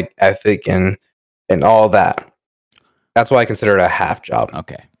kind of like ethic and all that. That's why I consider it a half job.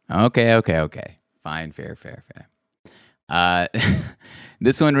 Okay. Fine, fair.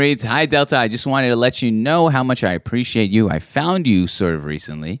 This one reads, "Hi, Delta. I just wanted to let you know how much I appreciate you. I found you sort of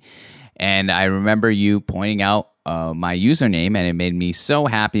recently, and I remember you pointing out my username, and it made me so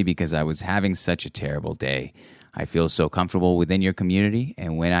happy because I was having such a terrible day. I feel so comfortable within your community,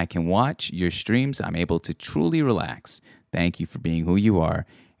 and when I can watch your streams, I'm able to truly relax. Thank you for being who you are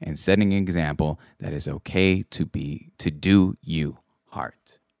and setting an example that is okay to do you,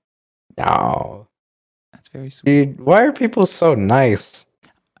 Heart." Oh, that's very sweet. Dude, why are people so nice?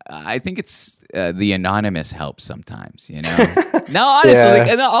 I think it's the anonymous helps sometimes, you know. No,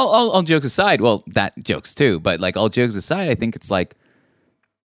 honestly, like, all jokes aside, well, that jokes too, but like all jokes aside, I think it's like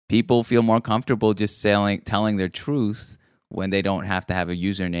people feel more comfortable just telling their truth when they don't have to have a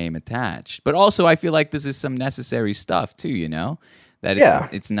username attached. But also, I feel like this is some necessary stuff too, you know. That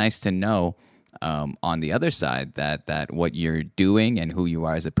it's nice to know on the other side that what you're doing and who you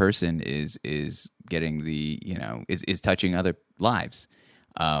are as a person is getting is touching other lives.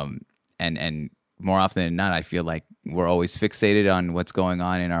 And more often than not, I feel like we're always fixated on what's going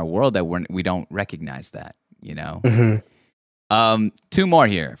on in our world that we don't recognize that, you know. Mm-hmm. 2 more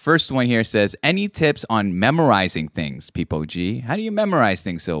here. First one here says, "Any tips on memorizing things, Peepo G? How do you memorize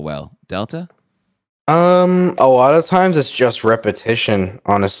things so well, Delta?" A lot of times it's just repetition,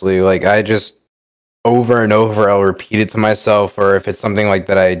 honestly. Like I just over and over I'll repeat it to myself, or if it's something like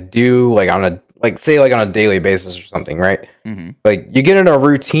that I do like on a daily basis or something, right? Mm-hmm. Like you get in a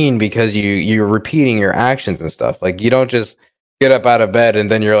routine because you're repeating your actions and stuff. Like you don't just get up out of bed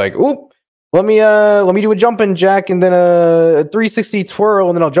and then you're like, "Oop, let me do a jumping jack and then a 360 twirl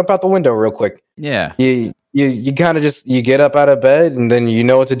and then I'll jump out the window real quick." Yeah. You kind of just you get up out of bed and then you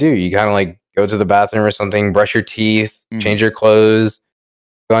know what to do. You kind of like go to the bathroom or something, brush your teeth, change your clothes,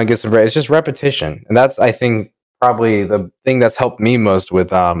 go and get some bread. It's just repetition. And that's, I think, probably the thing that's helped me most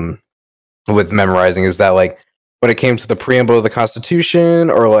with memorizing is that like when it came to the preamble of the Constitution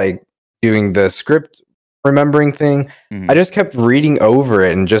or like doing the script remembering thing, I just kept reading over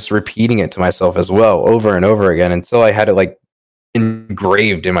it and just repeating it to myself as well over and over again until I had it like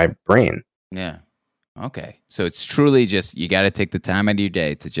engraved in my brain. Yeah. Okay. So it's truly just you got to take the time out of your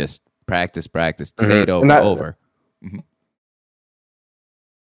day to just practice, say it over. Mm-hmm.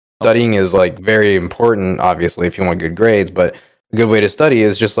 Studying is like very important, obviously, if you want good grades, but a good way to study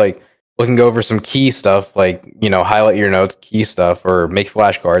is just like looking over some key stuff, like, you know, highlight your notes, key stuff, or make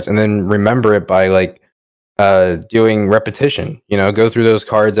flashcards, and then remember it by like doing repetition. You know, go through those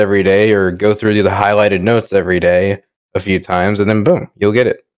cards every day or go through the highlighted notes every day a few times, and then boom, you'll get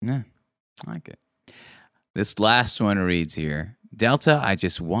it. Yeah, I like it. This last one reads here, "Delta, I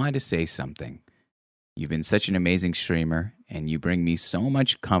just wanted to say something. You've been such an amazing streamer, and you bring me so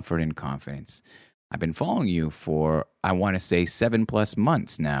much comfort and confidence. I've been following you for, I want to say, 7+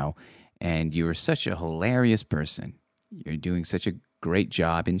 months now, and you're such a hilarious person. You're doing such a great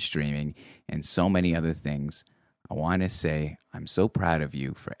job in streaming and so many other things. I want to say I'm so proud of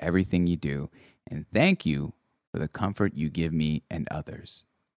you for everything you do, and thank you for the comfort you give me and others.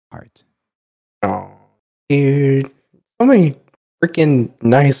 Heart." Oh, dude. So many freaking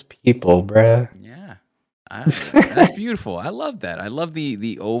nice people, bruh. Yeah. That's beautiful. I love that. I love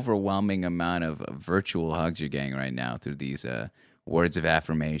the overwhelming amount of virtual hugs you're getting right now through these words of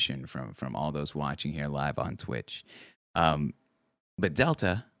affirmation from all those watching here live on Twitch. But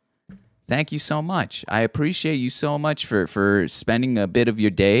Delta, thank you so much. I appreciate you so much for spending a bit of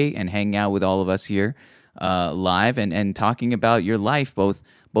your day and hanging out with all of us here live and talking about your life, both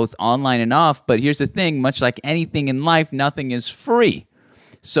online and off. But here's the thing: much like anything in life, nothing is free.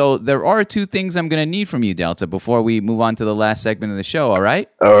 So there are two things I'm going to need from you, Delta, before we move on to the last segment of the show. All right?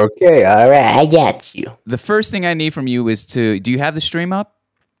 Okay, all right, I got you. The first thing I need from you is do you have the stream up?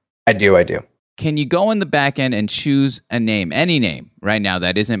 I do. Can you go in the back end and choose a name, any name, right now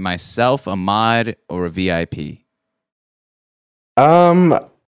that isn't myself, a mod, or a VIP?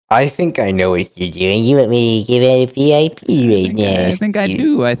 I think I know what you're doing. You want me to give it a VIP right now? I think I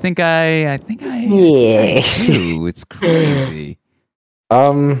do. I think I Yeah. do. It's crazy.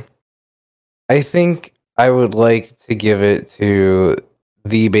 I think I would like to give it to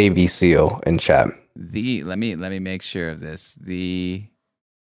the baby seal in chat. Let me make sure of this. The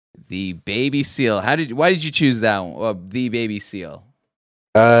baby seal. Why did you choose that one? The baby seal.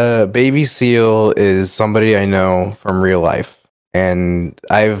 Baby seal is somebody I know from real life, and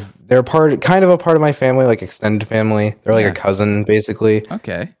they're kind of a part of my family, like extended family. They're like a cousin, basically.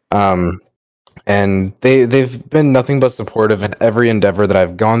 Okay. And they've been nothing but supportive in every endeavor that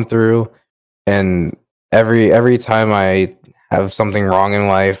I've gone through, and every time I have something wrong in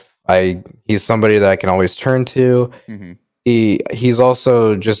life, he's somebody that I can always turn to. Mm-hmm. He's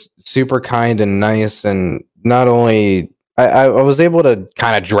also just super kind and nice, and not only I was able to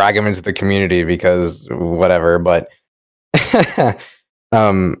kind of drag him into the community because whatever, but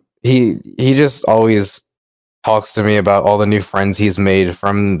he just always talks to me about all the new friends he's made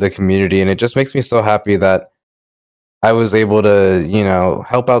from the community, and it just makes me so happy that I was able to,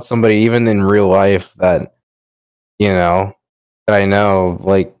 help out somebody even in real life that I know,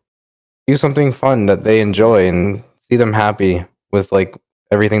 like, do something fun that they enjoy and see them happy with like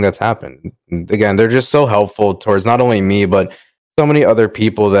everything that's happened. And again, they're just so helpful towards not only me but so many other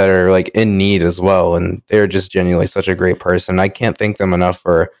people that are like in need as well, and they're just genuinely such a great person. I can't thank them enough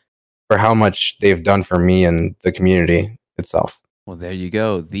for how much they've done for me and the community itself. Well, there you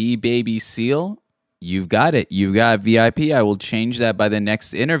go. The baby seal. You've got it. You've got VIP. I will change that by the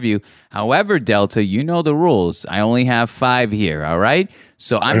next interview. However, Delta, you know the rules. I only have 5 here, all right?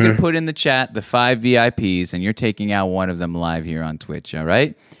 So I'm going to put in the chat the 5 VIPs, and you're taking out one of them live here on Twitch, all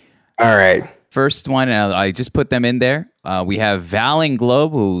right? All right. First one, and I just put them in there. We have Valing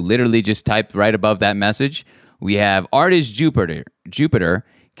Globe, who literally just typed right above that message. We have Artist Jupiter,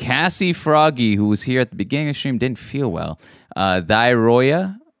 Cassie Froggy, who was here at the beginning of the stream, didn't feel well.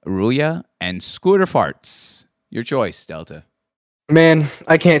 Ruya, and Scooter Farts. Your choice, Delta. Man,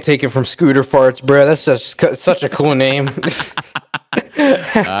 I can't take it from Scooter Farts, bro. That's such a cool name. All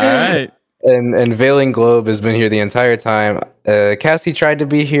right. And Veiling Globe has been here the entire time. Cassie tried to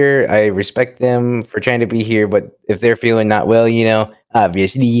be here. I respect them for trying to be here, but if they're feeling not well,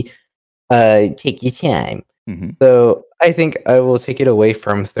 obviously, take your time. Mm-hmm. So I think I will take it away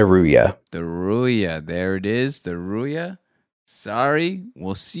from Theruya. Theruya. There it is. Theruya. Sorry.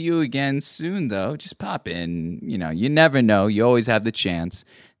 We'll see you again soon, though. Just pop in. You never know. You always have the chance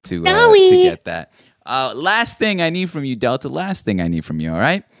to get that. Last thing I need from you, Delta. Last thing I need from you, all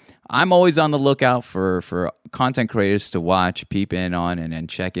right? I'm always on the lookout for content creators to watch, peep in on, and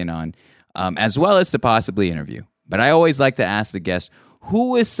check in on, as well as to possibly interview. But I always like to ask the guest,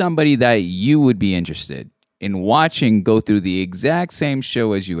 who is somebody that you would be interested in watching go through the exact same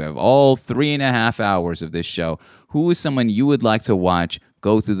show as you have, all 3.5 hours of this show? Who is someone you would like to watch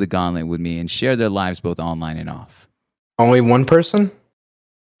go through the gauntlet with me and share their lives both online and off? Only one person?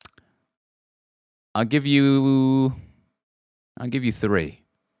 I'll give you 3.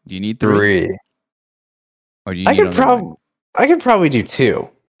 Do you need 3? Or do you need I could probably do 2.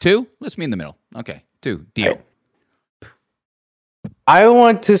 2? Let's meet in the middle. Okay, 2. Deal. I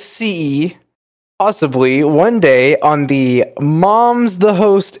want to see, possibly one day on the Mom's the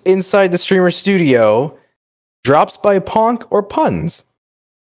Host Inside the Streamer Studio, drops by Ponk or puns.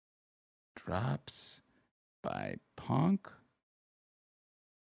 Drops by Ponk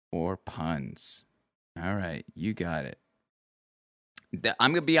or puns. All right, you got it.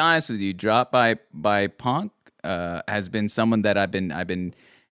 I'm gonna be honest with you. Drop by Ponk has been someone that I've been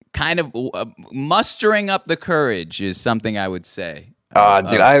kind of mustering up the courage is something I would say.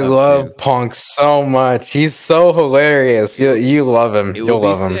 Dude, I love Ponk so much. He's so hilarious. You love him. You'll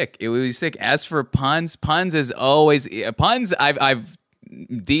love him. It would be sick. As for puns is always puns. I've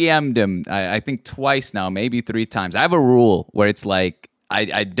DM'd him. I think twice now, maybe 3 times. I have a rule where it's like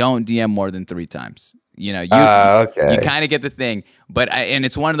I don't DM more than 3 times. You kind of get the thing, and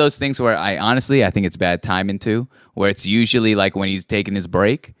it's one of those things where I think it's bad timing too, where it's usually like when he's taking his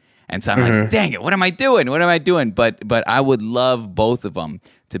break, and so I'm like, dang it, what am I doing? But I would love both of them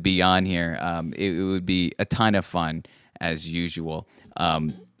to be on here. It would be a ton of fun as usual.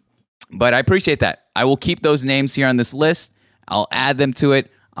 But I appreciate that. I will keep those names here on this list. I'll add them to it.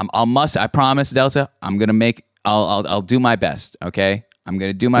 I promise, Delta. I'll do my best. Okay, I'm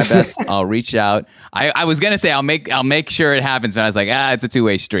gonna do my best. I'll reach out. I was gonna say I'll make sure it happens, but I was like, it's a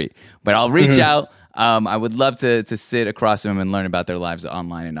two-way street. But I'll reach out. I would love to sit across from them and learn about their lives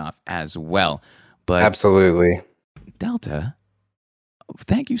online and off as well. But Absolutely. Delta,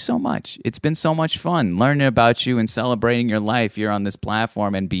 thank you so much. It's been so much fun learning about you and celebrating your life here on this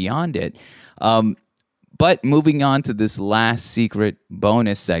platform and beyond it. But moving on to this last secret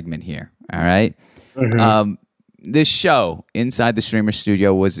bonus segment here, all right? This show, Inside the Streamer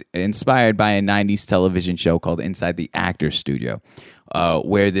Studio, was inspired by a 90s television show called Inside the Actor Studio,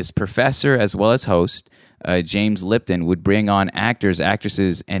 where this professor as well as host, James Lipton, would bring on actors,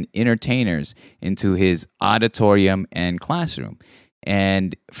 actresses, and entertainers into his auditorium and classroom.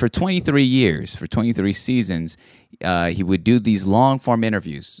 And for 23 years, for 23 seasons, he would do these long-form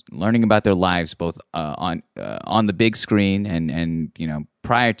interviews, learning about their lives both on the big screen and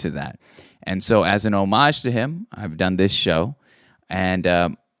prior to that. And so, as an homage to him, I've done this show, and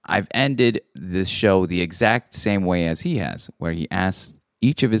I've ended this show the exact same way as he has, where he asks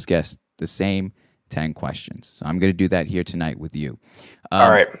each of his guests the same 10 questions. So I'm going to do that here tonight with you.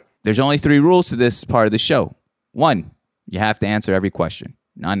 All right. There's only 3 rules to this part of the show. 1, you have to answer every question,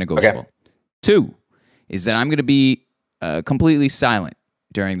 non-negotiable. Okay. 2 is that I'm going to be completely silent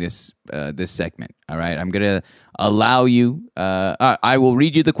during this segment. All right, I'm going to allow you. I will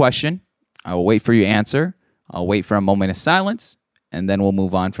read you the question. I will wait for your answer. I'll wait for a moment of silence, and then we'll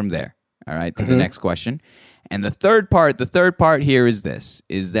move on from there. All right, to the next question. And the third part here is this: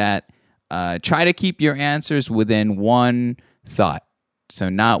 is that try to keep your answers within one thought. So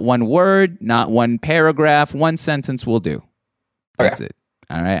not one word, not one paragraph, one sentence will do. That's it.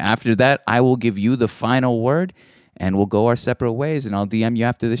 All right. After that, I will give you the final word, and we'll go our separate ways, and I'll DM you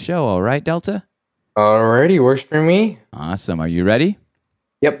after the show. All right, Delta? Alrighty, works for me. Awesome. Are you ready?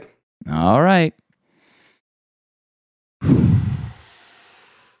 Yep. All right. All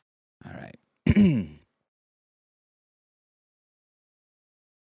right.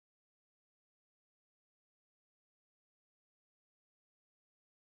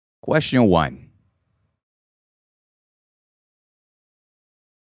 Question 1.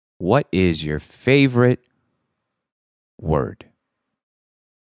 What is your favorite word?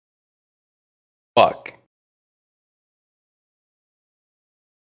 Fuck.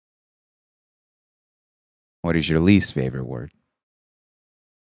 What is your least favorite word?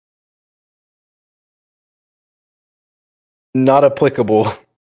 Not applicable.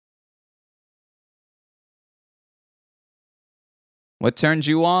 What turns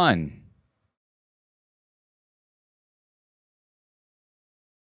you on?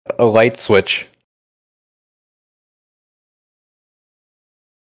 A light switch.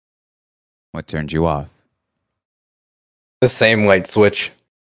 What turns you off? The same light switch.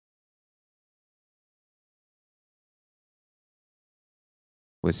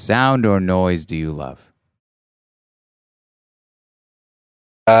 What sound or noise do you love?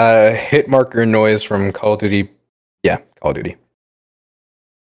 Hit marker noise from Call of Duty. Yeah, Call of Duty.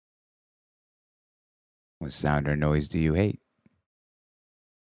 What sound or noise do you hate?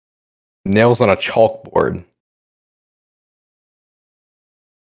 Nails on a chalkboard.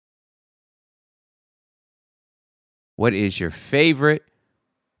 What is your favorite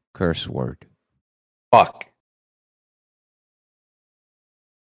curse word? Fuck.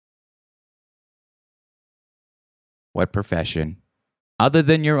 What profession, other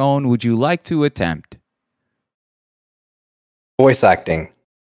than your own, would you like to attempt? Voice acting.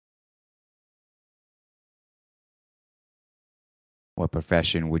 What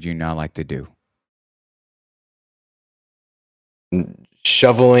profession would you not like to do?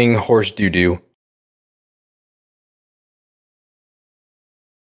 Shoveling horse doo-doo.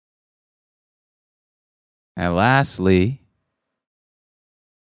 And lastly,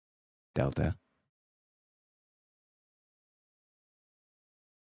 Delta,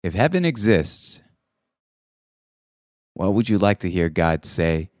 if heaven exists, what would you like to hear God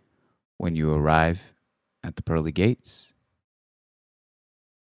say when you arrive at the pearly gates?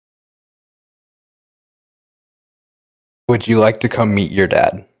 Would you like to come meet your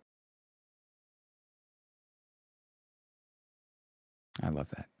dad? I love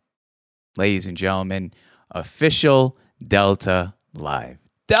that. Ladies and gentlemen, official Delta Live.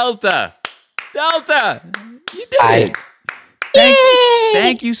 Delta! Delta! You did it!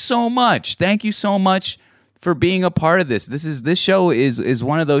 Thank you so much. Thank you so much for being a part of this. This show is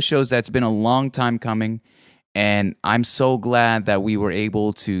one of those shows that's been a long time coming, and I'm so glad that we were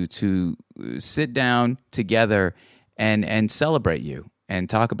able to sit down together and celebrate you and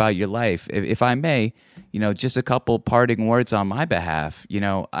talk about your life. If I may, just a couple parting words on my behalf.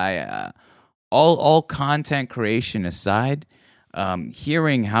 I all content creation aside,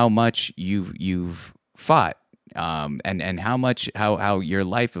 hearing how much you've fought, and how your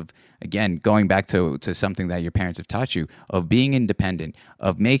life of, again, going back to something that your parents have taught you, of being independent,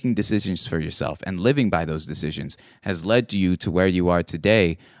 of making decisions for yourself and living by those decisions, has led to you to where you are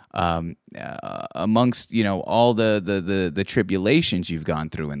today, amongst all the tribulations you've gone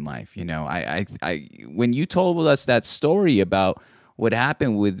through in life. I when you told us that story about what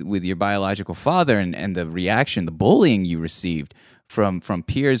happened with your biological father and the reaction, the bullying you received from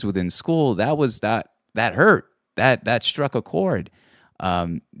peers within school, that hurt. That struck a chord,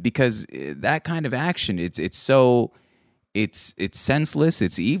 because that kind of action, it's senseless,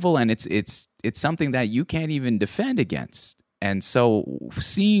 it's evil, and it's something that you can't even defend against. And so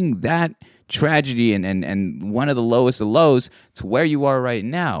seeing that tragedy and one of the lowest of lows to where you are right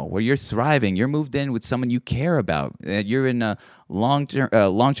now, where you're thriving, you're moved in with someone you care about, that you're in a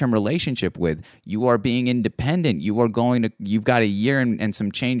long-term relationship with, you are being independent, you've got a year and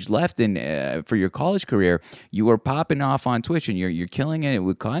some change left in for your college career, you are popping off on Twitch and you're killing it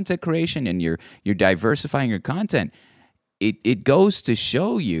with content creation, and you're diversifying your content. It goes to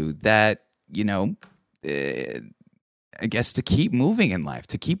show you that, I guess, to keep moving in life,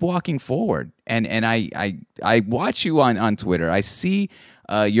 to keep walking forward. And I watch you on Twitter. I see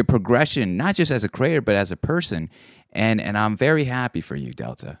your progression, not just as a creator, but as a person. And I'm very happy for you,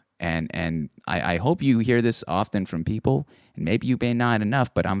 Delta. And I hope you hear this often from people, and maybe you may not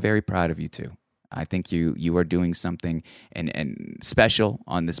enough, but I'm very proud of you too. I think you are doing something and special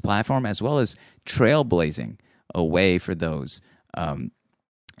on this platform, as well as trailblazing a way for those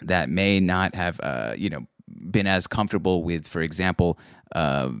that may not have been as comfortable with, for example,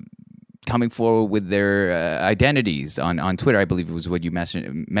 coming forward with their identities on Twitter. I believe it was what you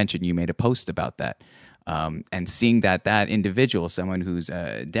mentioned. You made a post about that. And seeing that individual, someone who's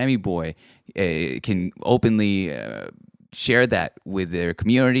a demi boy, can openly share that with their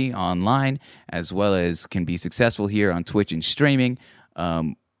community online, as well as can be successful here on Twitch and streaming,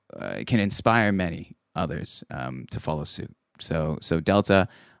 can inspire many others to follow suit. So Delta,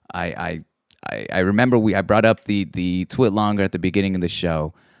 I remember I brought up the Twit Longer at the beginning of the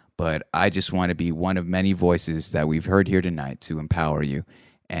show, but I just want to be one of many voices that we've heard here tonight to empower you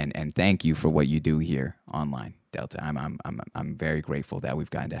and thank you for what you do here online, Delta. I'm very grateful that we've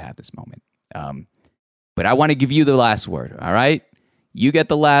gotten to have this moment. But I want to give you the last word. All right, you get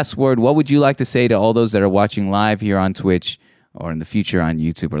the last word. What would you like to say to all those that are watching live here on Twitch, or in the future on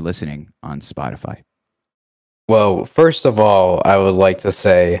YouTube, or listening on Spotify? Well, first of all, I would like to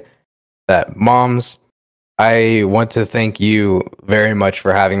say that, moms, I want to thank you very much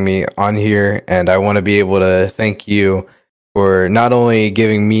for having me on here, and I want to be able to thank you for not only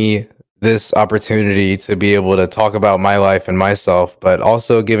giving me this opportunity to be able to talk about my life and myself, but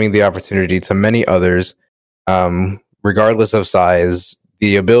also giving the opportunity to many others, regardless of size,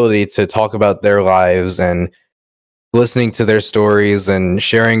 the ability to talk about their lives and listening to their stories and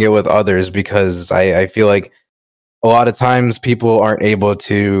sharing it with others, because I feel like a lot of times people aren't able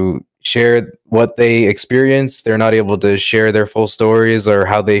to share what they experience. They're not able to share their full stories or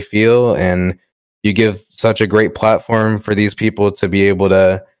how they feel. And you give such a great platform for these people to be able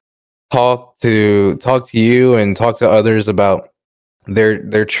to talk to you and talk to others about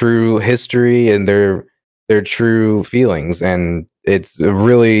their true history and their true feelings. And it's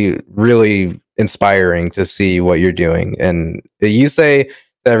really, really inspiring to see what you're doing. And you say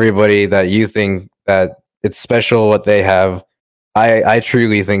to everybody that you think that it's special what they have. I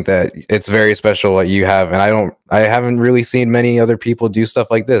truly think that it's very special what you have, and I haven't really seen many other people do stuff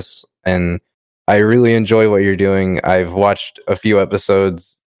like this, and I really enjoy what you're doing. I've watched a few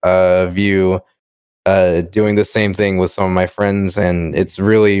episodes of you doing the same thing with some of my friends, and it's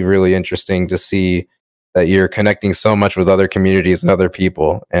really, really interesting to see that you're connecting so much with other communities and other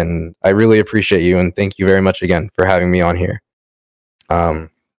people, and I really appreciate you, and thank you very much again for having me on here.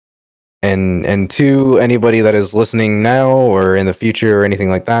 And to anybody that is listening now or in the future or anything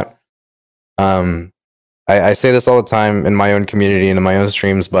like that, I say this all the time in my own community and in my own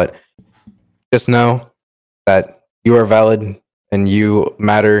streams, but just know that you are valid and you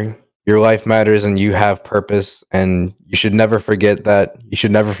matter. Your life matters and you have purpose, and you should never forget that. You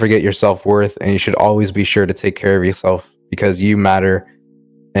should never forget your self-worth, and you should always be sure to take care of yourself, because you matter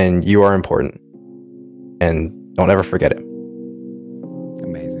and you are important. And don't ever forget it.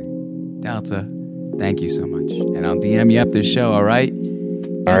 Amazing. Delta, thank you so much. And I'll DM you after the show, all right?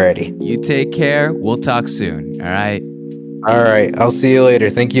 Alrighty. You take care. We'll talk soon, all right? All right. I'll see you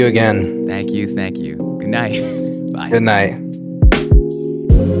later. Thank you again. Thank you. Good night. Bye. Good night.